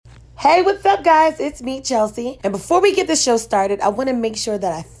Hey, what's up, guys? It's me, Chelsea. And before we get the show started, I want to make sure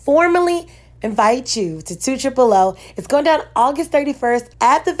that I formally invite you to 2 Triple O. It's going down August 31st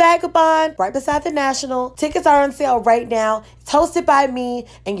at the Vagabond, right beside the National. Tickets are on sale right now. It's hosted by me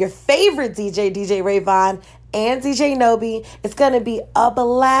and your favorite DJ, DJ Ray Vaughn, and DJ Nobi. It's going to be a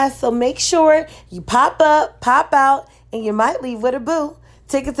blast, so make sure you pop up, pop out, and you might leave with a boo.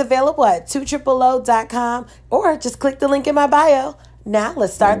 Tickets available at 2triple-O.com or just click the link in my bio. Now,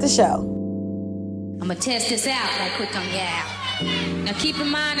 let's start the show. I'm going to test this out right quick on y'all. Now, keep in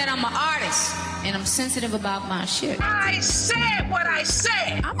mind that I'm an artist, and I'm sensitive about my shit. I said what I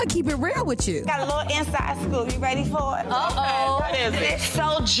said. I'm going to keep it real with you. Got a little inside scoop. You ready for it? Uh-oh. What is it? It's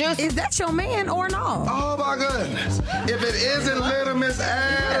so juicy. Is that your man or no? Oh, my goodness. If it isn't Little Miss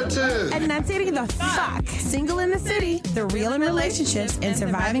Attitude. And that's it, the fuck. Single in the City, the real in relationships and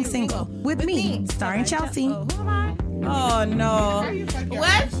surviving single. With me, starring Chelsea. Who am I? Oh, no.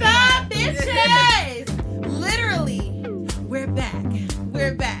 What's up, bitches? Literally, we're back.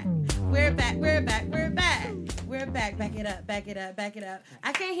 We're back. We're back. We're back. We're back. We're back. Back it up. Back it up. Back it up.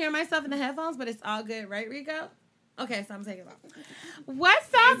 I can't hear myself in the headphones, but it's all good. Right, Rico? Okay, so I'm taking it off.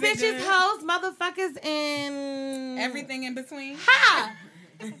 What's up, bitches, hoes, motherfuckers, and everything in between? Ha!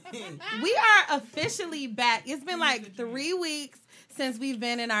 We are officially back. It's been like 3 weeks since we've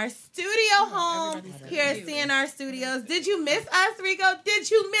been in our studio home here at CNR Studios. Did you miss us, Rico?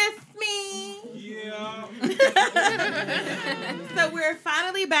 Did you miss me? Yeah. So we're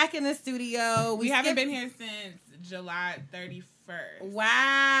finally back in the studio. We haven't been here since July 31st.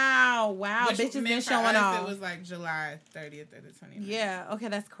 Wow. Which Bitches been for showing us, off. It was like July 30th or the 29th. Yeah, okay,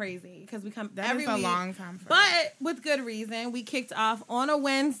 that's crazy because we come That every is a week. long time for us. But with good reason. We kicked off on a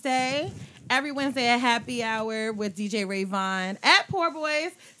Wednesday. Every Wednesday at Happy Hour with DJ Ray Vaughn at Poor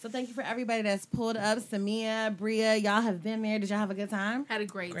Boys. So thank you for everybody that's pulled up. Samia, Bria, y'all have been there. Did y'all have a good time? Had a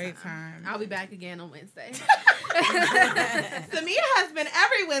great time. I'll be back again on Wednesday. Samia has been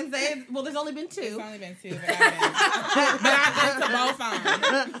every Wednesday. Well, there's only been 2. It's only been 2, but I've been to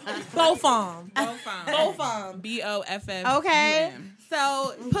Both on. BOFF. BOFF. Okay.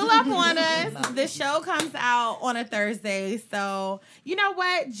 So pull up on us. The show comes out on a Thursday. So you know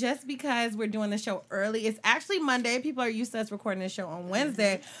what? Just because we're doing the show early, it's actually Monday. People are used to us recording the show on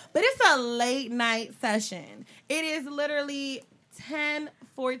Wednesday, but it's a late night session. It is literally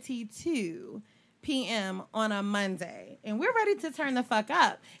 10:42 p.m. on a Monday, and we're ready to turn the fuck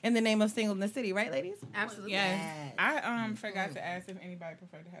up in the name of Single in the City, right, ladies? Absolutely. Yes. I forgot to ask if anybody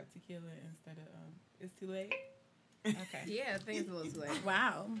preferred to have tequila instead of it's too late. Okay. Yeah, I think it's a little too late.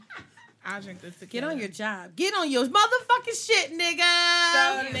 Wow. I'll drink this tequila. Get on your job. Get on your motherfucking shit, nigga.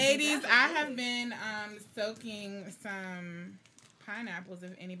 So, ladies, I have been soaking some pineapples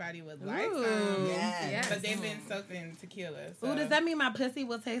if anybody would like some. Yes. But they've been soaked in tequila. So. Ooh, does that mean my pussy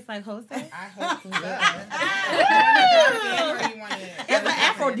will taste like Jose? I hope so. It's an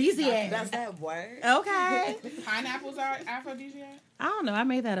aphrodisiac. Does that work? Okay. Pineapples are aphrodisiac? I don't know. I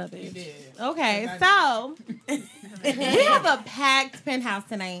made that up. You did. Okay, so we have a packed penthouse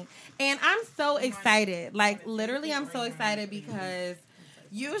tonight, and I'm so excited. Like, literally, I'm so excited because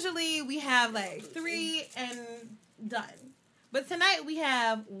usually we have like 3 and done. But tonight we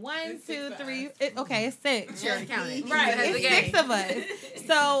have 1, 2, 3. It's 6. Sure, count it. Right, That's it's the game. 6 of us.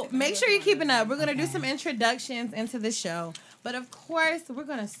 So make sure you're keeping up. We're going to do some introductions into the show. But of course, we're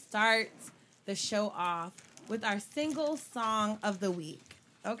going to start the show off with our single song of the week.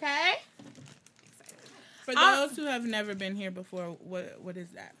 Okay? For those who have never been here before, what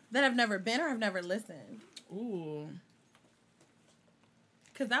is that? That I've never been or have never listened. Ooh.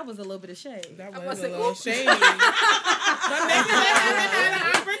 Because that was a little bit of shade. That was was a like, little ooh. shady. But maybe they haven't had an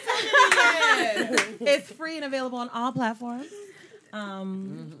opportunity yet. It's free and available on all platforms.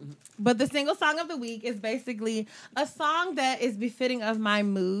 But the single song of the week is basically a song that is befitting of my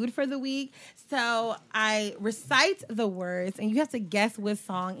mood for the week. So I recite the words, and you have to guess what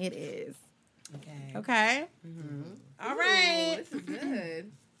song it is. Okay? Mm-hmm. All right. Ooh, this is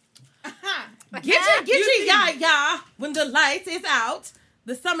good. Get your ya when the lights is out.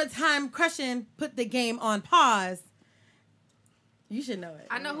 The summertime crushing put the game on pause. You should know it.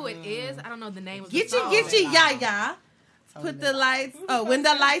 I know who it is. I don't know the name of Get the song. your ya. Put the lights. Oh, when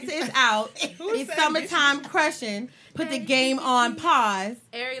the lights is out, it's summertime crushing. Put the game on pause.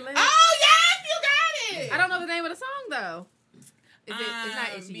 Ari Lennox. Oh, yes, you got it. I don't know the name of the song, though. Is it? It's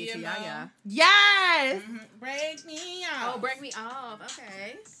not Itchy Itchy Ya Ya. Yes. Mm-hmm. Break me off. Oh, Break Me Off.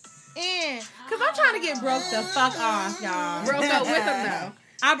 Okay. Because I'm trying to get broke the fuck off, y'all. Broke up with him, though.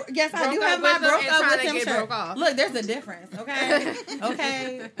 I do Broke have up my with him broke and up trying with to him get shirt. broke off. Look, there's a difference, okay?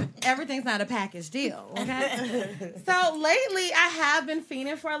 Okay. everything's not a package deal, okay? So lately, I have been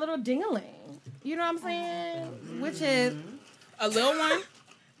fiending for a little ding-a-ling. You know what I'm saying? Which is a little one.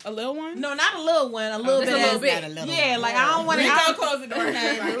 A little one? No, not a little one. A little bit. A little bit. Yeah, like I don't want to. Rico, close the door.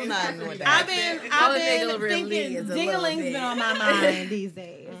 I've been thinking ding-a-ling's been on my mind these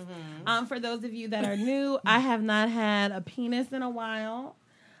days. For those of you that are new, I have not had a penis in a while.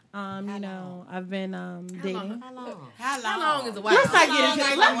 You know, I've been dating. How long is a while? Let's not get into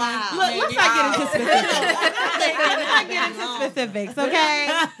specifics. Let's not get into specifics, okay?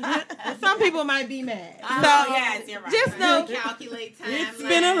 Some people might be mad. Yes, you're right. Just know, Calculate time. it's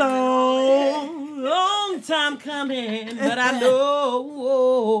been a long time coming, but I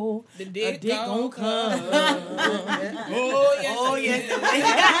know The a dick dick gon' come. Oh, yes.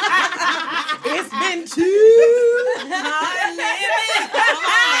 It's been too hard living.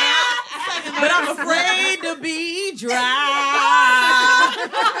 But I'm afraid to be dry.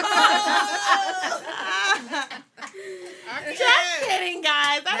 Just kidding,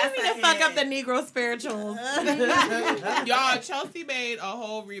 guys. I didn't mean to fuck up the Negro spirituals. Y'all, Chelsea made a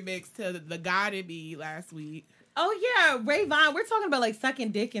whole remix to the Gotta Be last week. Oh, yeah. Ray Vine. We're talking about, like,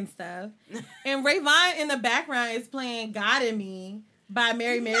 sucking dick and stuff. And Ray Vine in the background is playing God in Me by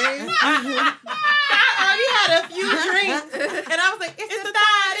Mary Mary. I already had a few drinks, and I was like, it's the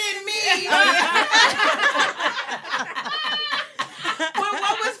God in me. But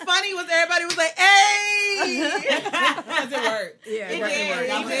what was funny was everybody was like, hey. Because it worked. Yeah, It it did.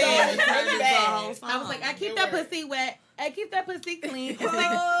 worked. I was like, I keep that pussy wet. I keep that pussy clean. It's like,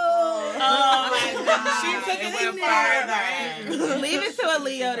 Oh my God. She took it too far. leave it to a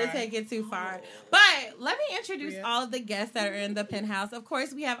Leo to take it too far. But let me introduce all of the guests that are in the penthouse. Of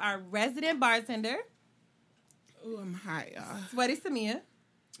course, we have our resident bartender, Ooh, I'm hot, y'all. Sweaty Samia.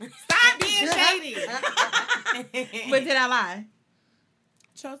 Stop being shady. But did I lie?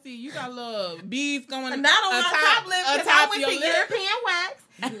 Chelsea, you got little beads going Not on my top lip, because I went to European wax.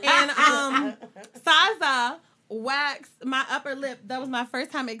 And Saza waxed my upper lip. That was my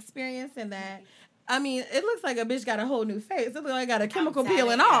first time experiencing that. I mean, it looks like a bitch got a whole new face. It looks like I got a chemical peel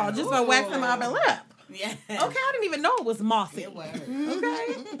and all just for waxing my upper lip. Yeah. Okay, I didn't even know it was mossy. It was.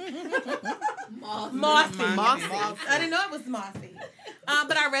 Okay. Mossy. I didn't know it was mossy.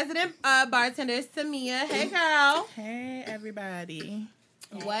 But our resident bartender is Samia. Hey, girl. Hey, everybody.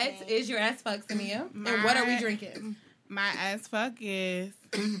 What is your ass fuck, Samia? And what are we drinking? My ass fuck is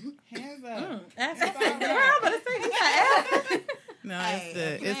hands up. Ass fuck. Girl, I'm about to say you got ass. No, Hey,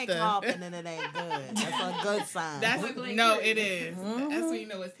 if you ain't coughing and it ain't good. That's a good sign. No, it is. That's when you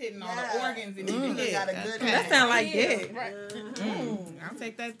know it's hitting all the organs and you You got a good That sound like dick. I'll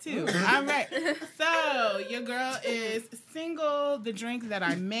take that too. All right. So your girl is single. The drink that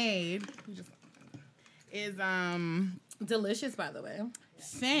I made is Delicious, by the way.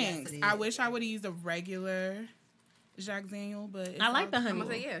 thanks. I wish I would have used a regular Jacques Daniel, but it's I like all- the I'm honey.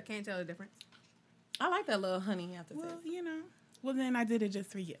 gonna say, yeah, can't tell the difference. I like that little honey aftertaste. Well, you know. Well, then I did it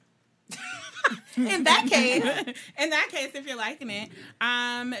just for you. In that case, If you're liking it.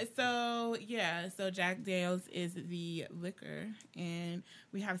 So Jack Daniels is the liquor, and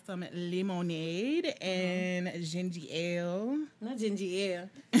we have some lemonade and ginger ale. not ginger ale.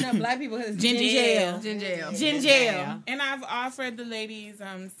 You know, black people have Ginger ginger ale. Ginger ale. Ginger ale. And I've offered the ladies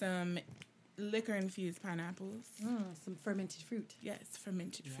some liquor-infused pineapples. Some fermented fruit. Yes,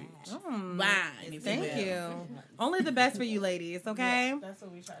 fermented fruit. Mm. Wine. if Thank will. you. Only the best for you ladies, okay? That's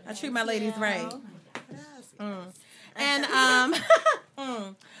what we try to I do. treat my ladies right. And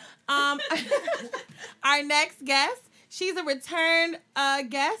our next guest, she's a return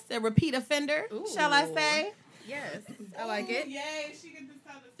guest, a repeat offender, shall I say? Yes, I like it. Yay, she can just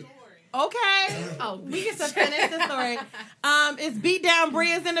tell the story. Okay. Oh, We get to finish the story. It's Beat Down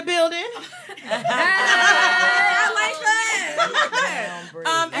Bria's in the building. I like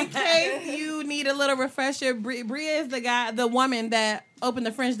that. In case you need a little refresher, Bria is the woman that opened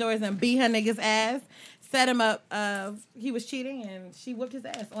the French doors and beat her nigga's ass, set him up. He was cheating and she whooped his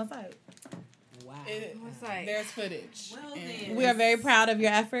ass on site. What's like? There's footage. And We are very proud of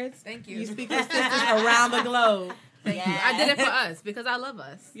your efforts. Thank you. You speak with sisters around the globe. Thank you. I did it for us because I love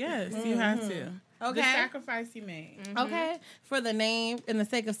us. yes, you have to. Okay. The sacrifice you made. Okay. For the name and the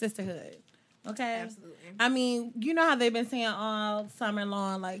sake of sisterhood. Okay. Absolutely. I mean, you know how they've been saying all summer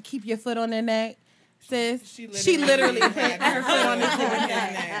long, like, keep your foot on their neck, sis? She literally put her foot on this nigga's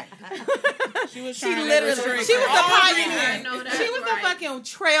neck. She was She trying literally, to restrict she was all a drinking. pioneer. know that. She was Right. a fucking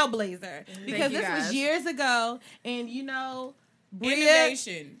trailblazer because you, this was guys. years ago, and you know,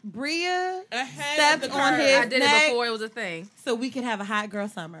 Innovation. Bria Ahead stepped of the on curve. his I did neck it before it was a thing. so we could have a hot girl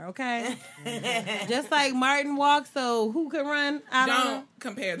summer, okay? Just like Martin walked so who could run? I don't know. Don't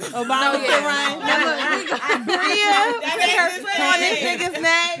compare them. Obama could run. Bria That put her ain't the foot on this same. nigga's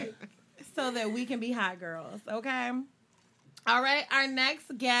neck so that we can be hot girls, okay? All right, our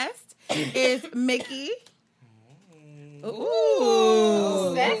next guest is Mickey.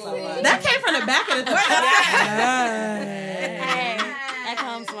 Ooh. That came from the back of the throat. That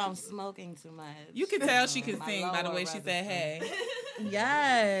comes from smoking too much. You can tell she can My sing by the lower way she said, hey.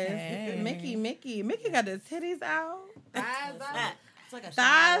 Yes. Hey. Mickey got the titties out. It's like a Thighs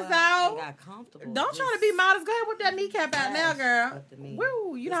shower out. and got comfortable. Don't try to be modest. Go ahead with that kneecap out now, girl. Up to me.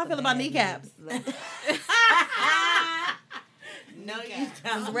 Woo, you know how I Just feel a about bad kneecaps. knees. No, you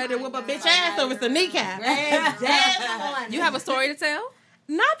don't. Ready to whip a bitch ass over some kneecap. You have a story to tell?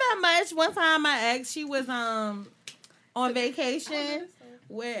 Not that much. One time my ex, she was on vacation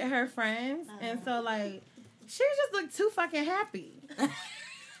with her friends, and so like she just looked too fucking happy.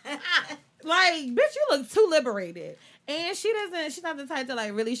 Like, bitch, you look too liberated. And she's not the type to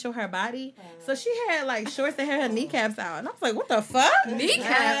like really show her body. So she had like shorts that had her kneecaps out. And I was like, what the fuck?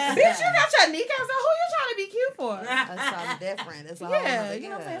 Kneecaps? Bitch, you got your kneecaps out? Who you trying to be cute for? That's something different. It's a whole Yeah, nother you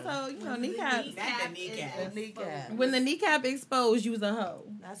know what I'm saying? So, you know, kneecaps. The kneecap. When the kneecap exposed, you was a hoe.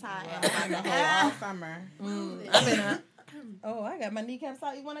 That's how I In the am. whole all summer. I've been a... Oh, I got my kneecaps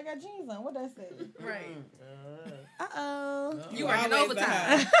out even when I got jeans on. What that say? Right. Uh-oh. You working always the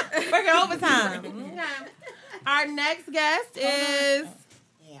overtime. hoe. Working overtime. Okay. Our next guest is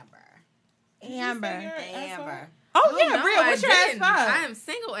Amber. Amber. Oh, yeah, no, Bria, I what's your ass didn't. fuck? I am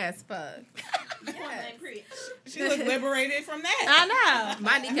single as fuck. She looked liberated from that. I know.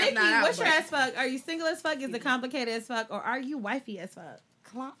 My kneecap Nikki, not out. what's your but- ass fuck? Are you single as fuck? Is it complicated as fuck? Or are you wifey as fuck?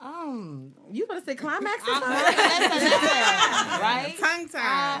 You gonna say climax as fuck? Right? Tongue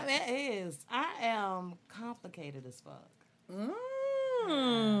tied. It is. I am complicated as fuck.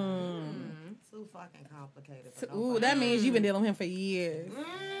 Too fucking complicated. for Ooh, nobody. that means you've been dealing with him for years.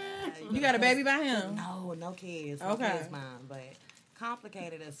 You got a baby by him? No kids. No Okay. kids, mine. But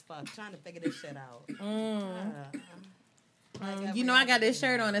complicated as fuck. Trying to figure this shit out. You know I got this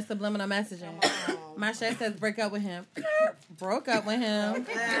shirt on. It's subliminal messaging. My shirt says break up with him. Broke up with him.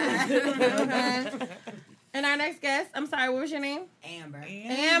 Okay. And our next guest, I'm sorry, what was your name? Amber.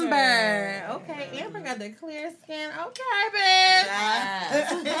 Okay, Amber got the clear skin. Okay,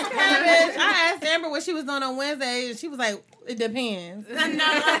 bitch. Okay, bitch. I asked Amber what she was doing on Wednesday, and she was like, it depends. What's going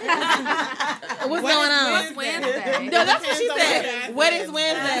on? What's Wednesday? No, that's what she Depends on said. what What it is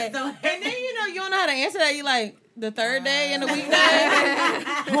Wednesday? And then, you don't know how to answer that. You like, the third day in the weekday?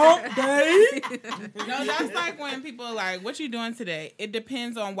 Hump day? No, that's like when people are like, what you doing today? It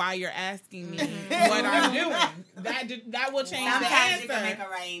depends on why you're asking me what I'm doing. That will change Sometimes you the can make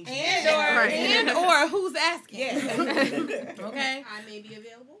answer. arrangements. or who's asking. Okay? I may be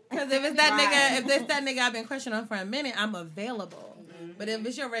available. Because if it's that nigga I've been questioning on for a minute, I'm available. But if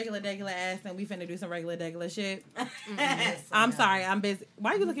it's your regular ass and we finna do some regular shit, I'm sorry, I'm busy.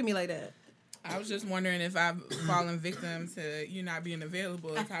 Why you look at me like that? I was just wondering if I've fallen victim to you not being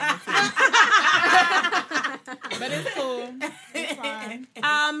available at time of But it's cool. It's fine. And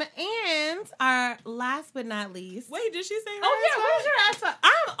our last but not least. Wait, did she say her? Oh yeah, where's your ass fuck?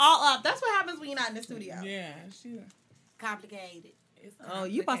 I'm all up. That's what happens when you're not in the studio. Yeah, she. Complicated. Oh,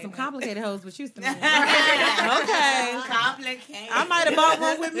 you bought some complicated hoes, but you to me. Okay. Complicated. I might have bought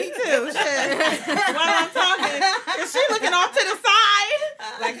one with me too. Shit. While I'm talking, is she looking off to the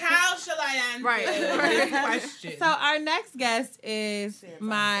side? Like, how shall I answer Right. this question? So our next guest is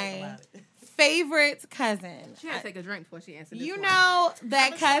my favorite cousin. She had to take a drink before she answered this You one. know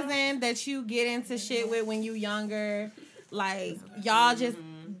that cousin that you get into shit with when you younger, like y'all just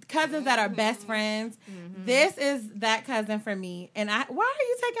cousins that are best friends. This is that cousin for me. And why are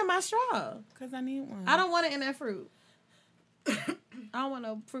you taking my straw? Because I need one. I don't want it in that fruit. I don't want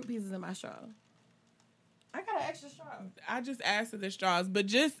no fruit pieces in my straw. I got an extra straw. I just asked for the straws, but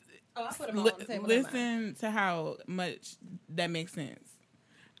just Oh, I put them all on the table. listen to how much that makes sense.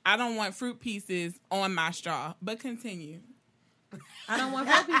 I don't want fruit pieces on my straw, but continue. I don't want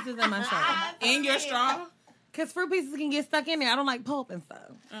fruit pieces in my straw. In your straw? Because fruit pieces can get stuck in there. I don't like pulp and stuff.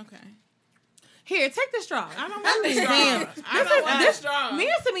 Okay. Here, take the straw. I don't want the straw. Damn. I don't want the straw. Me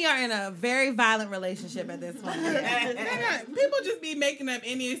and Simi are in a very violent relationship at this point. People just be making up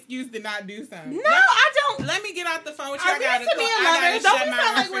any excuse to not do something. No, I don't. Let me get off the phone with you. Are I we gotta Simi and lovers? shut Don't we my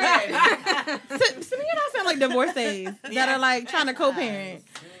sound like refrigerator. Simi and I sound like divorcees that are like trying to co-parent.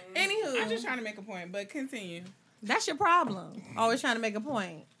 Anywho, I'm just trying to make a point, but continue. that's your problem. Always trying to make a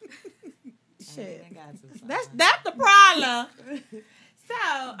point. Shit. I got to, That's the problem. So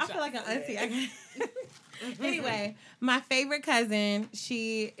I feel like an auntie. Anyway, my favorite cousin,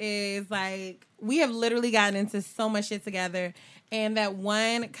 she is like, we have literally gotten into so much shit together. And that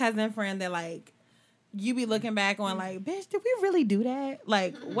one cousin friend that like, you be looking back on like, bitch, did we really do that?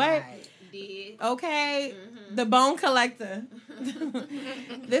 Like, what? Did. Okay. The bone collector.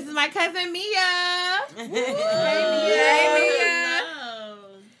 This is my cousin Mia. Hey, Mia.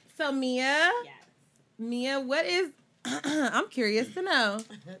 So Mia, Mia, what is, I'm curious to know.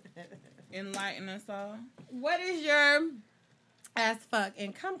 Enlighten us all. What is your ass fuck?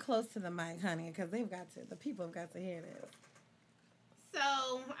 And come close to the mic, honey, because the people have got to hear this.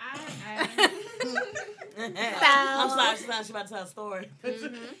 So I'm sorry, she's about to tell a story.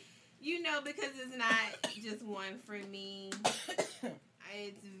 you know, because it's not just one for me.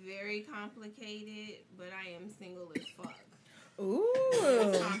 It's very complicated, but I am single as fuck. Ooh.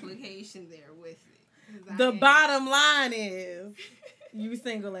 There's complication there with it. The bottom line is, you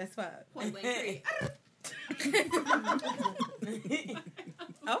single as fuck. Point blank period.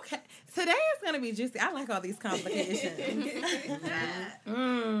 Okay. Today is going to be juicy. I like all these complications.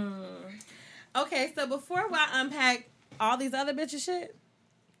 Okay, so before I unpack all these other bitches shit,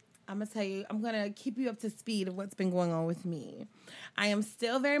 I'm going to tell you, I'm going to keep you up to speed of what's been going on with me. I am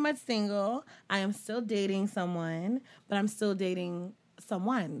still very much single. I am still dating someone, but I'm still dating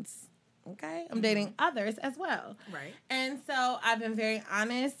someone's. Okay? I'm dating others as well. Right. And so I've been very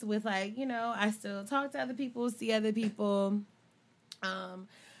honest with, like, you know, I still talk to other people, see other people.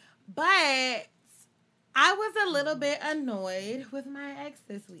 But I was a little bit annoyed with my ex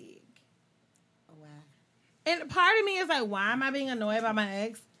this week. Oh, wow. And part of me is like, why am I being annoyed by my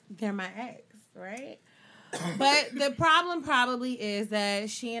ex? They're my ex, right? But the problem probably is that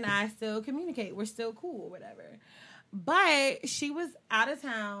she and I still communicate. We're still cool, whatever. But she was out of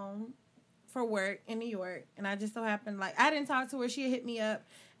town for work in New York, and I just so happened, like, I didn't talk to her. She had hit me up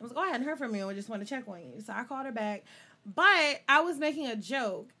and was like, oh, I hadn't heard from you, and we just want to check on you. So I called her back. But I was making a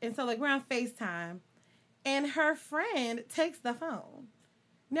joke, and so, like, we're on FaceTime, and her friend takes the phone.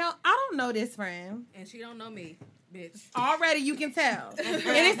 Now, I don't know this friend. And she don't know me, bitch. Already, you can tell. And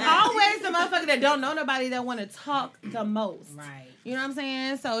it's always the motherfucker that don't know nobody that want to talk the most. Right. You know what I'm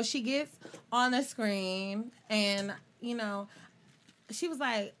saying? So she gets on the screen, and, you know, she was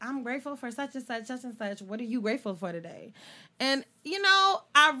like, I'm grateful for such and such, such and such. What are you grateful for today? And, you know,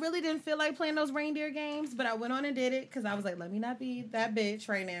 I really didn't feel like playing those reindeer games, but I went on and did it because I was like, let me not be that bitch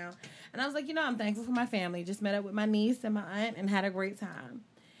right now. And I was like, you know, I'm thankful for my family. Just met up with my niece and my aunt and had a great time.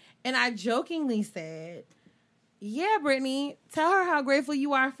 And I jokingly said, yeah, Brittany, tell her how grateful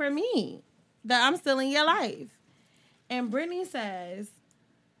you are for me, that I'm still in your life. And Brittany says,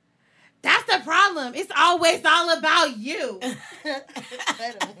 that's the problem. It's always all about you.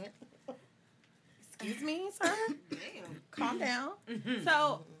 Excuse me, sir? Damn. Calm down.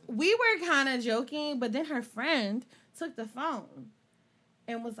 So we were kind of joking, but then her friend took the phone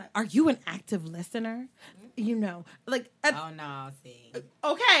and was like, are you an active listener? You know, like... Oh, no, see.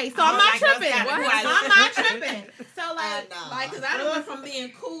 Okay, so I'm not tripping. I'm not tripping. So, like... Because I went from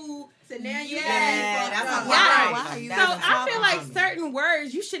being cool to now you that's got a right. So I feel like certain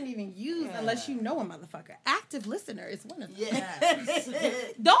words you shouldn't even use unless you know a motherfucker. Active listener is one of them.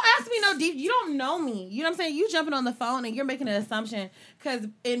 Don't ask me no deep. You don't know me. You know what I'm saying? You jumping on the phone and you're making an assumption because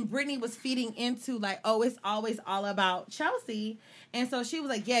Brittany was feeding into like, oh, it's always all about Chelsea. And so she was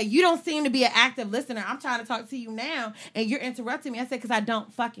like, yeah, you don't seem to be an active listener. I'm trying to talk to you now, and you're interrupting me. I said, because I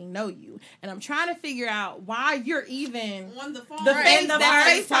don't fucking know you. And I'm trying to figure out why you're even... On the phone. The face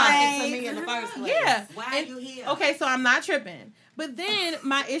first talking to me in the first place. Yeah. Why are you here? Okay, so I'm not tripping. But then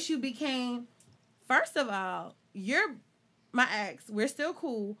my issue became, first of all, you're my ex. We're still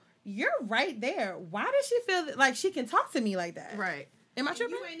cool. You're right there. Why does she feel like she can talk to me like that? Right. Am I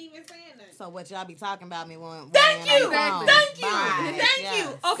tripping? You ain't even saying that. So what y'all be talking about me when Thank you. Phone. Thank you. Bye. Thank Yes.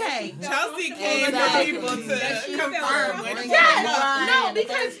 you. Okay. Chelsea came Exactly. for people to confirm what you Yes. No,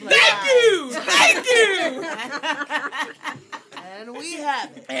 because Thank you. And we have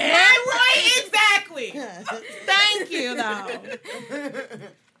it. Right, exactly. Thank you, though.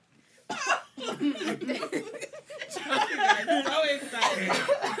 So excited.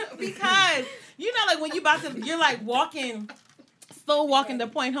 Because, you know, like when you're like walking, slow walking the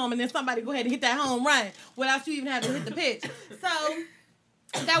point home, and then somebody go ahead and hit that home run without you even having to hit the pitch. So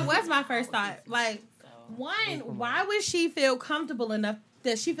that was my first thought. Like, one, why would she feel comfortable enough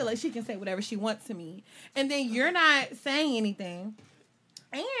that she feel like she can say whatever she wants to me, and then you're not saying anything,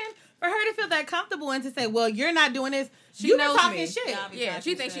 and for her to feel that comfortable and to say, well, you're not doing this, you been knows talking me. shit. Yeah,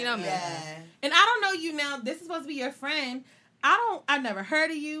 she thinks she know me. Yeah. And I don't know you now. This is supposed to be your friend. I've never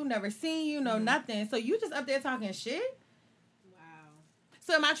heard of you, never seen you, know nothing. So you just up there talking shit? Wow.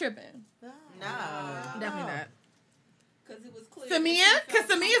 So am I tripping? No. Definitely not. Because it was clear. Samia? Because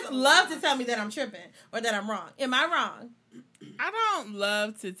Samia love to tell me that I'm tripping or that I'm wrong. Am I wrong? I don't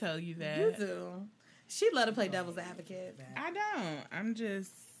love to tell you that. You do. She love to play devil's advocate. I don't. I'm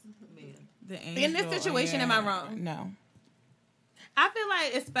just the angel. In this situation, am I wrong? No. I feel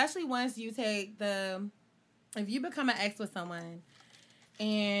like, especially once you take if you become an ex with someone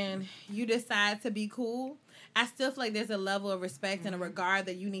and you decide to be cool, I still feel like there's a level of respect and a regard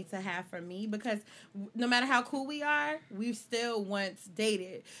that you need to have for me, because no matter how cool we are, we still once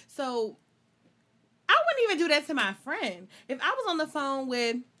dated. So I wouldn't even do that to my friend. If I was on the phone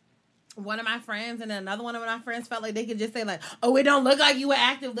with one of my friends and then another one of my friends felt like they could just say like, oh, it don't look like you an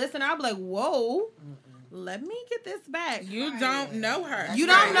active listener, I'd be like, whoa. Let me get this back. You don't know her. You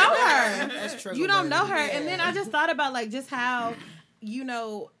don't know her. That's true. You don't know her. And then I just thought about like just how,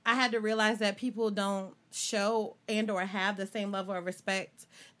 I had to realize that people don't show and or have the same level of respect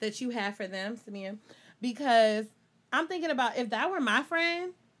that you have for them, Samia. Because I'm thinking about if that were my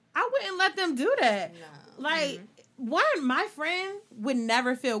friend, I wouldn't let them do that. No. Like, one, my friend would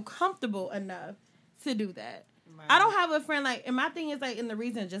never feel comfortable enough to do that. I don't have a friend like, and my thing is like, in the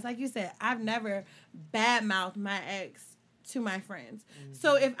reason, just like you said, I've never badmouthed my ex to my friends.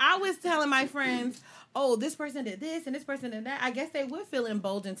 So if I was telling my friends, oh, this person did this and this person did that, I guess they would feel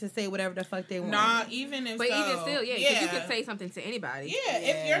emboldened to say whatever the fuck they want. Nah, even if but even still, you could say something to anybody. Yeah,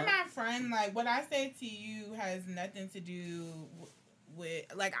 if you're my friend, like what I say to you has nothing to do with,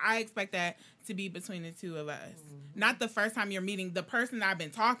 like, I expect that to be between the two of us. Not the first time you're meeting the person that I've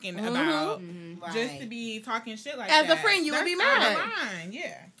been talking about, just to be talking shit like that. As a friend, you would be mad.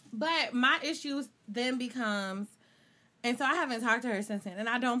 Yeah. But my issue then becomes, and so I haven't talked to her since then, and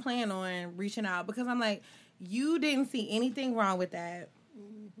I don't plan on reaching out because I'm like, you didn't see anything wrong with that.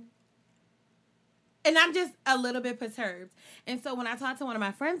 And I'm just a little bit perturbed. And so when I talked to one of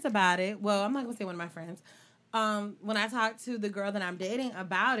my friends about it, well, I'm not going to say one of my friends. When I talked to the girl that I'm dating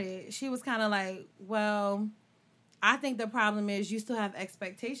about it, she was kind of like, well, I think the problem is you still have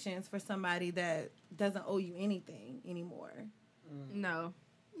expectations for somebody that doesn't owe you anything anymore. No.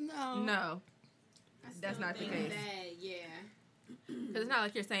 That's not the case. Because it's not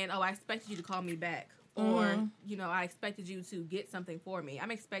like you're saying, oh, I expected you to call me back. Or, I expected you to get something for me.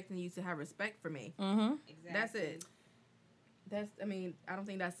 I'm expecting you to have respect for me. Exactly. That's it. I don't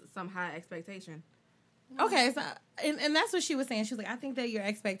think that's some high expectation. Okay, so and that's what she was saying. She was like, I think that your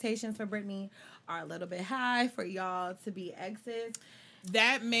expectations for Brittany are a little bit high for y'all to be exes.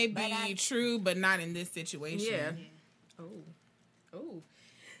 That may be true, but not in this situation. Yeah. Oh.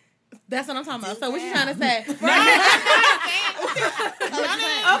 That's what I'm talking about. So what you trying to say? Okay. So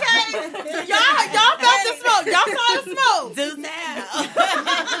y'all felt the smoke. Y'all saw the smoke. Do now.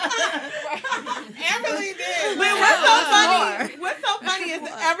 Emily did. But what's so funny is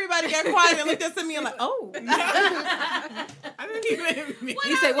that everybody got quiet and looked at me and like, oh. I didn't even mean.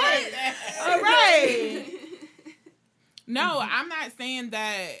 You say what? All right. No, I'm not saying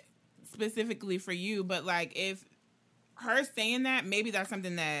that specifically for you, but like if her saying that, maybe that's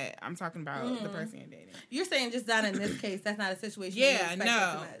something that I'm talking about the person you're dating. You're saying just not in this case. That's not a situation. Yeah,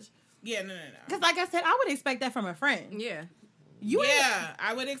 no. Yeah, no. Because like I said, I would expect that from a friend. Yeah.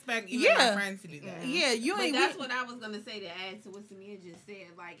 I would expect even my friends to do that. Yeah, But that's what I was gonna say to add to what Samia just said.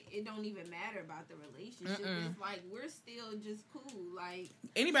 Like, it don't even matter about the relationship. It's like we're still just cool. Like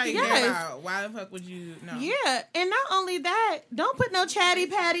anybody care about why the fuck would you know? Yeah, and not only that, don't put no chatty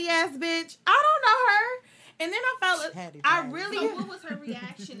patty ass bitch. I don't know her. And then I felt I really. So what was her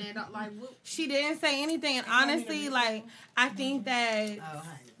reaction at? Like, what? She didn't say anything, and honestly, like I think that.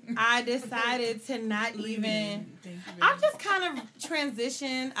 I decided to not even. I've just kind of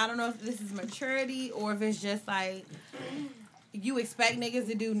transitioned. I don't know if this is maturity or if it's just like you expect niggas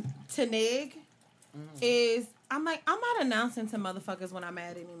to do to nig. I'm like, I'm not announcing to motherfuckers when I'm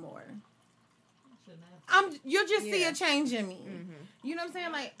mad anymore. You'll just see a change in me. You know what I'm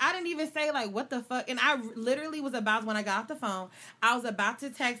saying? Like, I didn't even say, like, what the fuck? And I literally was about, when I got off the phone, I was about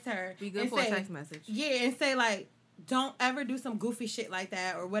to text her. Be good for a text message. Yeah, and say, like, don't ever do some goofy shit like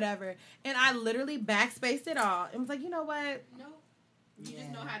that or whatever. And I literally backspaced it all. And was like, you know what? No. You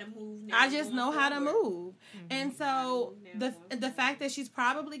just know how to move now. I just know how to move. And so the fact that she's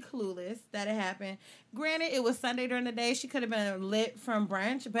probably clueless that it happened. Granted, it was Sunday during the day. She could have been lit from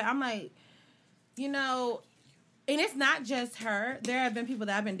brunch. But I'm like, and it's not just her. There have been people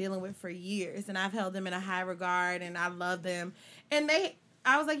that I've been dealing with for years. And I've held them in a high regard. And I love them. And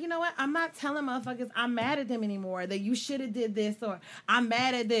I was like, you know what? I'm not telling motherfuckers I'm mad at them anymore. That you should have did this or I'm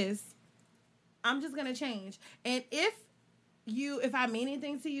mad at this. I'm just going to change. And if if I mean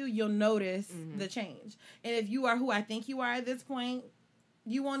anything to you, you'll notice the change. And if you are who I think you are at this point,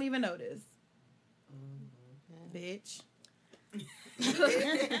 you won't even notice. Bitch.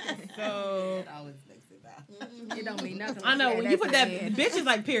 So always makes it bad. It don't mean nothing. I know when you put that in. bitch is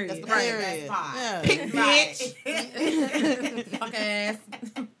like period. Period. Bitch. Fuck ass.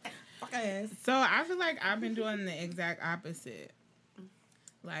 Fuck ass. So I feel like I've been doing the exact opposite.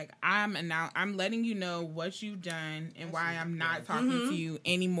 Like I'm letting you know what you've done and why I'm not talking to you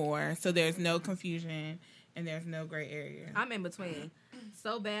anymore. So there's no confusion and there's no gray area. I'm in between.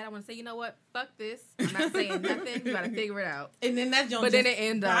 So bad. I want to say, you know what? Fuck this. I'm not saying nothing. You got to figure it out. And then that's But then it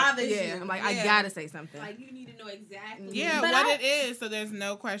ends up. Yeah. you. I'm like, Yeah. I got to say something. Like, you need to know exactly. Yeah, But what it is. So there's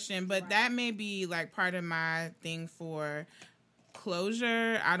no question. But that may be like part of my thing for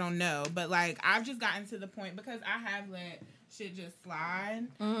closure. I don't know. But like I've just gotten to the point because I have let shit just slide.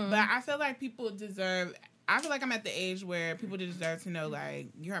 But I feel like people deserve. I feel like I'm at the age where people deserve to know, like,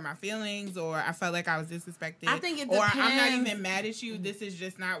 you hurt my feelings, or I felt like I was disrespected. I think it or I'm not depends. even mad at you. This is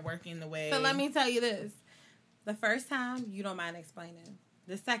just not working the way. So let me tell you this. The first time, you don't mind explaining.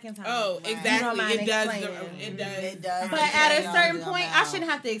 The second time, Oh, you don't exactly. mind It does. explaining. It does. But at a certain point, I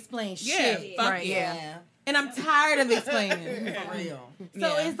shouldn't have to explain Yeah, shit. fuck Right, yeah. Yeah. And I'm tired of explaining. For real.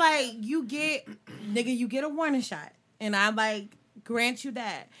 So Yeah. it's like, you get a warning shot. And I, like, grant you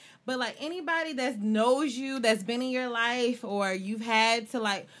that. But, like, anybody that knows you, that's been in your life, or you've had to,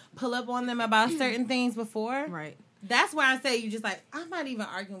 like, pull up on them about certain things before, Right. that's why I say you just, like, I'm not even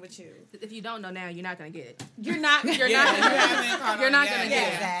arguing with you. If you don't know now, you're not going to get it. You're not. You're Yeah, not. you haven't caught You're on not yet. gonna Yeah, get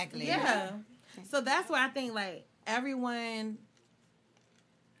it. exactly. Yeah. So that's why I think, like, everyone,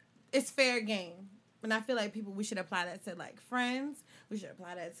 it's fair game. And I feel like we should apply that to, like, friends. We should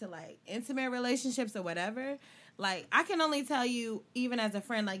apply that to, like, intimate relationships or whatever. Like, I can only tell you, even as a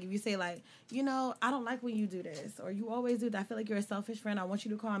friend, like, if you say, like, you know, I don't like when you do this, or you always do that. I feel like you're a selfish friend. I want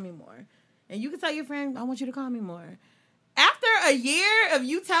you to call me more. And you can tell your friend, I want you to call me more. After a year of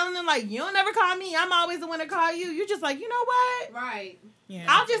you telling them, like, you don't ever call me, I'm always the one to call you, you're just like, you know what? Right. Yeah,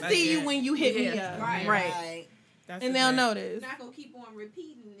 I'll just that's see you it. when you hit me Yeah. up. Right. Right. That's And the they'll thing. notice. You're not going to keep on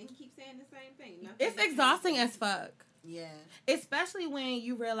repeating and keep saying the same thing. Nothing It's but- exhausting as fuck. Yeah. Especially when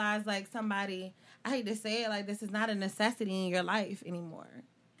you realize, like, somebody, I hate to say it, like, this is not a necessity in your life anymore.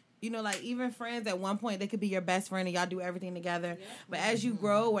 You know, like, even friends at one point, they could be your best friend and y'all do everything together. But as you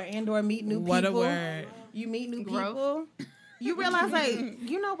grow or meet new What a people, word. you meet new Growth. people, you realize, like,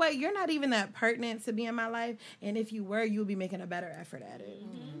 you know what? You're not even that pertinent to be in my life. And if you were, you would be making a better effort at it.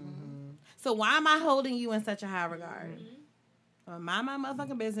 So why am I holding you in such a high regard? Mind my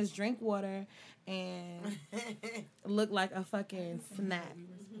motherfucking business, drink water, and look like a fucking snack.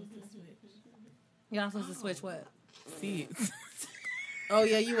 Y'all supposed to switch what? Seats. Oh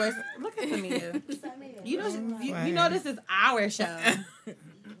yeah, you were. Look at Samia. You know this is our show.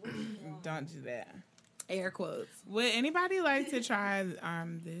 Don't do that. Air quotes. Would anybody like to try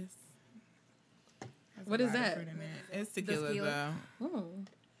this? Has What a is lot of that? fruit in it. It's tequila, tequila? though.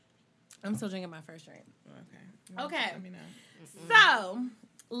 I'm still drinking my first drink. Okay. Okay. Let me know. So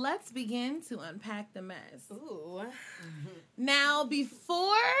let's begin to unpack the mess. Ooh. Now,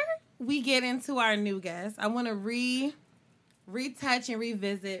 before we get into our new guest, I want to retouch and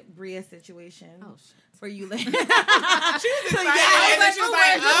revisit Bria's situation Oh, shit. for you later. She was excited. She was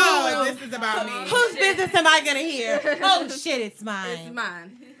like, oh, this is about me. Whose business am I gonna hear? Oh shit, it's mine. It's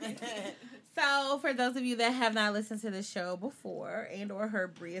mine. So, for those of you that have not listened to the show before and or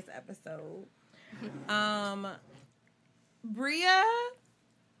heard Bria's episode, Bria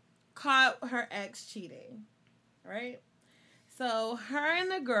caught her ex cheating, right? So, her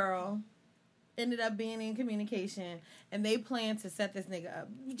and the girl ended up being in communication, and they planned to set this nigga up.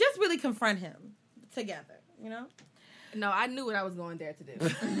 Just really confront him together, you know? No, I knew what I was going there to do. Okay,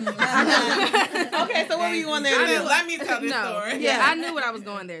 so what were you on there to do? Let me tell this story. Yeah, I knew what I was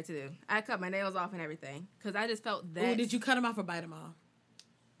going there to do. I cut my nails off and everything because I just felt that. Ooh, did you cut them off or bite them off?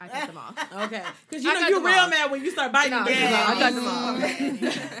 I cut them off. Okay, because you I know cut you're them real off. mad when you start biting No, them. I cut them off.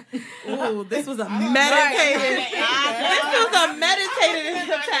 Ooh, this was a meditated. This was a meditated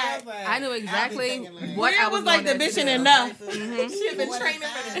attack. I knew exactly thinking like- what Bria I was like the going there bitch to in do. enough. Mhm. She had been training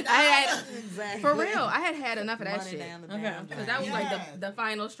for this. I had, Exactly. for real, I had enough of that Money shit. down the Okay. damn Because that was drain. like the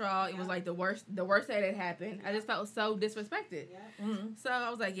final straw. It was like the worst that had happened. I just felt so disrespected. So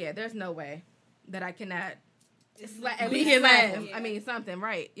I was like, yeah, there's no way that I cannot at Be least his slap. ass. I mean, something,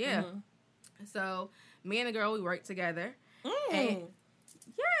 right? Yeah. So me and the girl, we worked together. And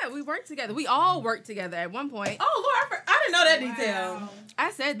yeah, we worked together. We all worked together at one point. Oh Lord, I didn't know that detail. I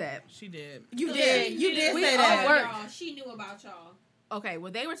said that. She did. You did. You did We say all that. worked. Y'all, she knew about y'all. Okay,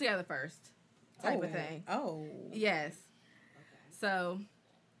 well, they were together first, type of thing. Oh. Yes. So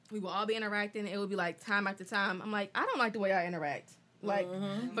we will all be interacting. It would be like time after time. I'm like, I don't like the way y'all interact. Like,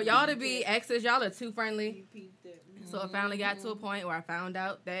 for y'all to be exes, y'all are too friendly. So it finally got to a point where I found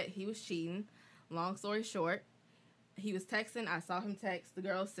out that he was cheating. Long story short, he was texting. I saw him text the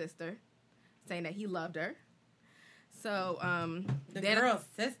girl's sister saying that he loved her. So, the girl's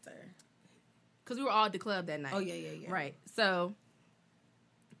sister. Because we were all at the club that night. Oh, yeah. Right. So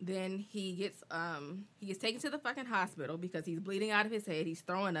then he gets taken to the fucking hospital because he's bleeding out of his head. He's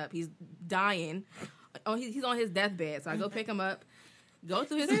throwing up. He's dying. Oh, he's on his deathbed. So I go pick him up, go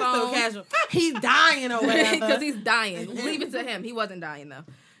through his phone. So casual. He's dying or whatever. Because he's dying. Leave it to him. He wasn't dying, though.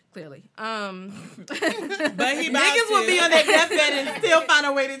 Clearly. But he niggas would be on their deathbed and still find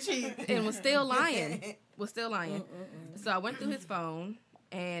a way to cheat. And was still lying. So I went through his phone,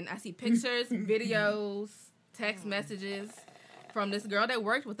 and I see pictures, videos, text messages from this girl that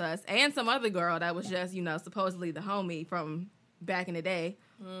worked with us and some other girl that was just, supposedly the homie from back in the day.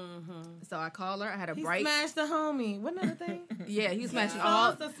 Mm-hmm. So I called her. I had a bright... smashed the homie. Wasn't that a thing? Yeah, he was smashing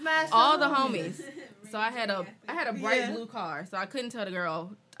all the homies. So I had a bright blue car, so I couldn't tell the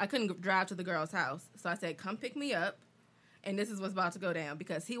girl... I couldn't drive to the girl's house. So I said, come pick me up, and this is what's about to go down,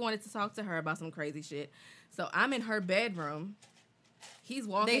 because he wanted to talk to her about some crazy shit. So I'm in her bedroom. He's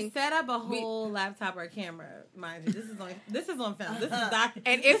walking. They set up a whole laptop or camera, mind you. This is on film. This is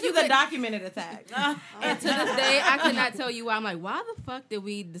and this is a documented attack. And to this day, I could not tell you why. I'm like, why the fuck did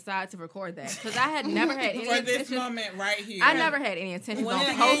we decide to record that? Because I had never had any for this moment right here. I never had any intentions on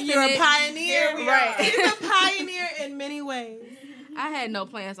Once posting you're it. a pioneer, right? He's a pioneer in many ways. I had no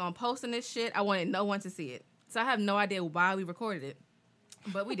plans on posting this shit. I wanted no one to see it. So I have no idea why we recorded it.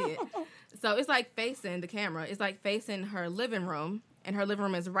 But we did. So it's like facing the camera. It's like facing her living room. And her living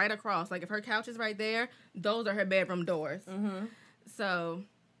room is right across. Like if her couch is right there, those are her bedroom doors. Mm-hmm. So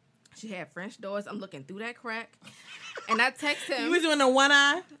she had French doors. I'm looking through that crack. And I text him. You was doing the one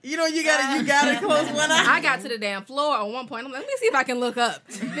eye? You gotta close one eye? I got to the damn floor at one point. I'm like, let me see if I can look up.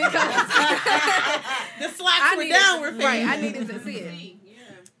 Because the slacks were downward. Right, I needed to see it.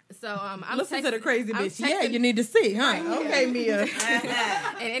 So I'm listen to the crazy bitch. Yeah, you need to see, huh? Right, okay, Mia.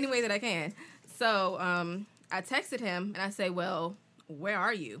 In any way that I can. So I texted him and I say, well, where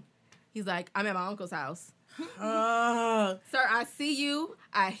are you? He's like, I'm at my uncle's house. Sir, I see you.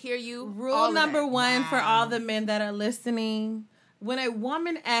 I hear you. Rule number one for all the men that are listening: when a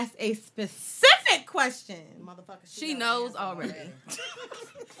woman asks a specific question, motherfucker, she knows already.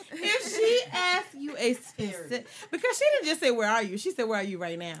 If she asks you a specific, because she didn't just say where are you, she said where are you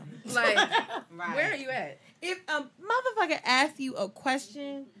right now. Like, where are you at? If a motherfucker asks you a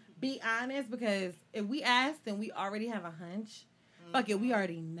question, be honest, because if we ask, then we already have a hunch. Fuck it, we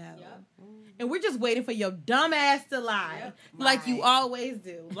already know. Yep. And we're just waiting for your dumb ass to lie. Like you always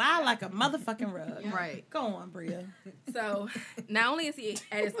do. Lie like a motherfucking rug. Right. Go on, Bria. So, not only is he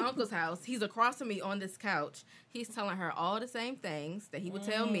at his uncle's house, he's across from me on this couch. He's telling her all the same things that he would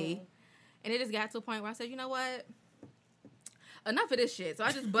tell me. And it just got to a point where I said, you know what? Enough of this shit. So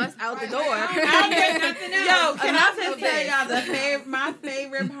I just bust out the door. Yo, can I just tell y'all my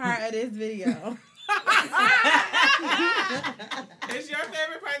favorite part of this video? Is your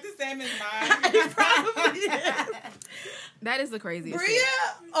favorite part the same as mine? It probably is. That is the craziest Bria shit.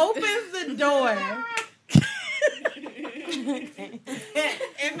 opens the door.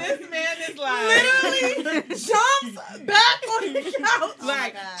 And this man is like literally jumps back on the couch.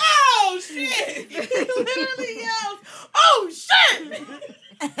 Like, oh shit. He literally yells, oh shit.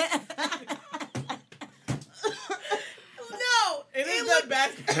 No, it is the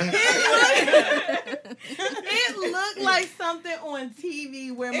best. It looked like something on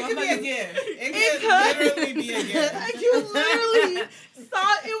TV where it could be a gift. It could literally be a gift. Like you literally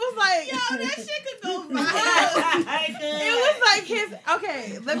saw it was like, yo, that shit could go viral. It was like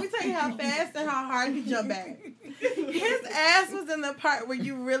okay, let me tell you how fast and how hard he jumped back. His ass was in the part where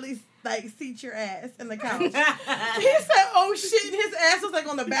you really like seat your ass in the couch. He said, oh shit, and his ass was like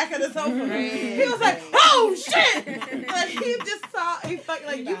on the back of the sofa. He was like, oh shit! Like he just saw a fuck,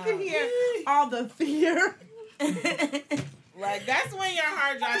 like you could hear all the fear. Like that's when your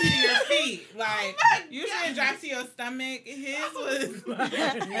heart drops to your feet. Like you shouldn't drop to your stomach. His was like,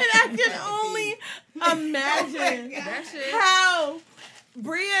 and I can only imagine how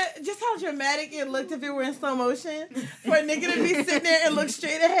Bria, just how dramatic it looked if it were in slow motion for a nigga to be sitting there and look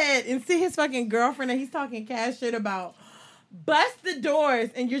straight ahead and see his fucking girlfriend that he's talking cash shit about bust the doors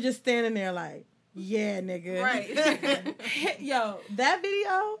and you're just standing there like, yeah, nigga. Right. Yo, that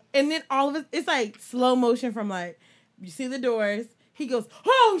video, and then all of it, it's like slow motion from like, you see the doors, he goes,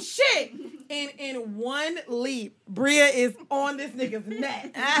 oh shit! And in one leap, Bria is on this nigga's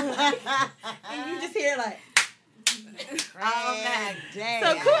neck. And you just hear like, Oh, damn.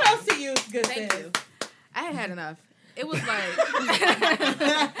 So kudos to you, good Thank sis. you. I had enough. It was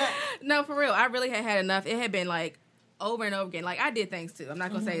like, no, for real. I really had enough. It had been like over and over again. Like I did things too. I'm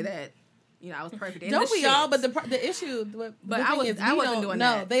not gonna say that. I was perfect. Don't we all? But the issue, but I wasn't doing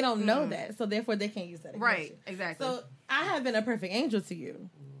that. No, they don't know that, so therefore they can't use that. Right, exactly. So I have been a perfect angel to you.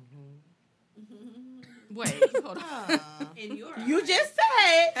 Wait, hold on. You just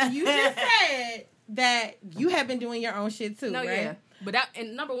said that you have been doing your own shit too. No, right? yeah. But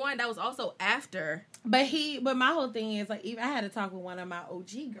and number one, that was also after. But my whole thing is like, even I had to talk with one of my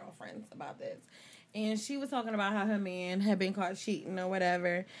OG girlfriends about this. And she was talking about how her man had been caught cheating or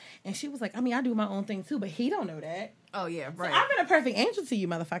whatever. And she was like, I mean, I do my own thing too, but he don't know that. Oh, yeah, right. So I've been a perfect angel to you,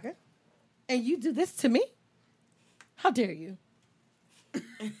 motherfucker. And you do this to me? How dare you?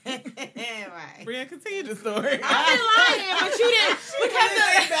 Right. Bria, continue the story. I've been lying, but you didn't.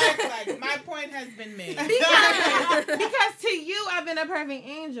 Because my point has been made. Because to you, I've been a perfect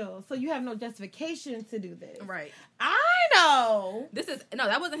angel. So you have no justification to do this. Right. I know.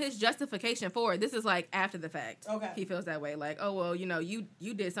 That wasn't his justification for it. This is like after the fact. Okay. He feels that way. Like, oh, well, you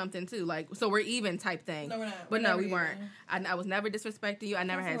did something too. Like, so we're even type thing. No, we're not. But We're no, we never weren't. I was never disrespecting you. I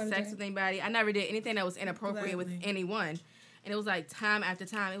never had sex with anybody. I never did anything that was inappropriate with anyone. And it was like time after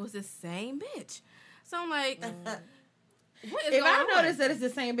time, it was the same bitch. So I'm like, what is If going I on? notice that it's the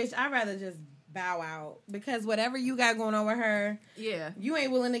same bitch, I'd rather just bow out. Because whatever you got going on with her, yeah, you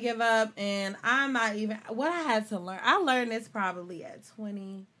ain't willing to give up. And I'm not even, what I had to learn, I learned this probably at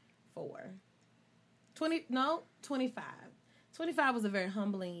 24. 25. 25 was a very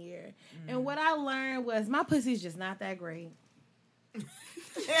humbling year. And what I learned was my pussy's just not that great. And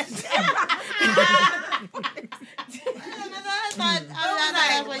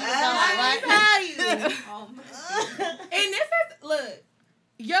this is, look,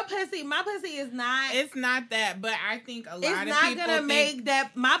 your pussy, my pussy is not. It's not that, but I think a lot of It's people not gonna think, make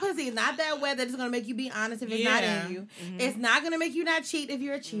that. My pussy is not that wet that it's gonna make you be honest if it's not in you. It's not gonna make you not cheat if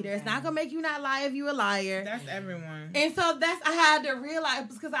you're a cheater. It's not gonna make you not lie if you're a liar. That's everyone. And so I had to realize,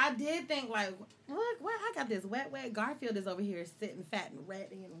 because I did think like, look, what I got this wet. Garfield is over here sitting fat and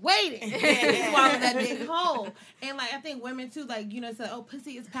ready and waiting to swallow that big hole. And like, I think women too, like, say, oh,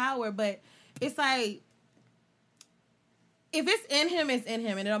 pussy is power, but it's like, if it's in him, it's in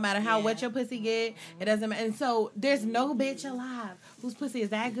him, and it don't matter how wet your pussy get. It doesn't matter. And so there's no bitch alive whose pussy is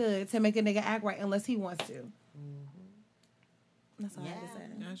that good to make a nigga act right unless he wants to. That's all I had to say.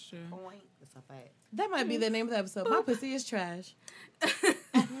 That's true. It's a fact. That might be the name of the episode. My pussy is trash. I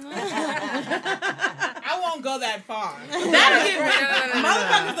won't go that far. That'll get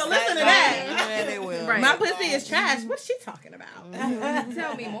motherfuckers will listen to that. Yeah, they will. Right. My pussy is trash. What's she talking about?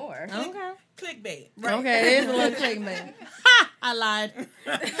 Tell me more. Okay. Clickbait. Okay, it is a little clickbait. Ha! I lied.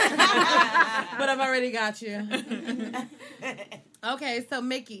 But I've already got you. Okay, so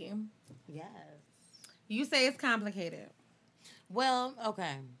Mickey, Yes. you say it's complicated. Well,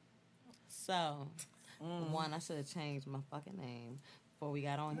 okay. So, one, I should have changed my fucking name before we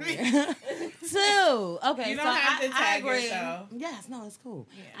got on here. Two, okay. You don't so have to I tag agree. yourself. Yes, no, it's cool.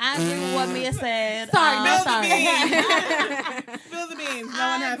 I agree with what Mia said. Spill the beans. No one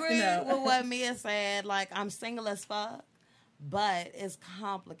I has agree to know. with what Mia said. Like, I'm single as fuck, but it's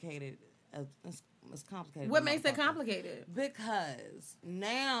complicated. It's complicated. What makes it complicated? Because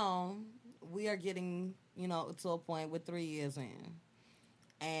now we are getting, to a point with 3 years in.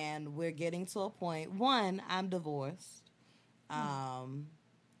 And we're getting to a point, one, I'm divorced. And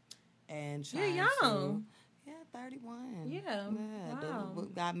You're trying young. to, 31. Yeah. Wow.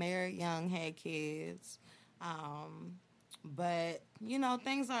 Got married young, had kids. But,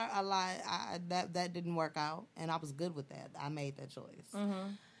 things are a lot. That didn't work out. And I was good with that. I made that choice. Mm-hmm.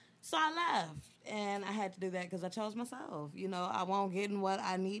 So I left, and I had to do that because I chose myself. I won't get in what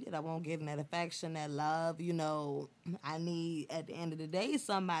I needed. I won't get in that affection, that love. I need, at the end of the day,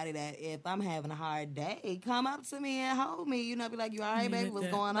 somebody that if I'm having a hard day, come up to me and hold me. Be like, you all right, baby? What's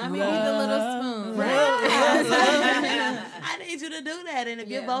going on? Let me be the little spoon. I need you to do that. And if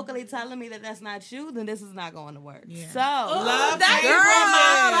you're vocally telling me that that's not you, then this is not going to work. Yeah. So, Love that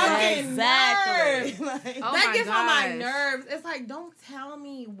language. exactly. That gets on my nerves. It's like, don't tell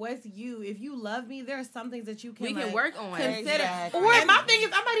me what's you. If you love me, there are some things that you can We can work on. consider. Exactly. Or my thing is,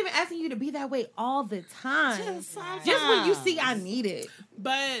 I'm not even asking you to be that way all the time. Just when you see I need it.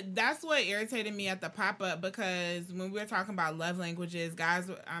 But that's what irritated me at the pop-up, because when we were talking about love languages, the guys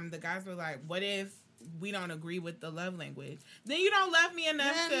were like, what if we don't agree with the love language? Then you don't love me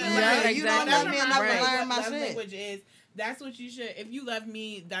enough to you don't love me enough to learn my love shit. language is. that's what you should. If you love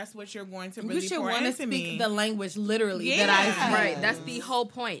me, that's what you're going to really You should pour want to into speak me. the language literally Yeah. that I speak. Right. That's the whole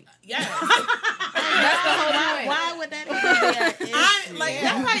point. Yes. That's the whole point. Why would that be an issue?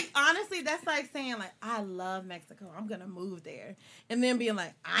 That's like, honestly, that's like saying, like, I love Mexico. I'm going to move there. And then being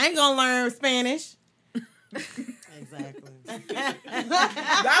like, I ain't going to learn Spanish. Exactly.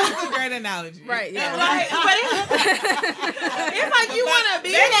 That was a great analogy. Right. Yeah. Like, but it's like you want to be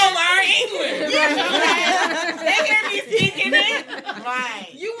They there. gonna learn English. They hear me speaking it. Right.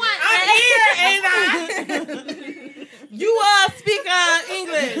 You want I'm here, ain't I? you speak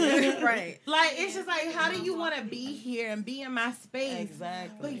English. Right. Like, it's just like, how do you want to be here and be in my space?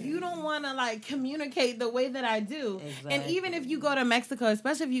 Exactly. But you don't want to, like, communicate the way that I do. Exactly. And even if you go to Mexico,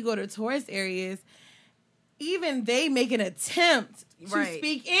 especially if you go to tourist areas, even they make an attempt to Right.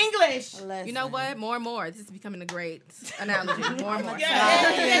 speak English. You know what? More and more. This is becoming a great analogy. More and more.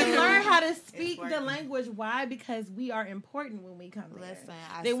 They learn how to speak the language. Why? Because we are important when we come there. Listen,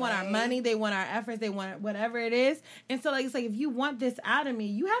 They want our money. They want our efforts. They want whatever it is. And so, like, it's like, if you want this out of me,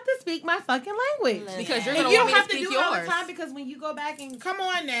 you have to speak my fucking language. Because you're And going you to don't want me have to to speak do it all the yours. time, because when you go back and Come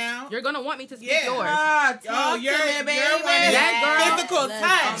on now. You're going to want me to speak Yeah. yours. Oh, you're one That girl- physical touch,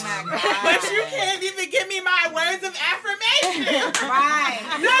 Oh my God. but you can't even give me my words of affirmation. Right.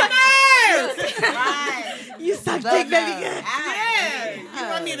 No nerves. Right. you suck dick, baby good. Yeah, you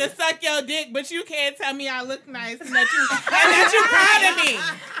want me to suck your dick, but you can't tell me I look nice and that you proud of me.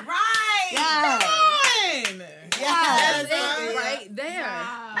 Right. Come on. Yes. That's it right there.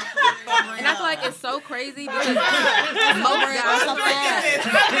 And I feel like it's so crazy because most guys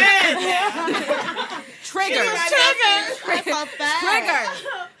so fast. Triggers.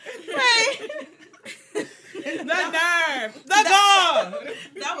 The nerve. The gall.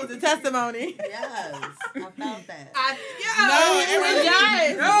 That was a testimony. Yes. I felt that.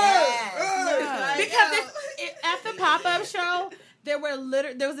 Yes. Yes. Because at the pop-up show, there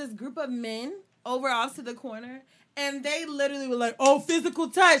was this group of men over off to the corner, and they literally were like, "Oh, physical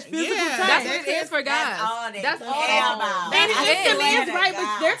touch, physical touch." That's what it is for guys. That's all they That's care all. about. And That's to me, it. it's right,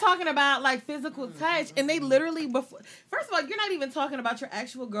 but they're talking about, like, physical touch, and they literally, first of all, you're not even talking about your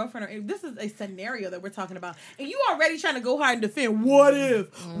actual girlfriend, or this is a scenario that we're talking about, and you already trying to go hard and defend. What if?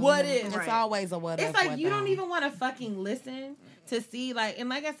 What if? It's always a what if. It's like what you don't then. even want to fucking listen to see, like, and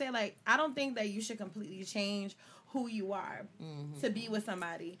like I said, like, I don't think that you should completely change who you are to be with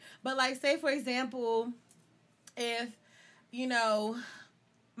somebody. But, like, say for example, if, you know,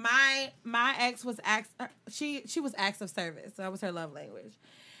 my ex was she was acts of service. So that was her love language.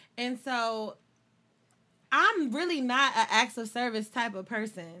 And so I'm really not an acts of service type of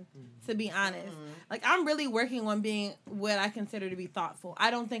person, to be honest. Like, I'm really working on being what I consider to be thoughtful.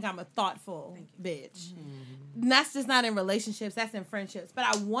 I don't think I'm a thoughtful bitch. And that's just not in relationships. That's in friendships. But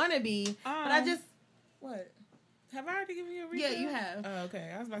I want to be. But I just... What? Have I already given you a refill? Yeah, you have. Oh,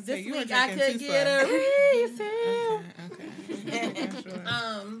 okay. I was about to say, This you were week I drinking could too get slow. a refill. Okay. Sure.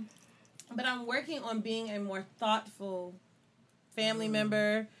 But I'm working on being a more thoughtful family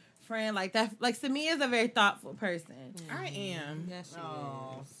member, friend, like that. Like, Samia is a very thoughtful person. I am. Yes, she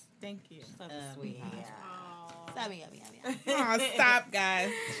Oh, is. thank you. Such a sweetheart. Stop me. Oh, stop,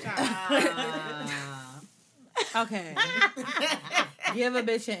 guys. Stop. Okay. Give a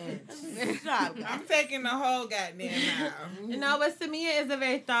bitch an inch. I'm taking the whole goddamn out. No, but Samia is a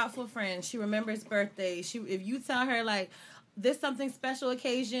very thoughtful friend. She remembers birthdays. If you tell her, like, this something special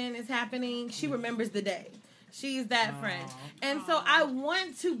occasion is happening, she remembers the day. She's that friend. And so I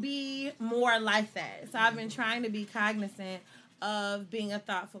want to be more like that. So I've been trying to be cognizant of being a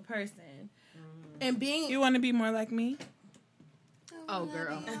thoughtful person. And being... You want to be more like me? Oh,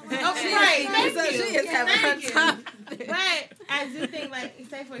 girl. Okay, right. Thank you. She is having Thank her you. time. But I do think, like,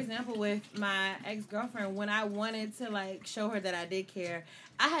 say for example, with my ex-girlfriend, when I wanted to, like, show her that I did care,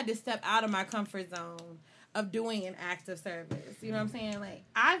 I had to step out of my comfort zone of doing an act of service. You know what I'm saying? Like,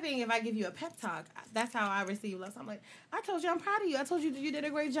 I think if I give you a pep talk, that's how I receive love. So I'm like, I told you I'm proud of you. I told you you did a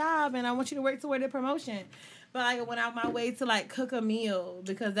great job, and I want you to work toward the promotion. But, like, I went out my way to, like, cook a meal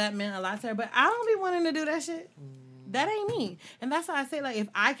because that meant a lot to her. But I don't be wanting to do that shit. That ain't me. And that's why I say, like, if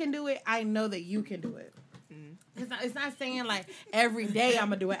I can do it, I know that you can do it. It's not saying, like, every day I'm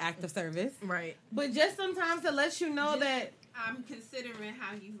going to do an act of service. Right. But just sometimes to let you know that I'm considering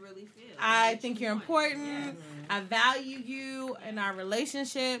how you really feel. I think you're important. I value you and our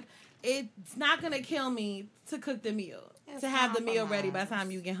relationship. It's not going to kill me to cook the meal. To have the meal ready by the time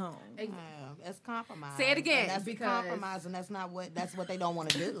you get home. It's compromise. Say it again, And that's because- compromise, and that's what they don't want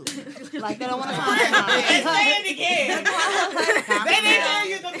to do. Like they don't want to compromise. Say it again. They didn't hear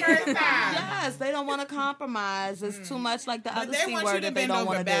you the first time. Yes, they don't want to compromise. It's too much like the But other they C want you word to that they bend don't over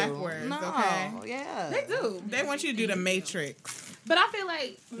want to backwards, do. No, okay? yeah. They do. They want you to do the Matrix. But I feel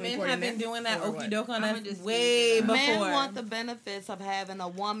like men have been doing that okie doke on us way before. Men want the benefits of having a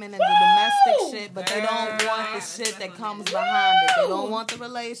woman and the domestic shit, but they don't want the shit that comes behind it. They don't want the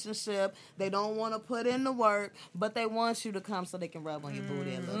relationship. They don't want to put in the work, but they want you to come so they can rub on your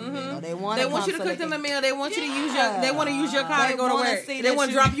booty a little bit. Or they want you to cook them a meal. They want you to use your. They want to use your car They to go to wanna work. see They that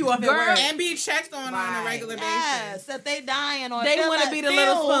want to you- drop you off at work. And be checked on a regular Yes, basis. that they dying or They feel wanna like- be the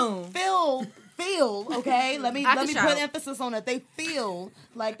little spoon. Feel, okay? Let me I can put shout. emphasis on it. They feel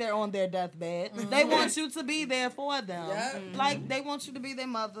like they're on their deathbed. They want you to be there for them. Like they want you to be their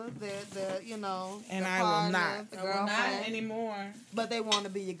mother, their And their I will partner, not. the I will not girlfriend. anymore. But they want to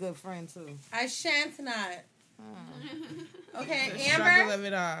be your good friend too. I shan't not. Okay, The struggle Amber. of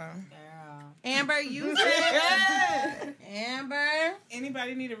it all. Amber, you said. Amber.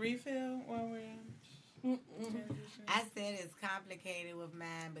 Anybody need a refill while we're in? I said it's complicated with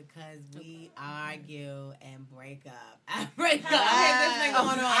mine because we argue and break up. I break up. How long has this been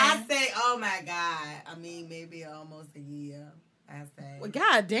going on? I say, oh my God. I mean, maybe almost a year. I say. Well,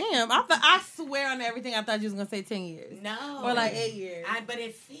 God damn. I swear on everything I thought you was going to say 10 years. No. Or like 8 years. But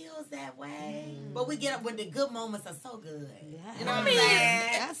it feels that way. But we get up when the good moments are so good. Yeah. You know what I'm saying?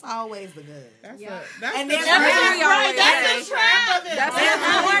 That's always the good. That's And the then That's the trap of it.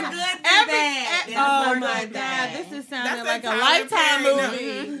 There's more good than bad. There's Oh more my good than God. bad. This is That's sounding like a Tyler Lifetime Perry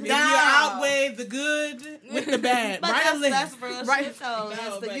movie. movie. If No. you outweigh the good with the bad, But write a that's list. real Right. shit though. No,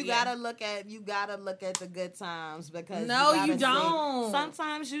 That's but you yeah. gotta look at the good times because No, you gotta see- don't.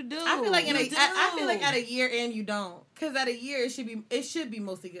 Sometimes you do. I feel like I feel like do. at a year in you don't, because at a year it should be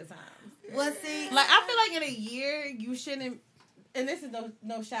mostly good times. Well, see. Like I feel like in a year you shouldn't, and this is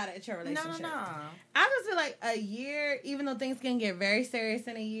no shot at your No, relationship. no. I just feel like a year, even though things can get very serious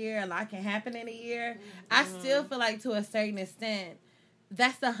in a year, a lot can happen in a year. I still feel like to a certain extent,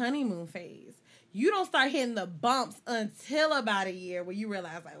 that's the honeymoon phase. You don't start hitting the bumps until about a year where you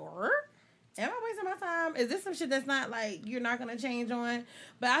realize like, am I wasting my time? Is this some shit that's not like you're not gonna change on?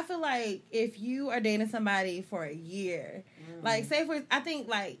 But I feel like if you are dating somebody for a year, like say for I think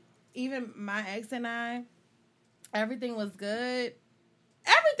like even my ex and I, everything was good.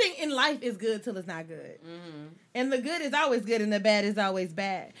 Everything in life is good till it's not good. And the good is always good and the bad is always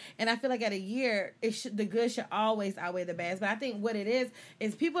bad. And I feel like at a year, the good should always outweigh the bad. But I think what it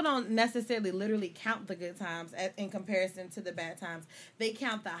is people don't necessarily literally count the good times in comparison to the bad times. They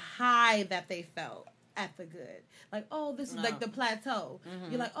count the high that they felt at the good. Like, oh, this is like the plateau.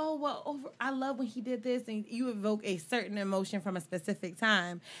 You're like, oh, well, I love when he did this. And you evoke a certain emotion from a specific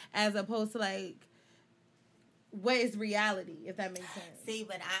time as opposed to like, what is reality, if that makes sense? See,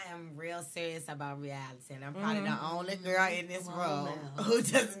 but I am real serious about reality, and I'm probably the only girl in this world who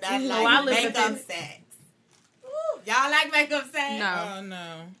does not I like listen makeup to- sex. Y'all like makeup sex? No. Oh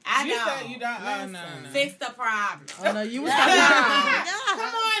no. I You know. said you don't. Oh no. Fix the problem. Oh, no, you was talking about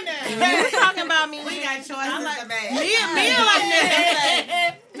Come on now. you was talking about me. We got choices to make. Mia like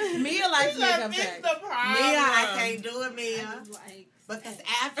makeup sex. Mia likes makeup Fix sex. the problem. Mia, I can't do it, Mia. Because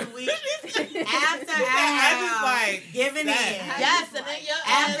after I just have like given in, Yes, and then your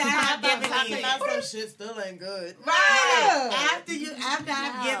After I ass have talking given in. about some shit still ain't good. right? After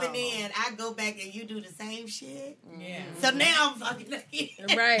I've given in, I go back and you do the same shit. Yeah. So now I'm fucking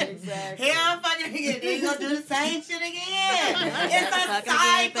again. Right. Exactly. Here I'm fucking again. Then you gonna do the same shit again. It's a Fucking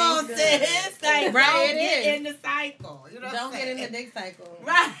cycle, again, things sis. Like, Right, don't it get is. in the cycle. You know what Don't I'm get in the saying? dick cycle.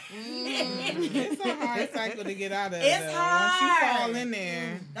 Right. It's a hard cycle to get out of. It's though. hard. Once you fall in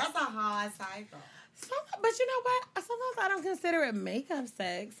there. That's a hard cycle. But you know what? Sometimes I don't consider it makeup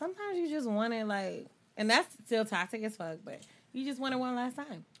sex. Sometimes you just want it like, and that's still toxic as fuck, but you just want it one last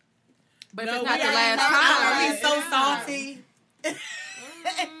time. But No, if it's not we the already last talked time, about I'll be it. so Yeah. salty.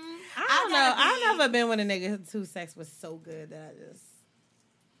 I don't know. gotta I've be- never been with a nigga whose sex was so good that I just.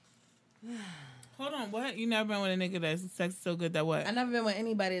 Hold on, what? You never been with a nigga that's sex so good that what? I never been with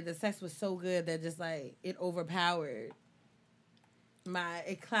anybody that sex was so good that just like it overpowered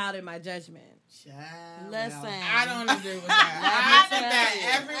it clouded my judgment. Listen. I don't agree with that. I think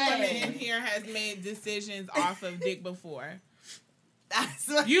that every woman in here has made decisions off of dick before. That's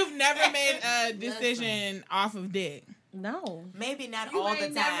what, You've never made a decision off of dick. No. maybe not You all the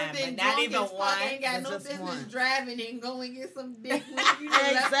ain't never time, been but not drunk even as fuck, one. ain't got but no just business one. driving and go and get some dick when you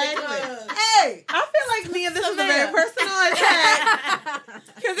done left the Exactly. club. Hey. I feel like me and this was a very personal attack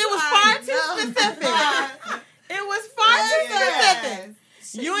because it was far too specific. It was far too specific.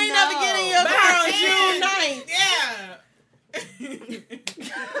 You ain't never getting your But car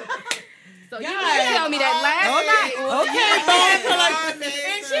So you tell me that last night. Okay,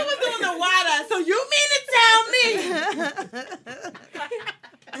 and she was doing the water. So you mean to tell me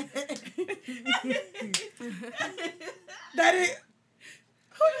that it?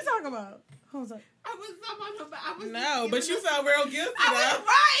 Who you talking about? Who's that? I was no, but you felt real guilty. I was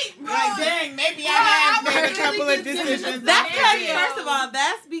right, bro. Like, dang, maybe I had made a couple of decisions. That's because, first of all,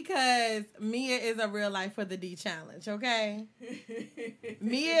 that's because Mia is a real life for the D challenge, okay?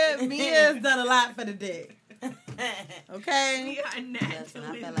 Mia's done a lot for the dick. Okay? We are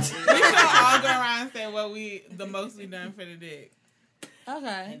naturally. We should all go around and say what the most we done for the dick.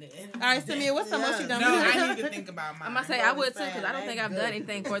 Okay. All right, so Mia, what's the most you done No, for the dick? I need to think about mine. I'm going to say I would too, because I don't think I've done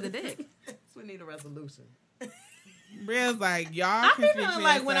anything for the dick. We need a resolution. Bria's like, y'all I can be speak feeling for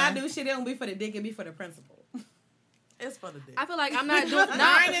like when I yourself. do shit, it don't be for the dick, it be for the principle. It's for the dick. I feel like I'm not doing...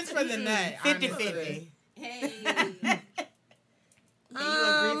 Mine is for the nut. 50-50. Hey. So you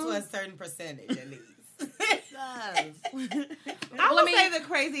agree to a certain percentage at least. I would say the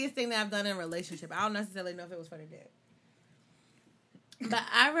craziest thing that I've done in a relationship. I don't necessarily know if it was for the dick. But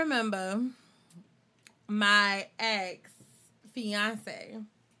I remember my ex-fiance,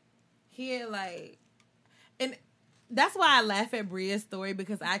 he had like... And that's why I laugh at Bria's story,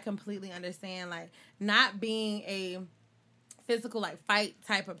 because I completely understand, like, not being a physical, like, fight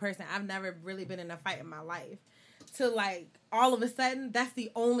type of person. I've never really been in a fight in my life. To, like, all of a sudden, that's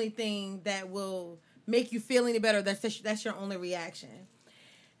the only thing that will make you feel any better. That's your only reaction.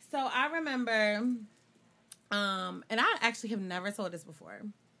 So I remember, and I actually have never told this before,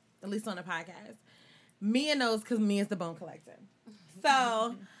 at least on the podcast. Mia knows because Mia's the bone collector.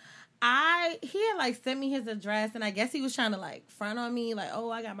 So... he had like sent me his address, and I guess he was trying to like front on me, like,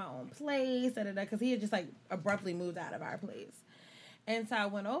 oh, I got my own place, because he had just like abruptly moved out of our place. And so I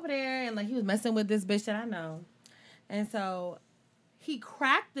went over there, and like he was messing with this bitch that I know. And so he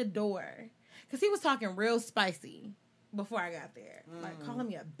cracked the door, because he was talking real spicy before I got there, like calling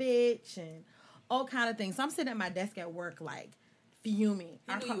me a bitch and all kind of things. So I'm sitting at my desk at work, like fuming.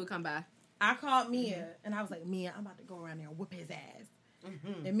 I knew you would come by. I called Mia, and I was like, Mia, I'm about to go around there and whoop his ass.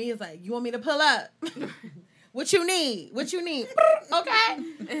 Mm-hmm. And Mia's like, you want me to pull up? What you need? Okay.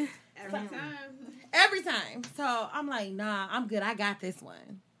 Every time. So I'm like, nah, I'm good. I got this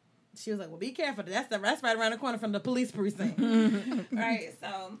one. She was like, well, be careful. That's right around the corner from the police precinct. Right.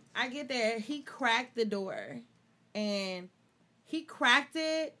 So I get there. He cracked the door. And he cracked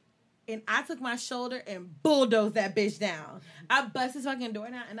it. And I took my shoulder and bulldozed that bitch down. I bust his fucking door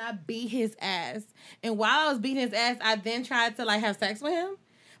down and I beat his ass. And while I was beating his ass, I then tried to like have sex with him.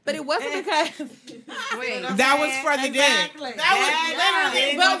 But it wasn't because... Wait. That was for the dick. That was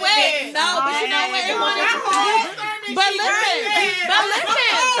literally... But wait. No, but you know what? It wanted to... But listen.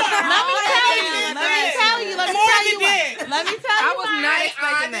 Let me tell you. Let me tell you. I was not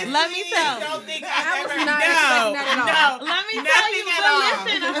expecting that. Let me tell you. I was not expecting that at all. Let me tell you. But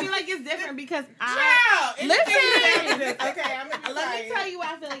listen, I feel like it's different because listen. Okay, I'm excited. Let me tell you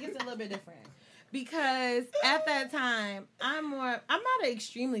why I feel like it's a little bit different. Because at that time, I'm not an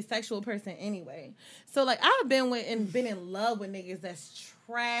extremely sexual person anyway. So like I've been in love with niggas that's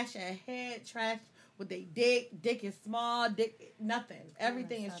trash at head, trash with their dick is small, dick nothing.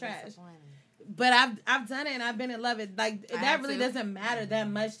 Everything is trash. But I've done it and I've been in love. That really doesn't matter that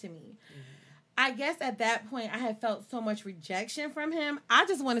much to me. I guess at that point I had felt so much rejection from him. I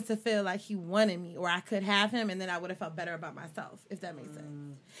just wanted to feel like he wanted me or I could have him, and then I would have felt better about myself, if that makes sense.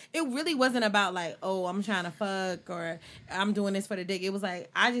 It really wasn't about like, oh, I'm trying to fuck or I'm doing this for the dick. It was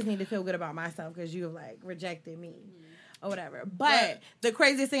like, I just need to feel good about myself because you have like rejected me or whatever. But the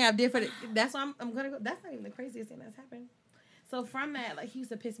craziest thing I did that's why I'm going to go. That's not even the craziest thing that's happened. So from that, like he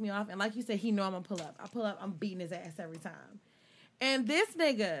used to piss me off. And like you said, he know I'm going to pull up. I pull up, I'm beating his ass every time. And this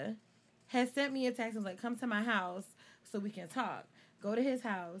nigga has sent me a text and was like, come to my house so we can talk. Go to his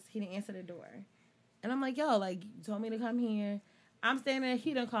house. He didn't answer the door. And I'm like, yo, like, you told me to come here. I'm standing there.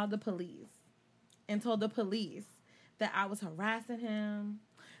 He done called the police and told the police that I was harassing him,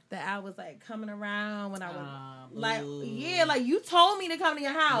 that I was, like, coming around when I was, like, yeah, like, you told me to come to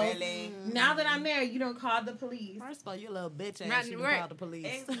your house. Really? Now that I'm there, you don't call the police. First of all, you a little bitch ass. You call the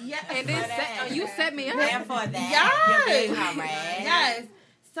police. Yeah. And then you set me up. And for that, Yes. you're being harassed. Yes.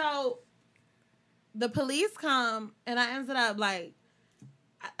 So the police come, and I ended up, like,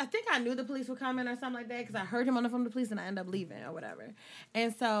 I think I knew the police were coming or something like that because I heard him on the phone with the police, and I ended up leaving or whatever.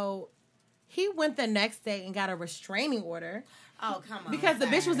 And so he went the next day and got a restraining order. Oh, come on. Because the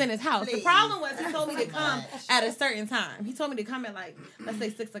bitch was in his house. Please. The problem was he told me to come at a certain time. He told me to come at, like, let's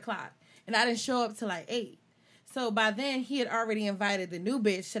say 6 o'clock. And I didn't show up till, like, 8. So by then, he had already invited the new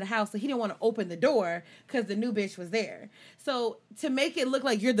bitch to the house, so he didn't want to open the door because the new bitch was there. So to make it look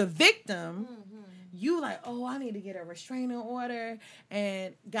like you're the victim, you like, oh, I need to get a restraining order,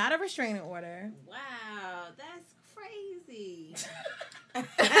 and got a restraining order. Wow, that's crazy. It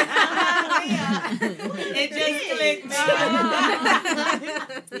just clicked.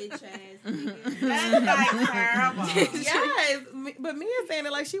 Bitch ass nigga. That's like terrible. Yes, but Mia saying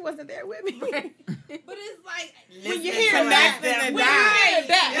it like she wasn't there with me. But it's like When you hear it back, them when you hear it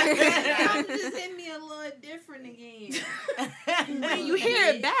back, I'm just hitting me a little different again. when you hear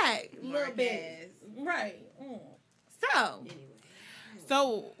it back, a little Mark bit, ass. right? So,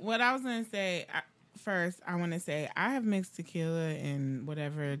 So what I was gonna say first, I want to say I have mixed tequila and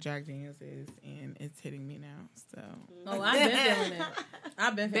whatever Jack Daniels is, and it's hitting me now. So I've been feeling it.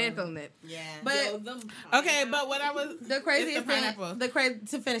 I've been feeling it. Yeah. But okay, but what I was the craziest thing, pineapple.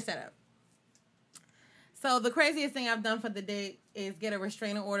 to finish that up. So the craziest thing I've done for the date is get a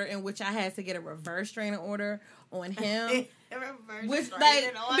restraining order, in which I had to get a reverse restraining order on him. Which like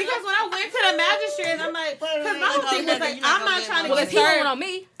because when I went to the magistrate, I'm like, because my whole thing was like, I'm not trying to Well, get if he want served one on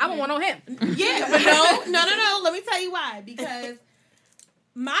me, I want one on him. Yeah, but no. Let me tell you why. Because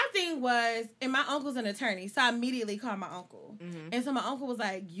my thing was, and my uncle's an attorney, so I immediately called my uncle, and so my uncle was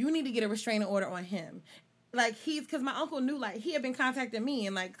like, you need to get a restraining order on him. Like, because my uncle knew, like, he had been contacting me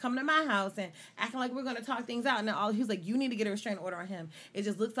and, like, coming to my house and acting like we're going to talk things out. And then he was like, you need to get a restraining order on him. It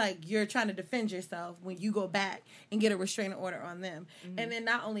just looks like you're trying to defend yourself when you go back and get a restraining order on them. And then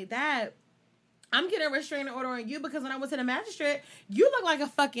not only that, I'm getting a restraining order on you because when I went to the magistrate, you look like a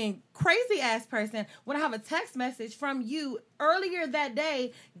fucking crazy ass person when I have a text message from you earlier that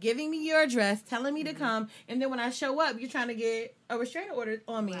day giving me your address, telling me to come, and then when I show up, you're trying to get a restraining order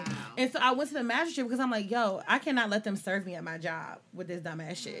on me. Wow. And so I went to the magistrate because I'm like, yo, I cannot let them serve me at my job with this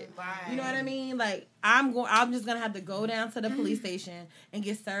dumbass shit. Right. You know what I mean? Like, I'm just gonna have to go down to the police station and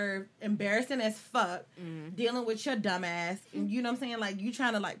get served, embarrassing as fuck, dealing with your dumbass. And you know what I'm saying? Like, you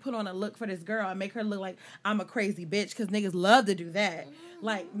trying to like put on a look for this girl and make her look like I'm a crazy bitch, because niggas love to do that.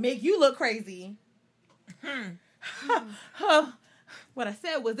 Like, make you look crazy. What I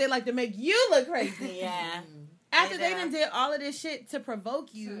said was they like to make you look crazy. Yeah. After they done did all of this shit to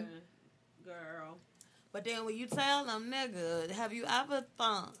provoke you. Girl. But then when you tell them, nigga, have you ever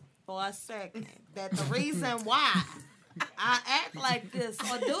thought for a second that the reason why I act like this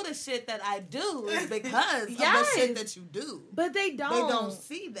or do the shit that I do is because of the shit that you do? But they don't. They don't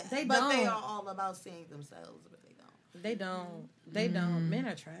see that. They but don't. They are all about seeing themselves, but they don't. They don't. They don't. Men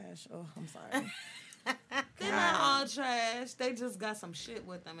are trash. Oh, I'm sorry. They're not all trash. They just got some shit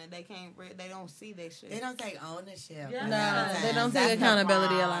with them, and they can't. They don't see their shit. They don't take ownership. No, they don't take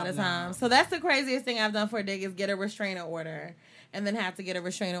accountability a lot of times. So that's the craziest thing I've done for a dick is get a restraining order, and then have to get a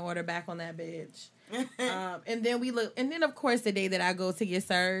restraining order back on that bitch. And then and then of course the day that I go to get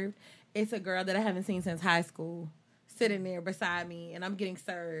served, it's a girl that I haven't seen since high school, sitting there beside me, and I'm getting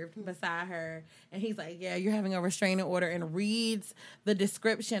served beside her, and he's like, yeah, you're having a restraining order, and reads the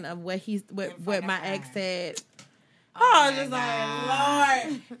description of what my ex said. I was just like,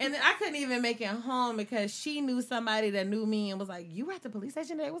 Lord. And then I couldn't even make it home because she knew somebody that knew me and was like, you were at the police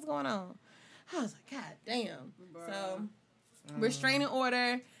station today? What's going on? I was like, God damn. Bro. So restraining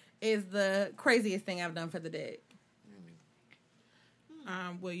order is the craziest thing I've done for the dick.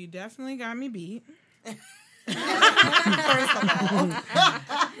 Well, you definitely got me beat. First of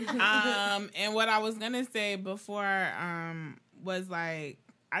all. And what I was gonna say before was like,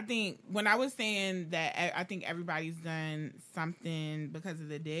 I think when I was saying that I think everybody's done something because of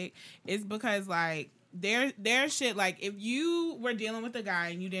the dick, it's because like there's shit like if you were dealing with a guy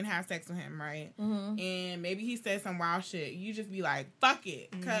and you didn't have sex with him, right? Mm-hmm. And maybe he said some wild shit, you just be like, fuck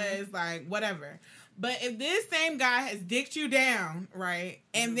it, because like whatever. But if this same guy has dicked you down, right,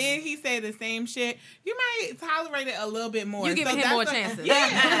 and then he say the same shit, you might tolerate it a little bit more. You giving him more chances.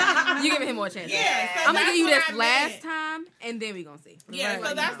 Yeah. You giving him more chances. Yeah. So I'm going to give you this last meant. time, and then we going to see. Yeah, right.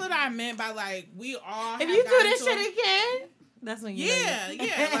 so that's what I meant by, like, we all If you do this shit again, that's when you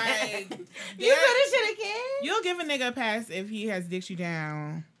like, you do this shit again? You'll give a nigga a pass if he has dicked you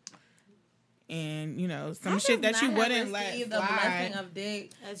down. And, you know, some shit that you wouldn't let the fly. blessing of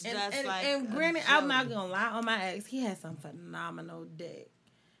dick. And granted, I'm not going to lie on my ex. He had some phenomenal dick.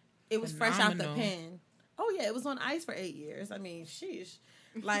 It was fresh out the pen. Oh, yeah. It was on ice for 8 years. I mean, sheesh.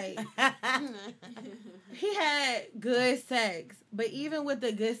 Like, he had good sex. But even with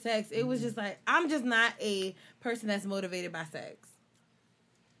the good sex, it was just like, I'm just not a person that's motivated by sex.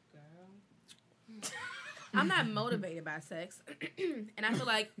 I'm not motivated by sex. And I feel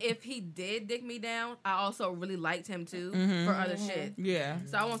like if he did dick me down, I also really liked him too for other shit. Yeah.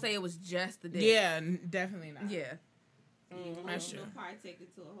 So I won't say it was just the dick. Yeah, definitely not. Yeah. That's true. Take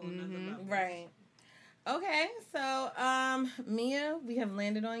it to a whole nother level. Right. Okay, so Mia, we have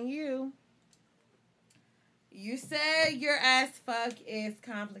landed on you. You said your ass fuck is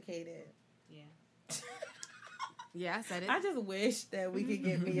complicated. Yeah. Yeah, I said it. I just wish that we could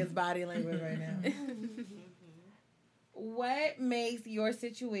get Mia's body language right now. What makes your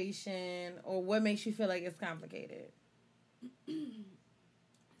situation, or what makes you feel like it's complicated?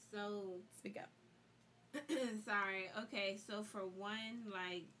 So, speak up. Sorry. Okay, so for one,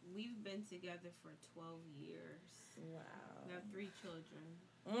 like, we've been together for 12 years. Wow. We have 3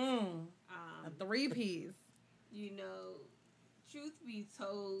 children. A 3-piece. You know, truth be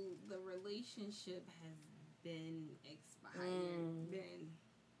told, the relationship has been expired.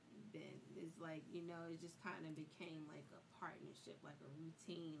 It's like, you know, it just kind of became like a partnership, like a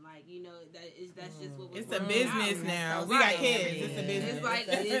routine. Like, you know, that's just what was It's a business now. We got kids. It's a business. It's like,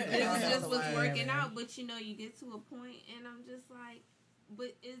 it was just what's working out. But, you know, you get to a point and I'm just like,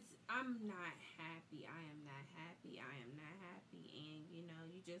 I'm not happy. I am not happy. And, you know,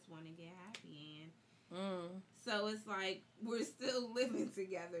 you just want to get happy. And so it's like, we're still living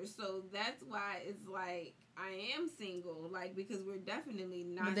together. So that's why it's like, I am single. Like, because we're definitely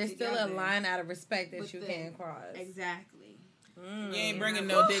not But there's together. still a line out of respect that you can't cross. Exactly. You ain't bringing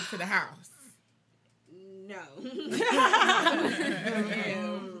no dick to the house. No. No.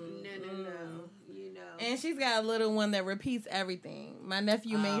 You know. And she's got a little one that repeats everything. My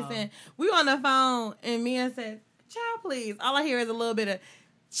nephew Mason, we on the phone, and Mia said, "Child, please." All I hear is a little bit of,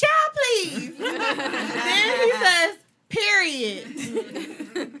 "Child, please." Then he says, "Period."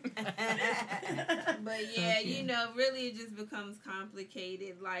 But yeah, you know, really it just becomes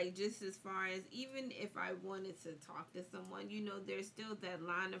complicated. Like, just as far as, even if I wanted to talk to someone, you know, there's still that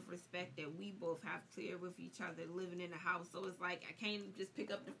line of respect that we both have clear with each other living in a house. So it's like, I can't just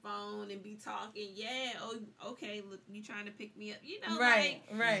pick up the phone and be talking. Yeah, oh, okay, look, you trying to pick me up, you know? Right,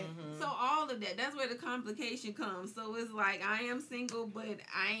 like, right. So all of that, that's where the complication comes. So it's like, I am single, but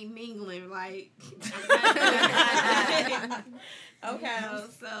I ain't mingling. Like, okay.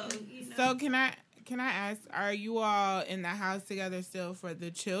 So can I ask, are you all in the house together still for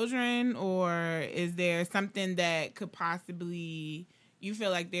the children, or is there something that could possibly, you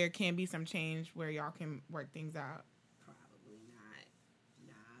feel like there can be some change where y'all can work things out? Probably not.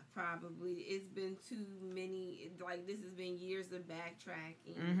 Nah, probably. It's been too many, like, this has been years of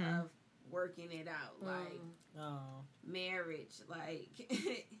backtracking, of working it out. Like, marriage, like,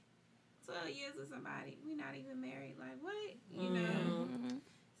 12 years with somebody, we're not even married. Like, what? You know?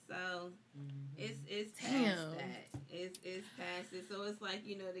 So it's past that. It's past it. So it's like,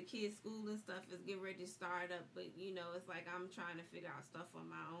 you know, the kids' school and stuff is getting ready to start up, but you know, it's like I'm trying to figure out stuff on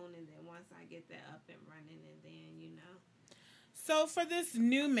my own, and then once I get that up and running, and then, you know. So for this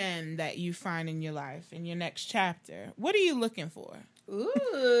new man that you find in your life, in your next chapter, what are you looking for? Ooh.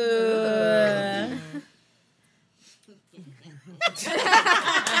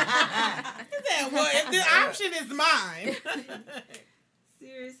 Well, if the option is mine.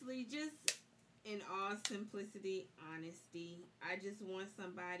 Seriously, just in all simplicity, honesty. I just want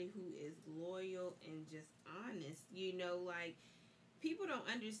somebody who is loyal and just honest. You know, like, people don't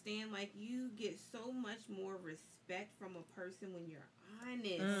understand, like, you get so much more respect from a person when you're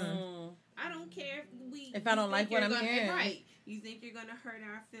honest. I don't care if I don't like what I'm hearing. Right. You think you're going to hurt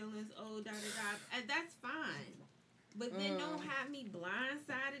our feelings, and that's fine. But then don't have me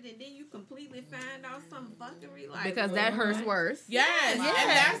blindsided, and then you completely find out some fuckery. Like, because that hurts worse. Yes. And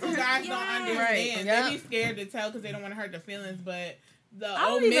that's what guys don't understand. Right. They be scared to tell because they don't want to hurt their feelings, but I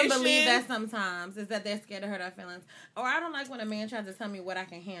don't even believe that sometimes, is that they're scared to hurt our feelings. Or I don't like when a man tries to tell me what I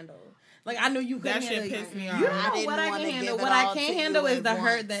can handle. Like, I know you couldn't handle. That shit pissed me off. You don't know what I can handle. What I can't handle is the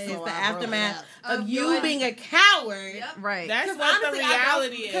hurt that is the aftermath of you being a coward. Yep. Right. That's what the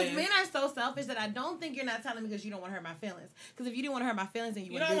reality is. Because men are so selfish that I don't think you're not telling me because you don't want to hurt my feelings. Because if you didn't want to hurt my feelings, then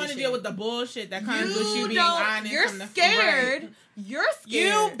you don't want to deal with the bullshit that comes with you being honest. You're from the scared. Right. You're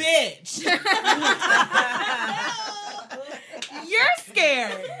scared. You bitch. You're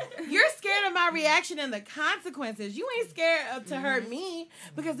scared. You're scared of my reaction and the consequences. You ain't scared to hurt me,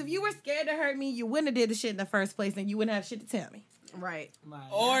 because if you were scared to hurt me, you wouldn't have did the shit in the first place, and you wouldn't have shit to tell me. Right.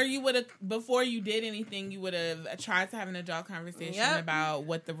 Or you would have, before you did anything, you would have tried to have an adult conversation about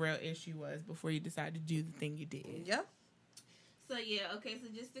what the real issue was before you decided to do the thing you did. Yep. So okay. So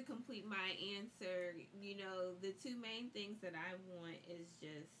just to complete my answer, the two main things that I want is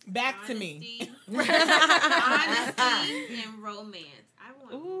just back honesty, to me, honesty and romance. I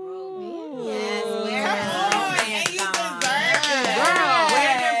want romance. Yes,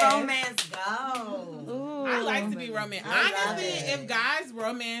 where did romance go? I like to be romantic. Honestly, if guys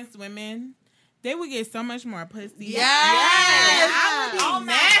romance women, they would get so much more pussy. Yes. I would be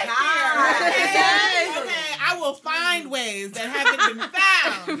nastier. Yes. Okay, I will find ways that haven't been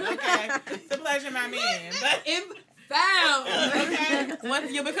found. Okay, to pleasure my man. But okay, once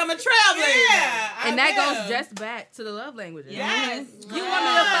you become a trailblazer, and that goes just back to the love languages. Yes, you want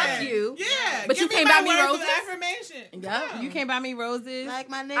me to fuck you. Yeah, but you can't buy me roses. Affirmation. Yeah, you can't buy me roses. Like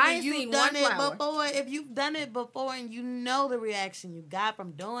my I nigga, ain't you've seen done one it flower. before. If you've done it before and you know the reaction you got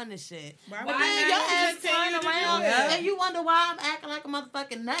from doing the shit, Why but would then I your not ass continue turn to do around it? and you wonder why I'm acting like a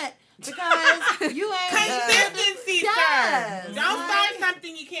motherfucking nut because you ain't Consistency, Yes. sir. Don't start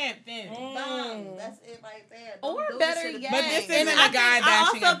something you can't finish. Boom. That's it right there. Don't Or do better the shit yet, But this and isn't a guy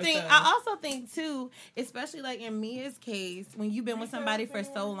bashing episode. I also think too, especially like in Mia's case, when you've been with somebody for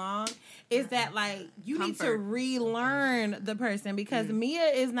so long, is that like you need to relearn the person because Mia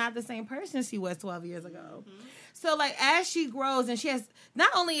is not the same person she was 12 years ago. So like as she grows and she has,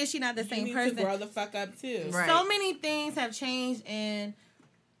 not only is she not the You same need person, to grow the fuck up too. Right. so many things have changed in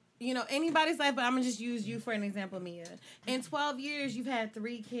anybody's life, but I'm gonna just use you for an example, Mia. In 12 years, you've had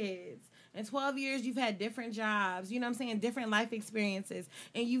 3 kids. In 12 years, you've had different jobs, you know what I'm saying, different life experiences,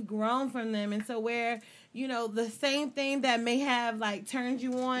 and you've grown from them. And so where, the same thing that may have, like, turned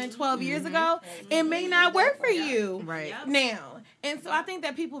you on 12 years ago, it may not work for you now. And so I think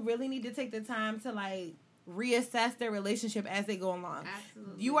that people really need to take the time to, like, reassess their relationship as they go along.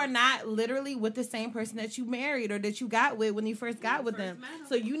 Absolutely. You are not literally with the same person that you married or that you got with when you first got with them.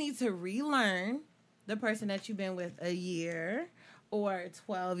 So you need to relearn the person that you've been with a year or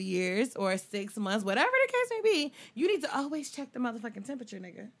 12 years or 6 months, whatever the case may be. You need to always check the motherfucking temperature,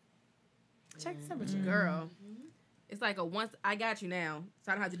 nigga. Check the temperature. Girl. It's like a once I got you now,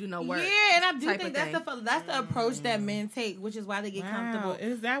 so I don't have to do no work. Yeah, and I do type think of that's the approach that men take, which is why they get comfortable.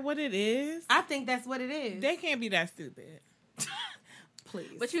 Is that what it is? I think that's what it is. They can't be that stupid.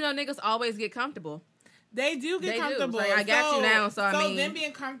 Please. But niggas always get comfortable. They do get They do. comfortable. It's like, I got you now, so I mean- them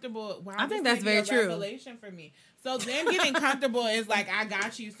being comfortable. Wow, I think this that's may be very a true. Revelation for me. So them getting comfortable is like, I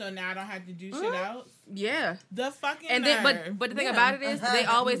got you, so now I don't have to do shit else. Yeah. The fucking And then, nerve. but the thing about it is, they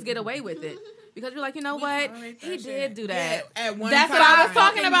always get away with it because you're like, you know what? tolerate that He shit. did do that. Yeah, at one That's time. what I was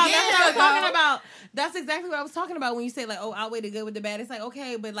talking about. Yeah. That's what I was talking about. That's exactly what I was talking about when you say like, "Oh, I'll weigh the good with the bad." It's like,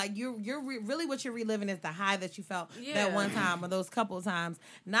 okay, but like you're really what you're reliving is the high that you felt that one time or those couple of times.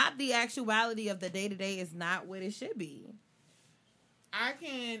 Not the actuality of the day to day is not what it should be. I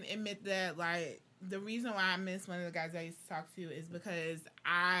can admit that, like, the reason why I miss one of the guys I used to talk to is because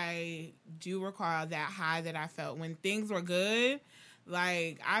I do recall that high that I felt when things were good.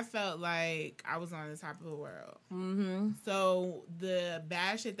 Like, I felt like I was on the top of the world. Mm-hmm. So the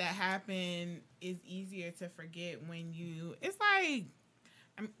bad shit that happened is easier to forget when you... It's like...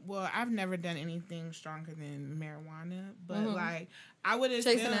 I've never done anything stronger than marijuana, but, like, I would have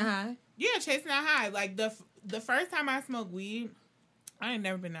Chasing that high? Yeah, chasing that high. Like, the first time I smoked weed, I ain't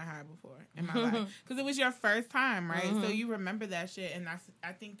never been that high before in my life. Because it was your first time, right? So you remember that shit, and I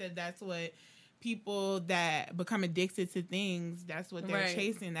think that's what... people that become addicted to things, that's what they're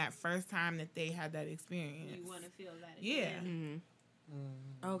chasing, that first time that they had that experience. You want to feel that Yeah. again.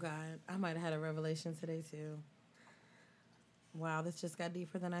 Oh God, I might have had a revelation today too. Wow, this just got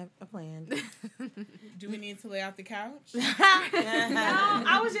deeper than I planned. Do we need to lay out the couch? No,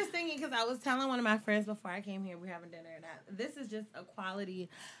 I was just thinking because I was telling one of my friends before I came here, we're having dinner, and this is just a quality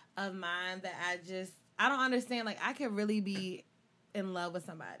of mine that I don't understand. Like, I could really be in love with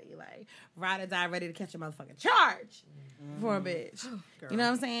somebody, like ride or die, ready to catch a motherfucking charge for a bitch. You know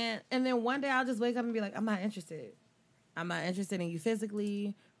what I'm saying? And then one day I'll just wake up and be like, I'm not interested. I'm not interested in you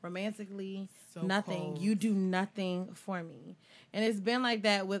physically, romantically, So nothing. cold. You do nothing for me. And it's been like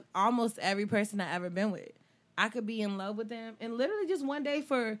that with almost every person I've ever been with. I could be in love with them, and literally just one day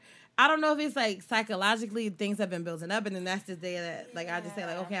I don't know if it's like psychologically things have been building up, and then that's the day that like I just say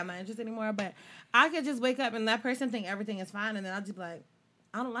like, okay, I'm not interested anymore. But I could just wake up and that person think everything is fine, and then I'll just be like,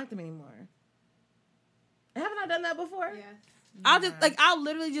 I don't like them anymore. Haven't I done that before? Yeah. I'll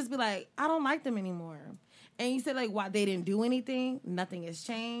literally just be like, I don't like them anymore. And you said like, why they didn't do anything? Nothing has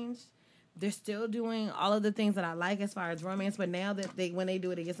changed. They're still doing all of the things that I like as far as romance, but now that when they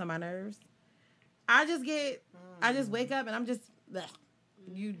do it, it gets on my nerves. I just wake up and I'm just, bleh,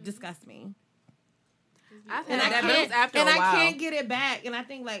 you disgust me. I've had that, but it was after a while. while. I can't get it back. And I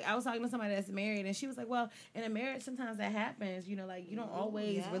think, like, I was talking to somebody that's married, and she was like, well, in a marriage, sometimes that happens. You know, like, you don't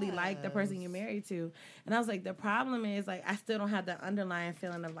always really like the person you're married to. And I was like, the problem is, like, I still don't have the underlying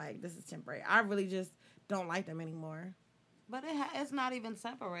feeling of, like, this is temporary. I really just don't like them anymore. But it's not even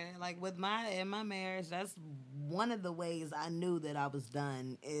separated. Like, in my marriage, that's one of the ways I knew that I was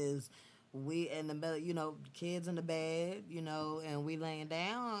done is we in the middle, you know, kids in the bed, you know, and we laying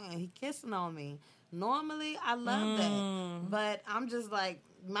down and he kissing on me. Normally, I love that. But I'm just like,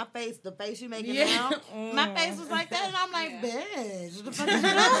 the face you making now, my face was like that, and I'm like, bitch, the fuck is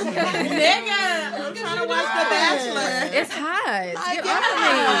wrong? Nigga, I'm trying to watch The Bachelor. It's hot. Like,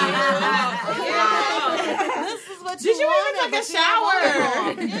 Get this is what Did you even take a shower?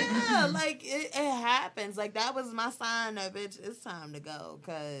 Yeah, like, it happens. Like, that was my sign that, bitch, it's time to go,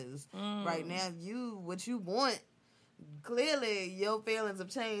 because right now, what you want, clearly your feelings have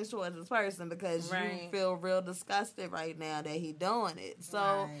changed towards this person because you feel real disgusted right now that he doing it.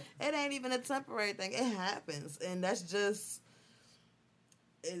 So it ain't even a temporary thing. It happens. And that's just,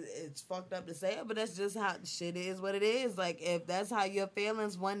 it's fucked up to say it, but that's just how shit is what it is. Like, if that's how your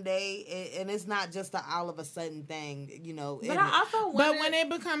feelings one day, and it's not just a all of a sudden thing, you know. But I also wonder, but when it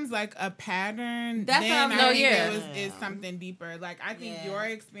becomes like a pattern, that's then I think it's something deeper. Like, I think your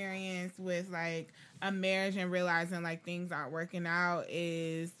experience with like a marriage and realizing like things aren't working out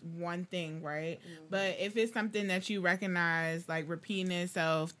is one thing, right? But if it's something that you recognize like repeating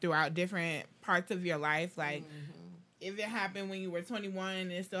itself throughout different parts of your life, like if it happened when you were 21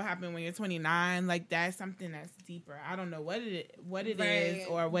 and it still happened when you're 29, like that's something that's deeper. I don't know what it is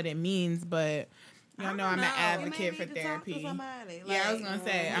or what it means, but y'all know I'm an advocate for therapy. Like, yeah, I was gonna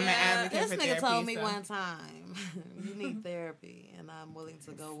say I'm an advocate for therapy. This nigga told me one time, you need therapy, and I'm willing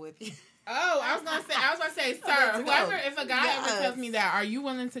to go with you. Oh, I was gonna say, sir, whoever, if a guy ever tells me that, are you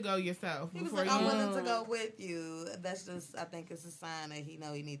willing to go yourself? He was like, I'm willing to go with you. That's just, I think it's a sign that he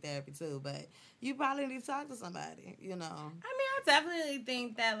need therapy too. But you probably need to talk to somebody, you know. I mean, I definitely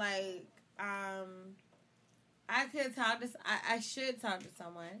think that, like, I could talk to, I should talk to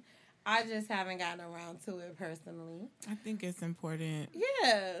someone. I just haven't gotten around to it personally. I think it's important.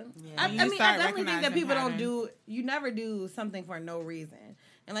 Yeah. I mean, I definitely think that people you never do something for no reason.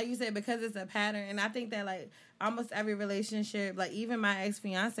 And like you said, because it's a pattern, and I think that, like, almost every relationship, like even my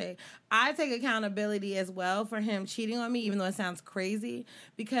ex-fiance, I take accountability as well for him cheating on me, even though it sounds crazy,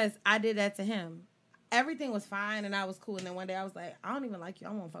 because I did that to him. Everything was fine, and I was cool, and then one day I was like, I don't even like you.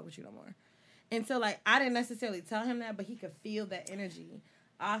 I won't fuck with you no more. And so, like, I didn't necessarily tell him that, but he could feel that energy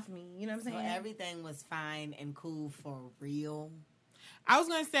off me. You know what I'm saying? So everything was fine and cool for real. I was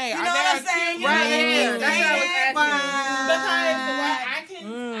gonna say, you know what I'm saying? Right. That's what I was asking.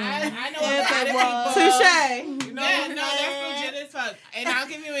 Because I know a lot of people. Touche. No, that's legit as fuck. And I'll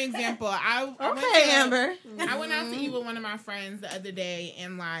give you an example. Amber. I went out to eat with one of my friends the other day,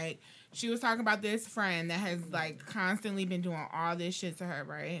 and like she was talking about this friend that has like constantly been doing all this shit to her,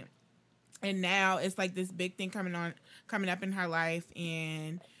 right? And now it's like this big thing coming up in her life,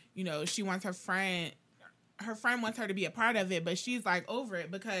 and you know she wants her friend wants her to be a part of it, but she's like over it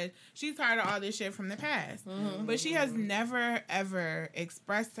because she's tired of all this shit from the past. But she has never ever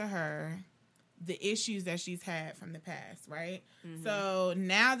expressed to her the issues that she's had from the past, right? So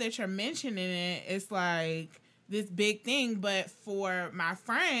now that you're mentioning it, it's like this big thing, but for my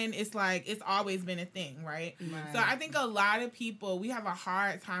friend, it's like it's always been a thing, right? So I think a lot of people, we have a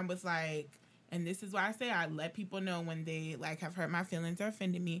hard time with like, and this is why I say I let people know when they like have hurt my feelings or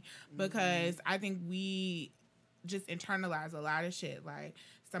offended me, because I think we just internalize a lot of shit. Like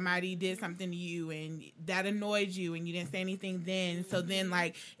somebody did something to you and that annoyed you and you didn't say anything then. So then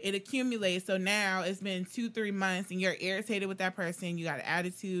like it accumulates. So now it's been 2-3 months and you're irritated with that person. You got an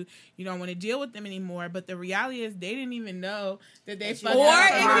attitude. You don't want to deal with them anymore. But the reality is they didn't even know that they fucked up.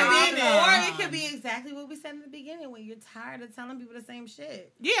 Or it could be exactly what we said in the beginning when you're tired of telling people the same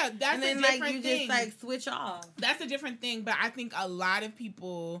shit. Yeah, that's and then, a different like, you thing. just like switch off. That's a different thing. But I think a lot of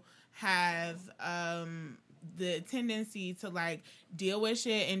people have the tendency to like deal with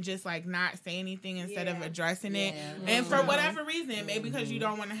shit and just like not say anything instead of addressing it. And for whatever reason, maybe because you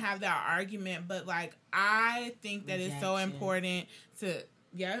don't want to have that argument, but like I think that it's so important to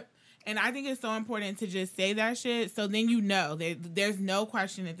and I think it's so important to just say that shit so then you know there's no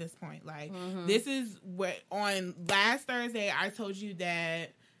question at this point. Like this is what on last Thursday I told you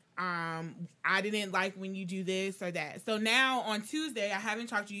that I didn't like when you do this or that. So now on Tuesday, I haven't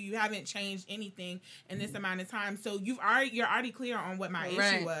talked to you. You haven't changed anything in this amount of time. So you're already clear on what my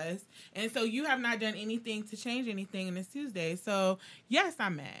issue was. And so you have not done anything to change anything in this Tuesday. So yes,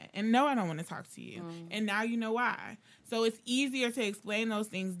 I'm mad. And no, I don't want to talk to you. And now you know why. So it's easier to explain those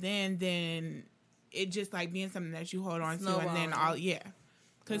things then than it just like being something that you hold on to, and then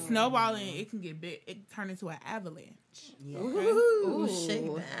because snowballing, it can get big. It turn into an avalanche. Yeah. Okay? Ooh, shake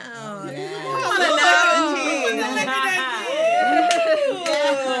down.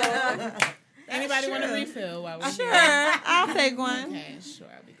 Anybody want to refill while we're Sure, here? I'll take one. Okay, sure,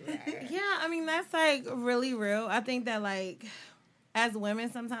 I'll be glad. Yeah, I mean, that's like really real. I think that like as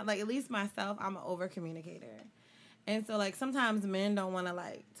women sometimes, like at least myself, I'm an over communicator. And so like sometimes men don't want to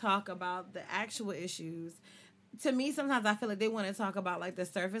like talk about the actual issues. To me, sometimes I feel like they want to talk about like the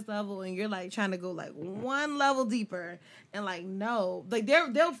surface level, and you're like trying to go like one level deeper, and like no, like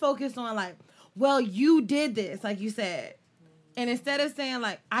they'll focus on like, well, you did this, like you said, and instead of saying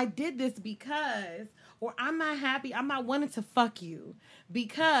like I did this because, or I'm not happy, I'm not wanting to fuck you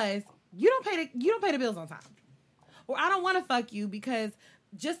because you don't pay the bills on time, or I don't want to fuck you because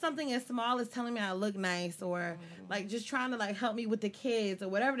just something as small as telling me I look nice, or like just trying to like help me with the kids, or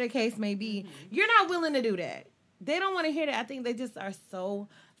whatever the case may be. You're not willing to do that. They don't want to hear that. I think they just are so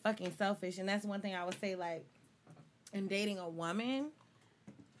fucking selfish. And that's one thing I would say, like, in dating a woman,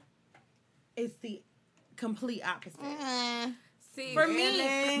 it's the complete opposite. See, for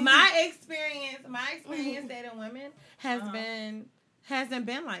me, my experience dating women hasn't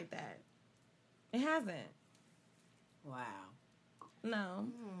been like that. It hasn't. Wow. No.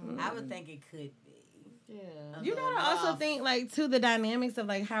 I would think it could be. Yeah. You gotta also think like to the dynamics of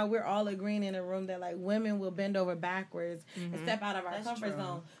like how we're all agreeing in a room that like women will bend over backwards and step out of our comfort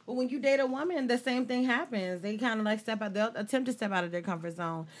zone. But when you date a woman, the same thing happens. They kind of like they'll attempt to step out of their comfort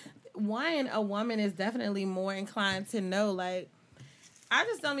zone. A woman is definitely more inclined to know like, I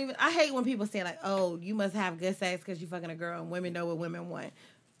hate when people say like, oh, you must have good sex because you fucking a girl, and women know what women want.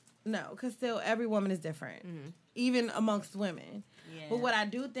 No, because still every woman is different, even amongst women. Yeah. But what I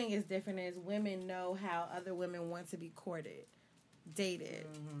do think is different is women know how other women want to be courted, dated,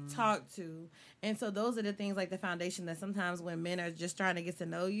 talked to. And so those are the things like the foundation that sometimes when men are just trying to get to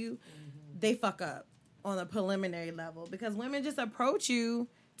know you, they fuck up on a preliminary level because women just approach you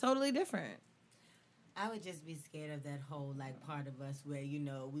totally different. I would just be scared of that whole like part of us where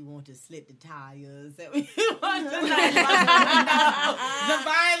we want to slit the tires, that we want to like the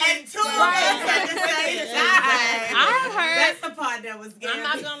violence and two of us at the same time. I have heard that's the part that was scary. I'm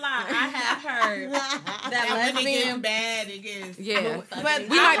not gonna lie, I have heard that when it gets bad, it gets but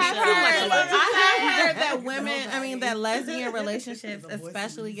we might be too much alike. I have heard that that lesbian relationships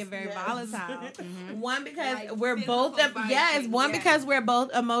especially get very volatile. One because we're both because we're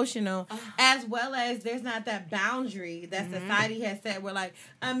both emotional, as well as there's not that boundary that society has set where like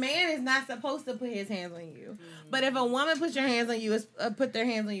a man is not supposed to put his hands on you, but if a woman puts their hands on you, it's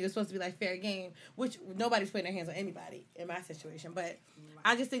supposed to be like fair game, which nobody's putting their hands on anybody in my situation. But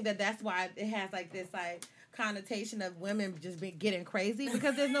I just think that that's why it has like this like connotation of women just getting crazy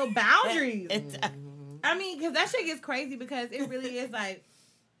because there's no boundaries. I mean, because that shit gets crazy because it really is like,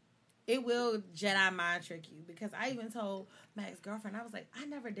 it will Jedi mind trick you. Because I even told my ex-girlfriend, I was like, I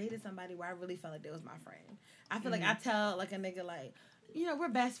never dated somebody where I really felt like they was my friend. I feel like I tell like a nigga like, we're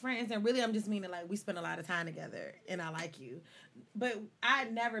best friends, and really I'm just meaning like we spend a lot of time together and I like you. But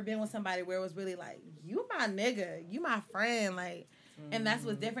I'd never been with somebody where it was really like, you my nigga, you my friend, like, and that's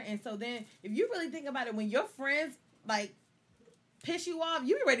what's different. And so then if you really think about it, when your friends like piss you off,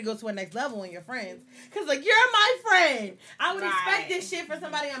 you be ready to go to a next level in your friends. Because, like, you're my friend. I would expect this shit for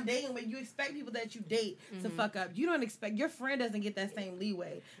somebody I'm dating with. You expect people that you date to fuck up. You don't expect, your friend doesn't get that same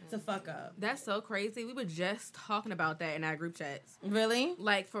leeway to fuck up. That's so crazy. We were just talking about that in our group chats. Really?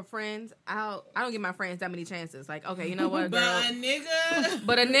 Like, for friends, I don't give my friends that many chances. Like, okay, you know what, girl?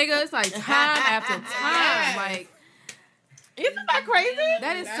 But a nigga, it's like time after time. Like, isn't that crazy?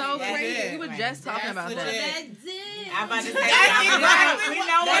 That is so crazy. We were just talking about that. I'm about to say we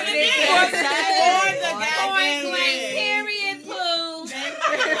know what it is. Point blank, period, poo.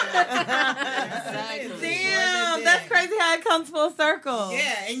 Damn, that's crazy how it comes full circle.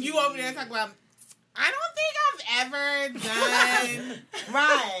 Yeah, and you over there talking about, I don't think I've ever done.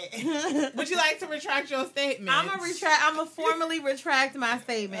 Right. Would you like to retract your statement? I'm gonna formally retract my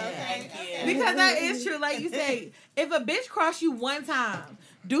statement. Okay. Because that is true. Like you say, if a bitch cross you one time,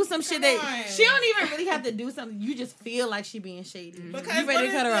 do some shit that she don't even really have to do something. You just feel like she being shady. Because you ready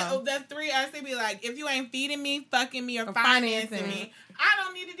to cut her off. The three us, they be like, if you ain't feeding me, fucking me, or financing me, I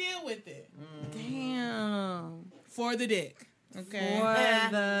don't need to deal with it. Damn. For the dick. Okay. For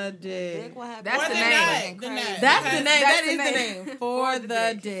the dick. That's the name. That's the name. That is the name. For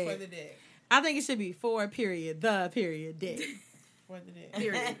the dick. For the dick. I think it should be for period. The period dick. For the dick.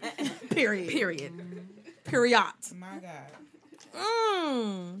 Period. Period. Period. Period. My God.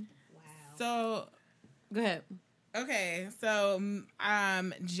 Wow. So, go ahead. Okay, so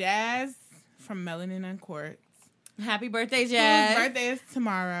Jazz from Melanin and Quartz. Happy birthday, Jazz. Whose birthday is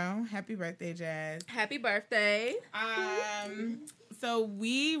tomorrow. Happy birthday, Jazz. Happy birthday. So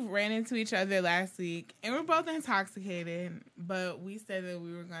we ran into each other last week, and we're both intoxicated, but we said that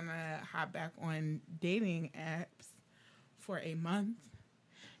we were going to hop back on dating apps for a month.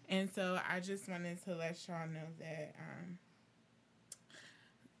 And so I just wanted to let y'all know that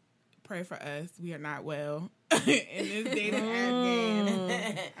pray for us. We are not well in this dating app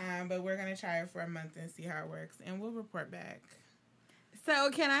game. But we're going to try it for a month and see how it works, and we'll report back. So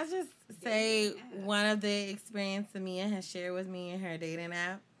can I just say one of the experiences Mia has shared with me in her dating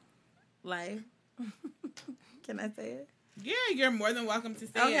app life? Can I say it? Yeah, you're more than welcome to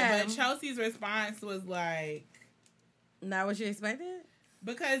say it. But Chelsea's response was like... Not what you expected?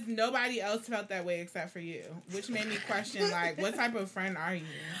 Because nobody else felt that way except for you, which made me question, like, what type of friend are you?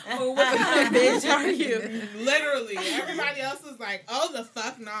 Or what kind of bitch are you? Literally. Everybody else was like, oh, the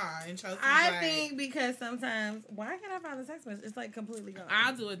fuck nah. And Chelsea's I think because sometimes, why can't I find the text message? It's like completely gone.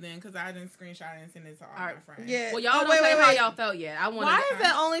 I'll do it then because I didn't screenshot it and send it to all my friends. Yeah. Well, y'all don't say how y'all felt yet. Why is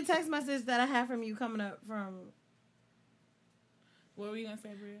the only text message that I have from you coming up from... What were you going to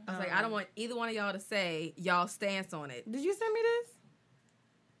say, Bria? I was like, I don't want either one of y'all to say y'all stance on it. Did you send me this?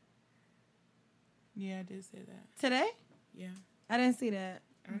 Yeah, I did say that. Today? Yeah. I didn't see that.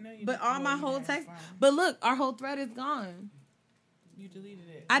 I know you But did. all my whole text... But look, our whole thread is gone. You deleted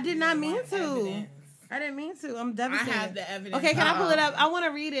it. I did not mean to. Evidence. I didn't mean to. I'm devastated. I have the evidence. Okay, can I pull it up? I want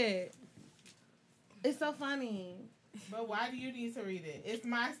to read it. It's so funny. But why do you need to read it? It's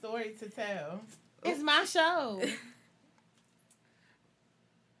my story to tell. It's my show.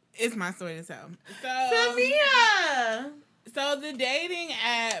 It's my story to tell. So, Samia! So the dating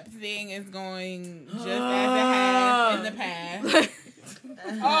app thing is going just as it has in the past.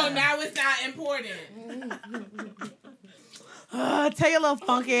 Oh, now it's not important. Tell your little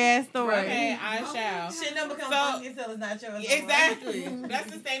funky ass story. Okay, I shall. Shit don't become funky until it's not yours. Exactly.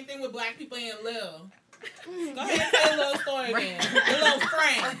 That's the same thing with black people in Lil. Go ahead and tell your little story then. Your little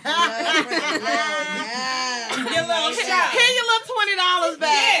friend. Your little shot. Here your little $20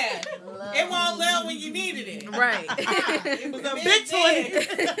 back. Yeah. It won't Lil when you needed it. Right. It was a big 20.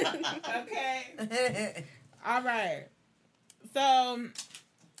 Okay. All right. So,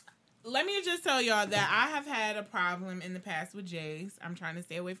 let me just tell y'all that I have had a problem in the past with J's. I'm trying to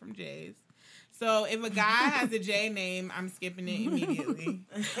stay away from J's. So if a guy has a J name, I'm skipping it immediately.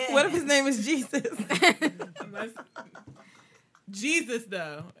 What if his name is Jesus? Jesus,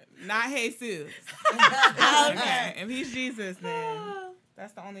 though, not Jesus. Okay. If he's Jesus, then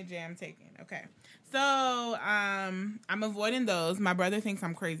that's the only J I'm taking. Okay. So I'm avoiding those. My brother thinks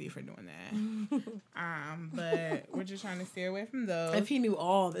I'm crazy for doing that. But we're just trying to stay away from those. If he knew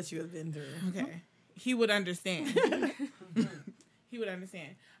all that you have been through. Okay. He would understand. He would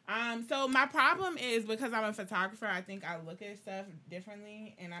understand. So my problem is because I'm a photographer, I think I look at stuff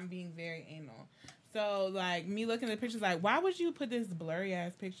differently, and I'm being very anal. So, like, me looking at the pictures, like, why would you put this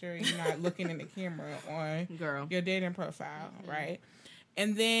blurry-ass picture and you're not looking in the camera on your dating profile, right?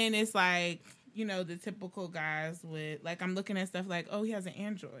 And then it's like, you know, the typical guys with, like, I'm looking at stuff like, oh, he has an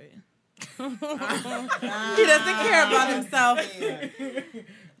Android. He doesn't care about himself.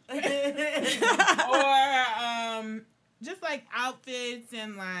 Or, just like outfits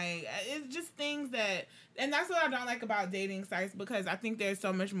and like it's just things that, and that's what I don't like about dating sites, because I think there's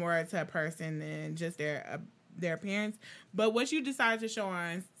so much more to a person than just their appearance. But what you decide to show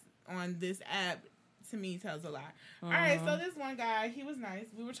on this app, to me, tells a lot. All right, so this one guy, he was nice.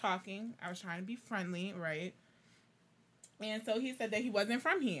 We were talking. I was trying to be friendly, right? And so he said that he wasn't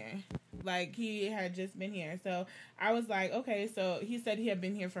from here. Like, he had just been here. So I was like, okay. So he said he had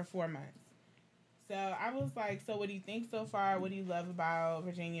been here for 4 months. So I was like, so what do you think so far? What do you love about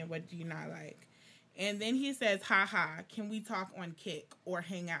Virginia? What do you not like? And then he says, haha, can we talk on Kik or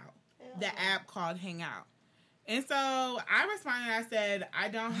Hangout? The app called Hangout. And so I responded, I said, I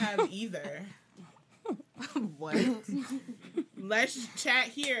don't have either. What? Let's chat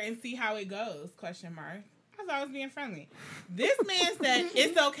here and see how it goes, question mark. I thought I was being friendly. This man said,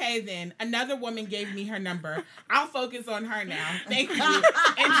 it's okay then. Another woman gave me her number. I'll focus on her now. Thank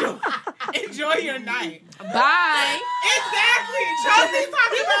you. Enjoy your night. Bye. Exactly. Chelsea's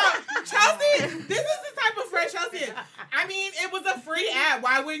talking about, Chelsea, this is the type of friend Chelsea is. I mean, it was a free app.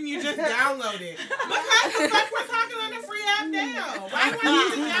 Why wouldn't you just download it? Because the fuck we're talking on the free app now. Why wouldn't you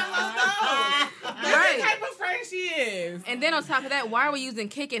just download those? That's the type of friend she is. And then on top of that, why are we using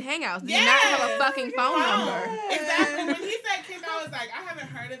Kik and Hangouts? Do you not have a fucking phone number? Exactly. When he said Kik, I was like, I haven't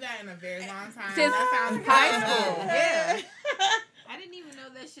heard of that in a very long time. Since That sounds high school. Yeah. I didn't even know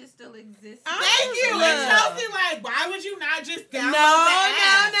that shit still exists. Thank you. Look. And Chelsea, like, why would you not just download the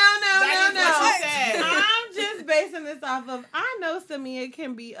app? No. That is what she said. I'm just basing this off of, I know Samia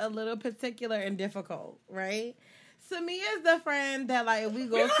can be a little particular and difficult, right? Samia is the friend that, like, if we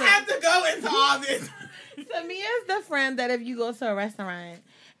go We don't have to go into all this. Samia is the friend that if you go to a restaurant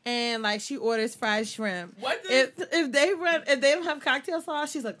and, like, she orders fried shrimp, What does- if they don't have cocktail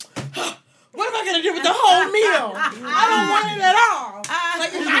sauce, she's like, what am I gonna do with the whole meal? I don't want it at all.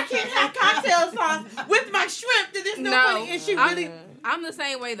 Like, if I can't have cocktail sauce with my shrimp, then there's no point. And she really. I'm the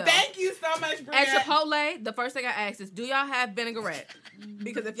same way though. Thank you so much, Bria. At Chipotle, the first thing I ask is, do y'all have vinaigrette?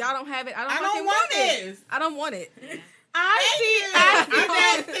 Because if y'all don't have it, I don't don't fucking want it. this. I don't want it.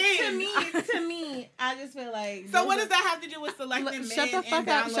 To me, I just feel like. So what does that have to do with selecting Shut men the fuck and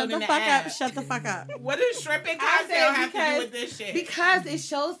up! downloading Shut the the fuck app? up! Shut the fuck up! What does shrimp and I cocktail said have to do with this shit? Because it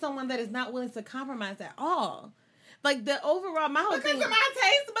shows someone that is not willing to compromise at all. Like the overall, my whole Because thing. of my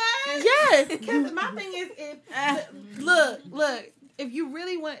taste buds? Yes, because my thing is, look. If you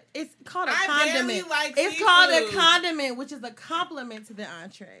really want, it's called a I condiment. barely like it's seafood. called a condiment, which is a compliment to the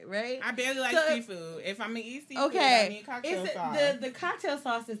entree, right? I barely like So- seafood. If I'm gonna eat seafood, I Okay, need cocktail it's sauce. the cocktail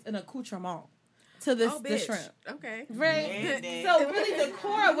sauce is an accoutrement to this the bitch. shrimp, Okay. right? So really, the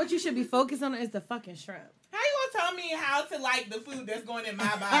core of what you should be focused on is the fucking shrimp. How you gonna tell me how to like the food that's going in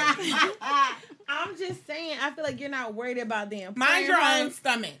my body? I'm just saying, I feel like you're not worried about them. Mind your own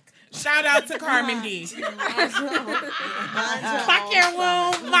stomach. Shout out to Carmen D. Fuck your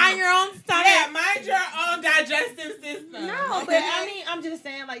womb. Mind your own stomach. Yeah, mind your own digestive system. No, but I mean, I'm just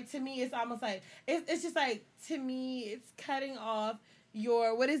saying, like, to me, it's almost like, it's just like, to me, it's cutting off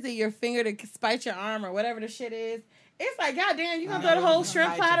your, what is it, your finger to spite your arm or whatever the shit is. It's like, goddamn, you gonna throw the whole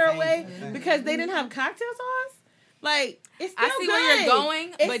shrimp platter away because they didn't have cocktail sauce? Like, it's still I see good. where you're going,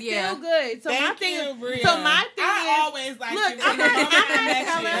 it's but yeah. still good. So Thank my thing, you, Bria. so my thing I is, always like look, you.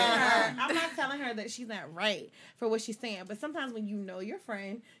 I'm not telling her that she's not right for what she's saying. But sometimes when you know your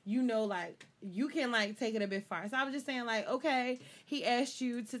friend, you know, like, you can, like, take it a bit far. So I was just saying, like, okay, he asked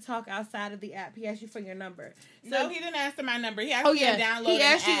you to talk outside of the app. He asked you for your number. So, No, he didn't ask for my number. He asked Oh, me yeah. to download He an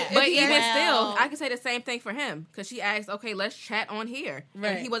asked you- app. But he even asked- still, I can say the same thing for him because she asked, "Okay, let's chat on here."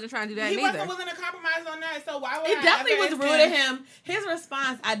 Right. And he wasn't trying to do that He neither. wasn't willing to compromise on that, so why would it I definitely ever was ask rude of him. His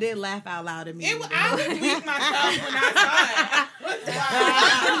response, I did laugh out loud at me. I was weak myself when I saw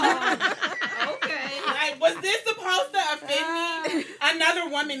it. Okay. Like, was this supposed to offend me? Another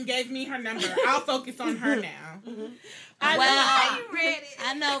woman gave me her number. I'll focus on her now.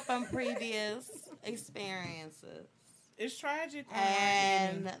 I know from previous experiences. It's tragic.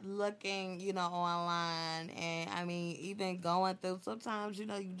 And looking, you know, online, and I mean, even going through, sometimes, you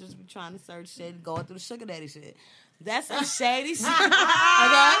know, you just be trying to search shit, going through the sugar daddy shit. That's some shady shit.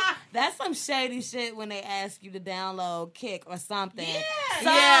 Okay? That's some shady shit when they ask you to download Kick or something. Yeah. So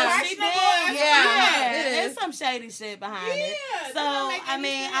Yeah. she did. Yeah. Yeah. It There's is. some shady shit behind it. that So don't make I any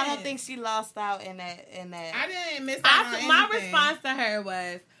mean, I don't sense. think she lost out in that. I didn't miss out on My anything. response to her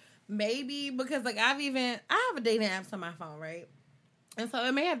was maybe because, like, I have a dating app on my phone, right? And so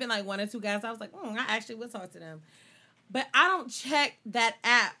it may have been like one or two guys. I was like, I actually would talk to them, but I don't check that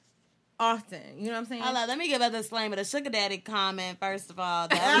app often. You know what I'm saying? Hold on, let me give a disclaimer. The sugar daddy comment, first of all,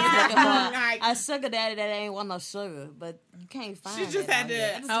 that was looking for a sugar daddy that ain't want no sugar, but you can't find She just it had on to-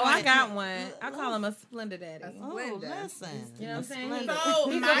 there. Oh, I got one. I call him a Splendor Daddy. Oh, listen. You know what I'm saying? Splendor.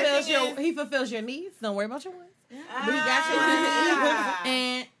 So, He fulfills your needs. Don't worry about your wants. But he got your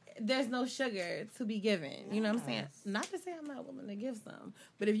and there's no sugar to be given. You know what I'm saying? Not to say I'm not willing to give some,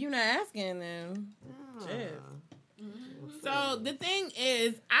 but if you're not asking, then shit. So the thing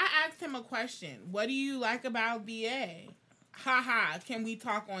is, I asked him a question. What do you like about VA? Haha, can we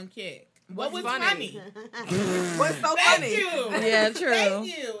talk on Kick? What was funny? What's so Thank funny? you. Yeah, true. Thank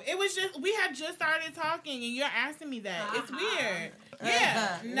you. It was just, we had just started talking and you're asking me that. It's weird.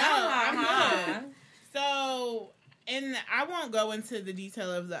 Yeah. No, I'm good. So, and I won't go into the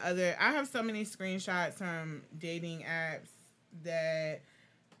detail of the other. I have so many screenshots from dating apps that,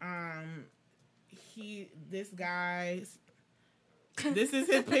 this guy, this is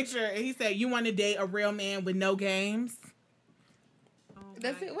his picture. And he said, "You want to date a real man with no games?"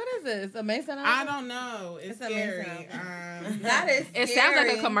 That's it. What is this? A Mason? I don't know. It's It's scary. amazing. That is It sounds like a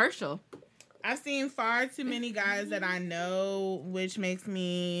scary. commercial. I've seen far too many guys that I know, which makes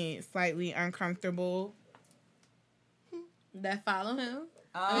me slightly uncomfortable. That follow him.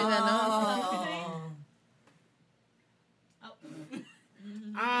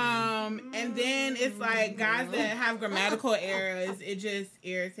 And then it's like guys that have grammatical errors. It just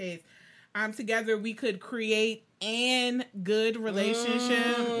irritates. Together we could create an good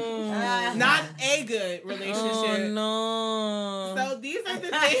relationship. Not a good relationship. Oh, no. So these are the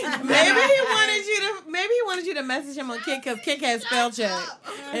things. Maybe he wanted you to message him on Kik because Kik has spell check.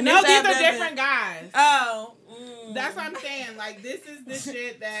 And No, these are different guys. Oh. That's what I'm saying. Like, this is the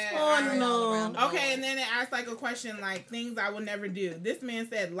shit that. Oh, no. Okay, and then it asks like a question like things I will never do. This man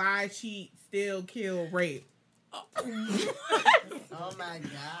said lie, cheat, steal, kill, rape. Oh my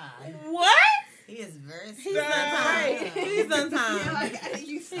God. What? He is very He's done time. He's done time.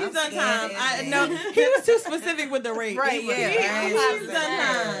 He's done time. No, he was too specific with the rape. Right, yeah. He's done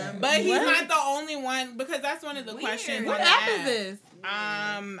time. But he's not the only one because that's one of the questions. What app is this?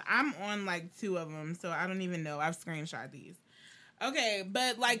 I'm on like 2 of them, so I don't even know. I've screenshot these. Okay,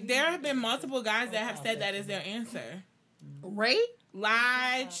 but like there have been multiple guys that have said that is their answer. Rape?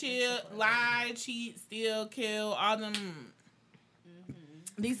 Lie, cheat, steal, kill, all them.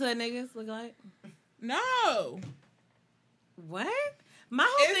 These hood niggas look like? No. What? My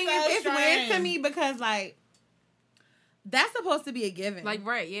whole thing is it's weird to me because like that's supposed to be a given. Like,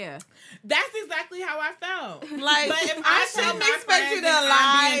 right, yeah. That's exactly how I felt. Like, but if I tell shouldn't my expect friends, you to then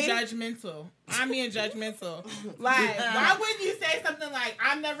lie. I'm being judgmental. Like, why wouldn't you say something like,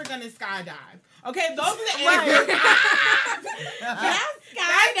 I'm never going to skydive? Okay, those are the answers. That's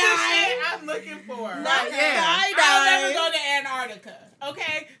the shit I'm looking for. I'll never go to Antarctica.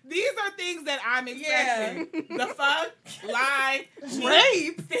 Okay? These are things that I'm expecting. The fuck? Lie?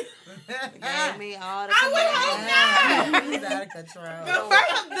 Rape? Gave me all the I would hope not. He's out of control.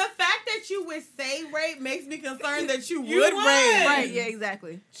 The fact that you would say rape makes me concerned that you would rape. Right, yeah,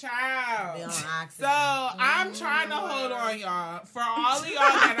 exactly. Child. So I'm trying to hold on, y'all. For all of y'all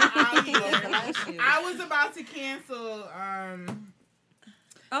that are out here, I was about to cancel.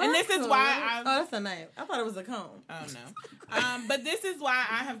 And this is why that's a knife. I thought it was a comb. Oh no. But this is why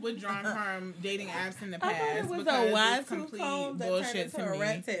I have withdrawn from dating apps in the past. I thought it was because a wide it's complete comb that bullshit turned into to a me.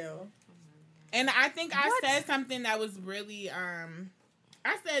 rat tail. And I think I said something that was really I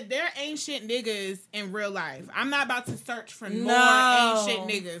said there ain't shit niggas in real life. I'm not about to search for more ain't shit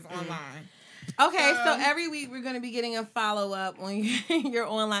niggas online. Okay, so every week we're going to be getting a follow-up on your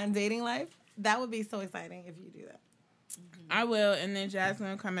online dating life. That would be so exciting if you do that. I will, and then Jazz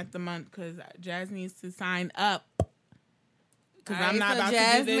gonna come at the month because Jazz needs to sign up. Because I'm not about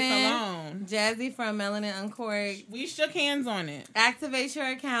to do this alone. Jazzy from Melanin Uncorked. We shook hands on it. Activate your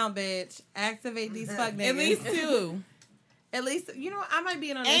account, bitch. Activate these fuck niggas. At least 2. At least, I might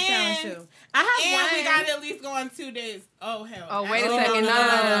be in on this challenge too. I have one. We got to at least go on 2 days. Oh, hell. Oh, wait a second.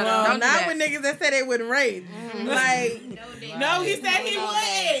 No. Don't not with niggas that said they wouldn't rape. Like, no, he said he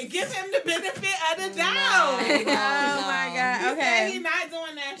would. Give him the benefit of the doubt. Oh, my God. Okay. He said he's not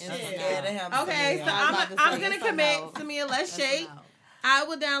doing that shit. Okay, so I'm going to commit to me a less shake. I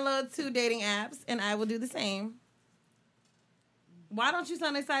will download 2 dating apps, and I will do the same. Why don't you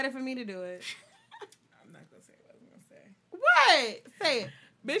sound excited for me to do it? I'm not going to say what I was going to say. What? Say it.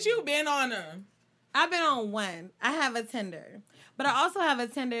 Bitch, you been on them. I've been on one. I have a Tinder. But I also have a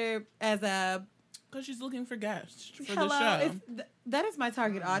Tinder as a... Because she's looking for guests for the show. That is my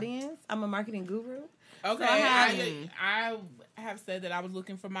target audience. I'm a marketing guru. Okay, so I have said that I was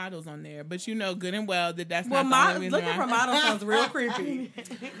looking for models on there, but you know good and well that that's not the only reason. Looking for models sounds real creepy.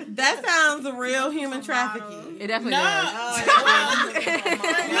 That sounds real human trafficking. It definitely does. Looking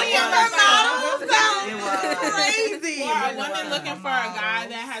for models sounds crazy. For a woman looking for a guy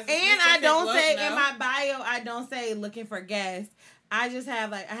that has and I don't say in my bio, I don't say looking for guests. I just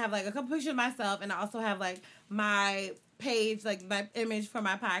have I have a couple pictures of myself, and I also have my page, my image for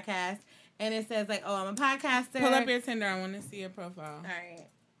my podcast. And it says I'm a podcaster. Pull up your Tinder. I want to see your profile. All right.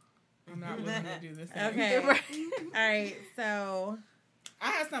 I'm not willing to do this. Okay. All right. So I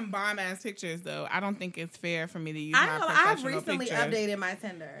have some bomb ass pictures though. I don't think it's fair for me to use my professional I've recently pictures. updated my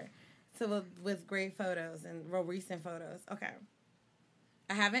Tinder with great photos and real recent photos. Okay.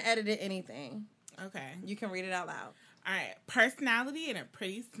 I haven't edited anything. Okay. You can read it out loud. All right. Personality and a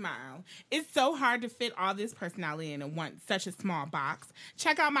pretty smile. It's so hard to fit all this personality into such a small box.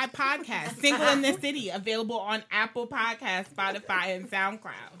 Check out my podcast, Single in the City, available on Apple Podcasts, Spotify, and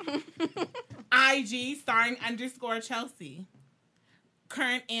SoundCloud. IG, starring _Chelsea.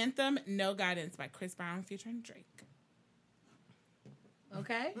 Current anthem, No Guidance by Chris Brown featuring Drake.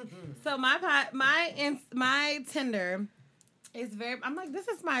 Okay. So my Tinder... It's this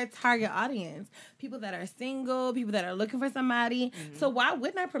is my target audience. People that are single, people that are looking for somebody. Mm-hmm. So why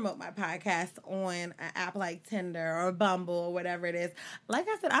wouldn't I promote my podcast on an app like Tinder or Bumble or whatever it is? Like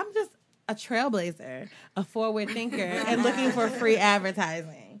I said, I'm just a trailblazer, a forward thinker, and looking for free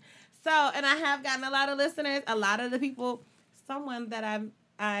advertising. So, and I have gotten a lot of listeners. A lot of the people, someone that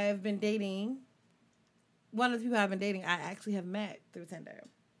I've been dating, one of the people I've been dating, I actually have met through Tinder.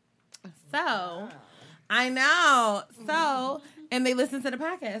 So, I know. So, and they listen to the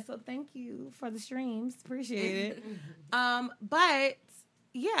podcast. So, thank you for the streams. Appreciate it. But,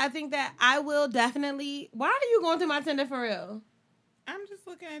 yeah, I think that I will definitely... Why are you going through my Tinder for real? I'm just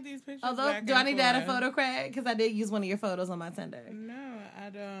looking at these pictures. Do I need to add a photo, Craig? Because I did use one of your photos on my Tinder. No, I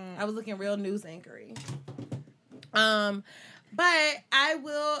don't. I was looking real news anchory. But I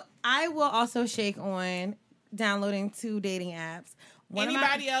will also shake on downloading 2 dating apps.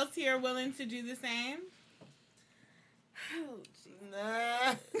 Anybody else here willing to do the same?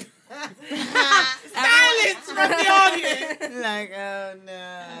 Silence from the audience. Like, oh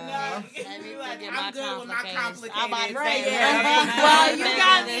no. I'm good with my complicated. Well, you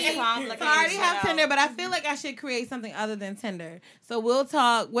got me. So I already have Tinder, but I feel like I should create something other than Tinder. So we'll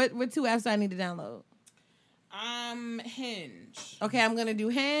talk. What 2 apps do I need to download? Hinge. Okay, I'm gonna do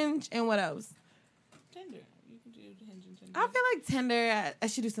Hinge, and what else? Tinder. You can do Hinge and Tinder. I feel like Tinder. I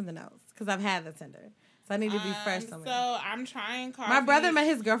should do something else because I've had the Tinder, so I need to be fresh. So I'm trying. Coffee. My brother met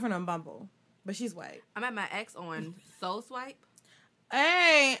his girlfriend on Bumble, but she's white. I met my ex on Soul Swipe.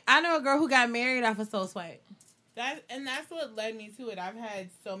 Hey, I know a girl who got married off of Soul Swipe. That's what led me to it. I've had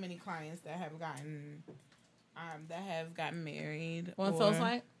so many clients that have gotten married on Soul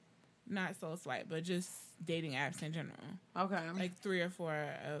Swipe. Not Soul Swipe, but just dating apps in general. Okay. Like 3 or 4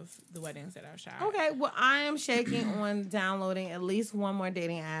 of the weddings that I've shot. Okay, well, I am shaking on downloading at least one more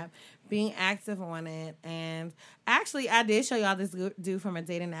dating app, being active on it. And actually, I did show y'all this dude from a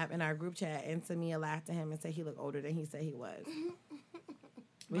dating app in our group chat, and Tamia laughed at him and said he looked older than he said he was.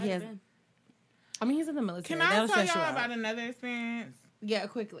 He's in the military. Can I tell y'all about another experience? Yeah,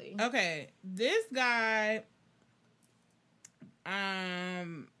 quickly. Okay, this guy,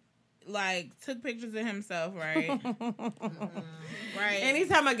 took pictures of himself, right? Right.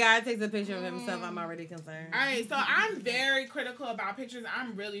 Anytime a guy takes a picture of himself, I'm already concerned. All right, so I'm very critical about pictures.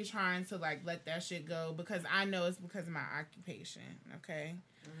 I'm really trying to let that shit go because I know it's because of my occupation. Okay.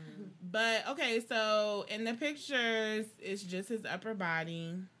 Mm-hmm. But okay, so in the pictures, it's just his upper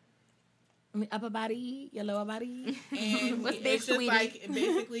body. Upper body, your lower body, and it's just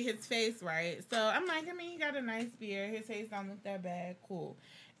basically his face, right? So I'm like, he got a nice beard. His face don't look that bad. Cool.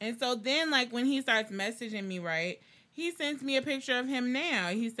 And so then, when he starts messaging me, right, he sends me a picture of him now.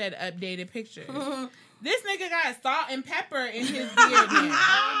 He said updated pictures. This nigga got salt and pepper in his beard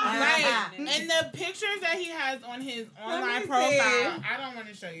now. And the pictures that he has on his online profile, I don't want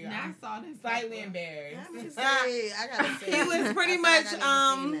to show you. I'm slightly embarrassed. I gotta say, he was pretty much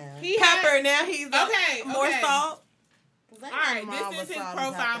pepper. Now he's more salt. All right, this is his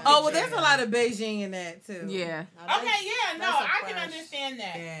profile picture. Oh, well, there's a lot of Beijing in that, too. Yeah. Okay, yeah, no, I can understand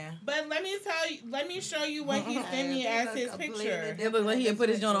that. Yeah. But let me show you what he sent me as his picture. It looked like he had put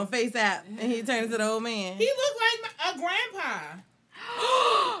his joint on Face app, and he turned into the old man. He looked like a grandpa.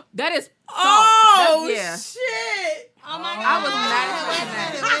 That is salt. Oh, yeah. Shit. Oh, my God. I was not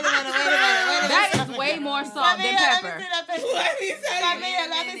expecting that. That is way more salt than pepper. Let me see that.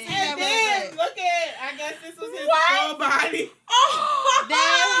 And then, look at, I guess this was his full body.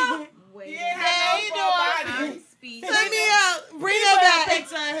 Oh, he had no full body. Let me bring that back.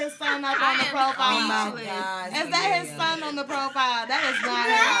 Picture of his son up on the profile. Oh my God. Is that his son on the profile? That is not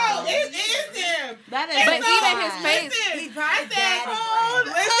him. No, it is him. That is but even his face.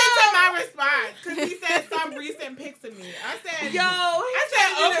 Listen to my response. Because he said some recent pics of me. I said,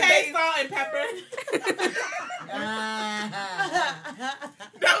 okay, salt and pepper.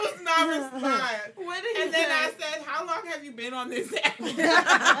 That was not a response. And then I said, how long have you been on this app?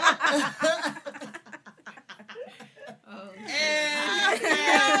 And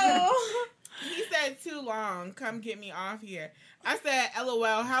he said, too long. Come get me off here. I said,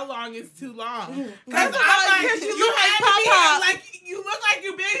 LOL, how long is too long? Because you look like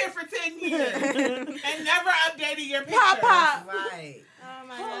you've been here for 10 years and never updated your picture. Pop. Right. Oh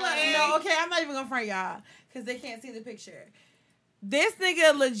my Hold God. up. No, okay, I'm not even gonna front y'all because they can't see the picture. This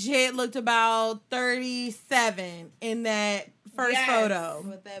nigga legit looked about 37 in that first photo.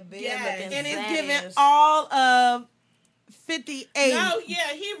 With that beard Yes. And it's giving all of 58. No,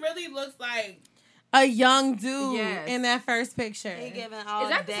 yeah, he really looks like a young dude in that first picture. He giving all Is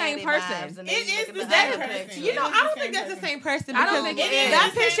that the same person? It is the same person. You know, I don't think that's the same person. I don't think it is.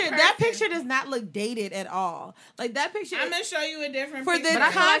 That picture does not look dated at all. Like that picture. I'm gonna show you a different for picture. the But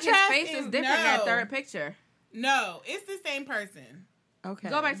I feel like his contrast face is different in that third picture. No, it's the same person. Okay.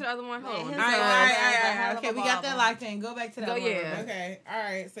 Go back to the other one. Hold on. All right. Okay, we got that locked in. Go back to that one. Yeah. Okay. All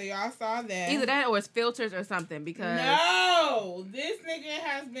right. So y'all saw that. Either that or it's filters or something because No, this nigga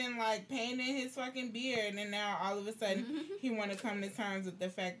has been painting his fucking beard, and now all of a sudden he want to come to terms with the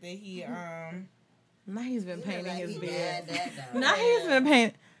fact that he Now he's been painting his beard. That, Now he's been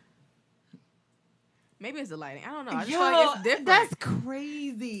painting. Maybe it's the lighting. I don't know. I just feel like it's different. That's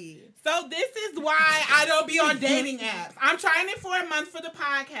crazy. So this is why I don't be on dating apps. I'm trying it for a month for the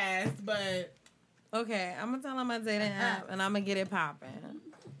podcast, but okay, I'm gonna tell him my dating app, and I'm gonna get it popping.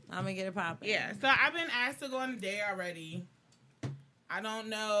 Yeah. So I've been asked to go on a date already. I don't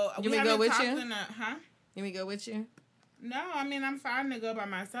know. You mean go with you? Huh? You mean go with you? No, I mean I'm fine to go by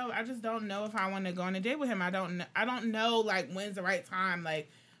myself. I just don't know if I want to go on a date with him. I don't know like when's the right time.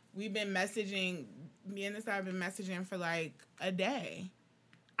 Like we've been messaging. Me and this guy have been messaging for like a day.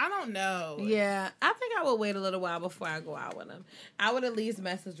 I don't know. Yeah, I think I would wait a little while before I go out with him. I would at least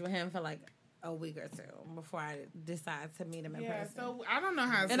message with him for like a week or two before I decide to meet him in person. So I don't know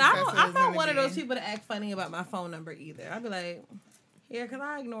how. And I'm not one of those people to act funny about my phone number either. I'd be like, yeah, because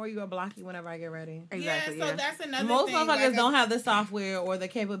I ignore you or block you whenever I get ready. Exactly. Yeah, so that's another Most thing. motherfuckers don't have the software or the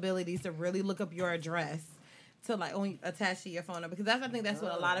capabilities to really look up your address to like only attach to your phone number, because I think that's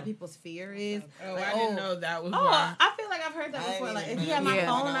what a lot of people's fear is. Oh, like, I didn't know that was. I feel like I've heard that before. Like if he had my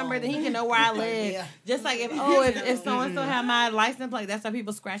phone number, then he can know where I live. Just like if so and so had my license plate, that's why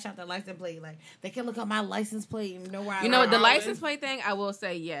people scratch out their license plate. Like they can look up my license plate and know where I live. You know, the license plate thing, I will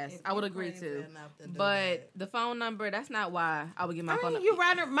say yes, I would agree to. But the phone number, that's not why I would get my phone number. You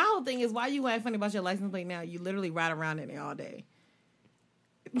ride. My whole thing is why you ain't funny about your license plate now. You literally ride around in it all day.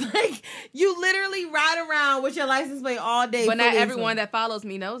 Like you literally ride around with your license plate all day. But not everyone that follows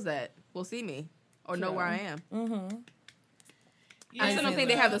me knows that. Will see me or know where I am. Mm-hmm. Yeah, I still don't think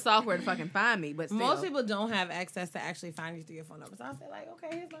they have the software to fucking find me. But still. Most people don't have access to actually find you through your phone number. So I'll say like,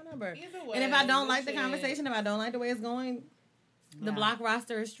 okay, here's my number. And if I don't like the conversation, if I don't like the way it's going, the block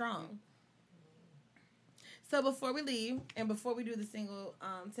roster is strong. So before we leave and before we do the single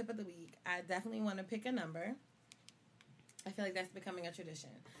tip of the week, I definitely want to pick a number. I feel like that's becoming a tradition.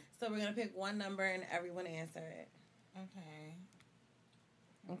 So we're going to pick one number and everyone answer it.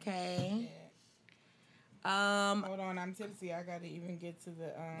 Okay. Yeah. Hold on, I'm tipsy. I got to even get to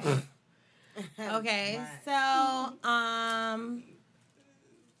the... Okay, so I'm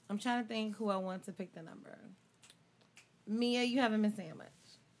trying to think who I want to pick the number. Mia, you haven't been saying much.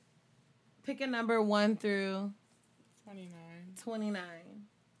 Pick a number 1 through... 29.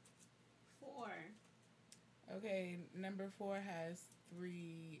 4. Okay, number 4 has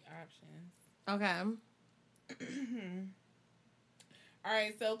 3 options. Okay. All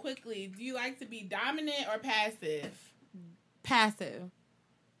right, so quickly, do you like to be dominant or passive? Passive.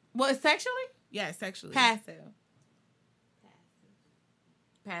 What, sexually? Yeah, sexually. Passive.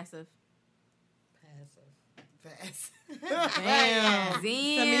 Damn.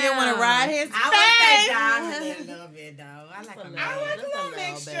 Samia want to ride his face. I would say dominant a little bit, though. I like a little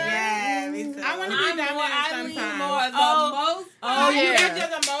mixture. Yeah, me too. I want to be dominant sometimes. Yeah. You get to